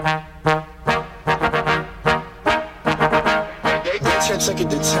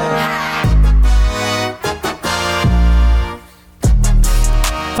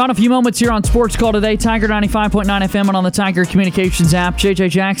 Final few moments here on Sports Call today. Tiger 95.9 FM and on the Tiger Communications app.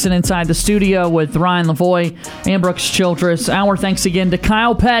 JJ Jackson inside the studio with Ryan Lavoie and Brooks Childress. Our thanks again to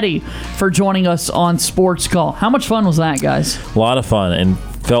Kyle Petty for joining us on Sports Call. How much fun was that, guys? A lot of fun, and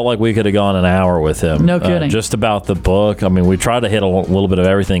felt like we could have gone an hour with him. No kidding. Just about the book. I mean, we tried to hit a little bit of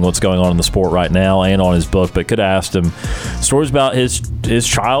everything, what's going on in the sport right now and on his book, but could have asked him stories about his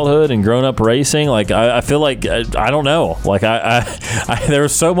childhood and growing up racing. Like, I feel like, I don't know. Like, there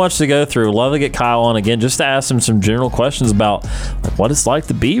was so much to go through. Love to get Kyle on again just to ask him some general questions about like, what it's like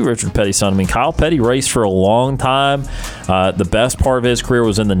to be Richard Petty's son. I mean, Kyle Petty raced for a long time. The best part of his career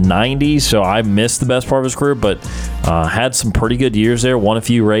was in the 90s, so I missed the best part of his career, but had some pretty good years there, won a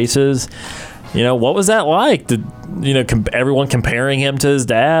few races. What was that like? Everyone comparing him to his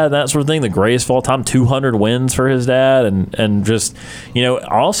dad, that sort of thing, the greatest of all time, 200 wins for his dad, and just,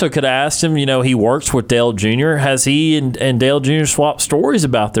 also could have asked him, he works with Dale Jr. Has he and Dale Jr. swapped stories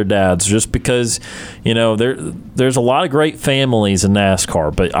about their dads? Just because, there's a lot of great families in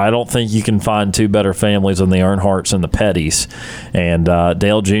NASCAR, but I don't think you can find two better families than the Earnhardts and the Pettys. And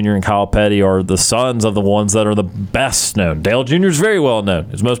Dale Jr. and Kyle Petty are the sons of the ones that are the best known. Dale Jr. is very well known.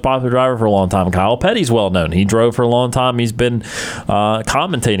 He's the most popular driver for a long time. Kyle Petty's well known. He drove for a long time. He's been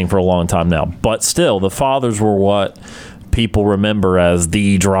commentating for a long time now. But still, the fathers were what people remember as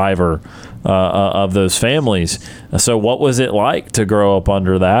the driver of those families. So what was it like to grow up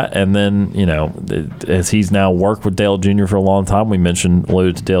under that? And then, as he's now worked with Dale Jr. for a long time, we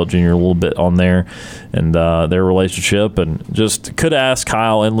alluded to Dale Jr. a little bit on there and their relationship, and just could ask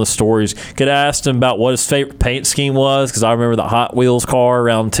Kyle endless stories. Could have asked him about what his favorite paint scheme was, because I remember the Hot Wheels car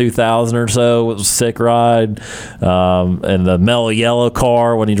around 2000 or so. It was a sick ride. And the Mellow Yellow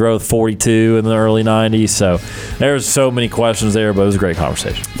car when he drove 42 in the early 90s. So there's so many questions there, but it was a great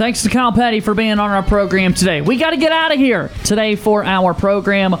conversation. Thanks to Kyle Petty for being on our program today. We got to get out of here today for our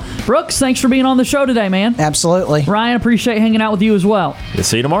program. Brooks, thanks for being on the show today, man. Absolutely. Ryan, appreciate hanging out with you as well. We'll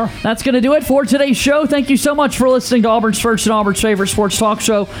see you tomorrow. That's going to do it for today's show. Thank you so much for listening to Auburn's first and Auburn's favorite sports talk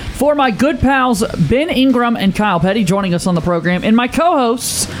show. For my good pals, Ben Ingram and Kyle Petty joining us on the program, and my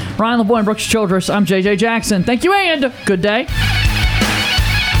co-hosts, Ryan Lavoie and Brooks Childress, I'm JJ Jackson. Thank you and good day.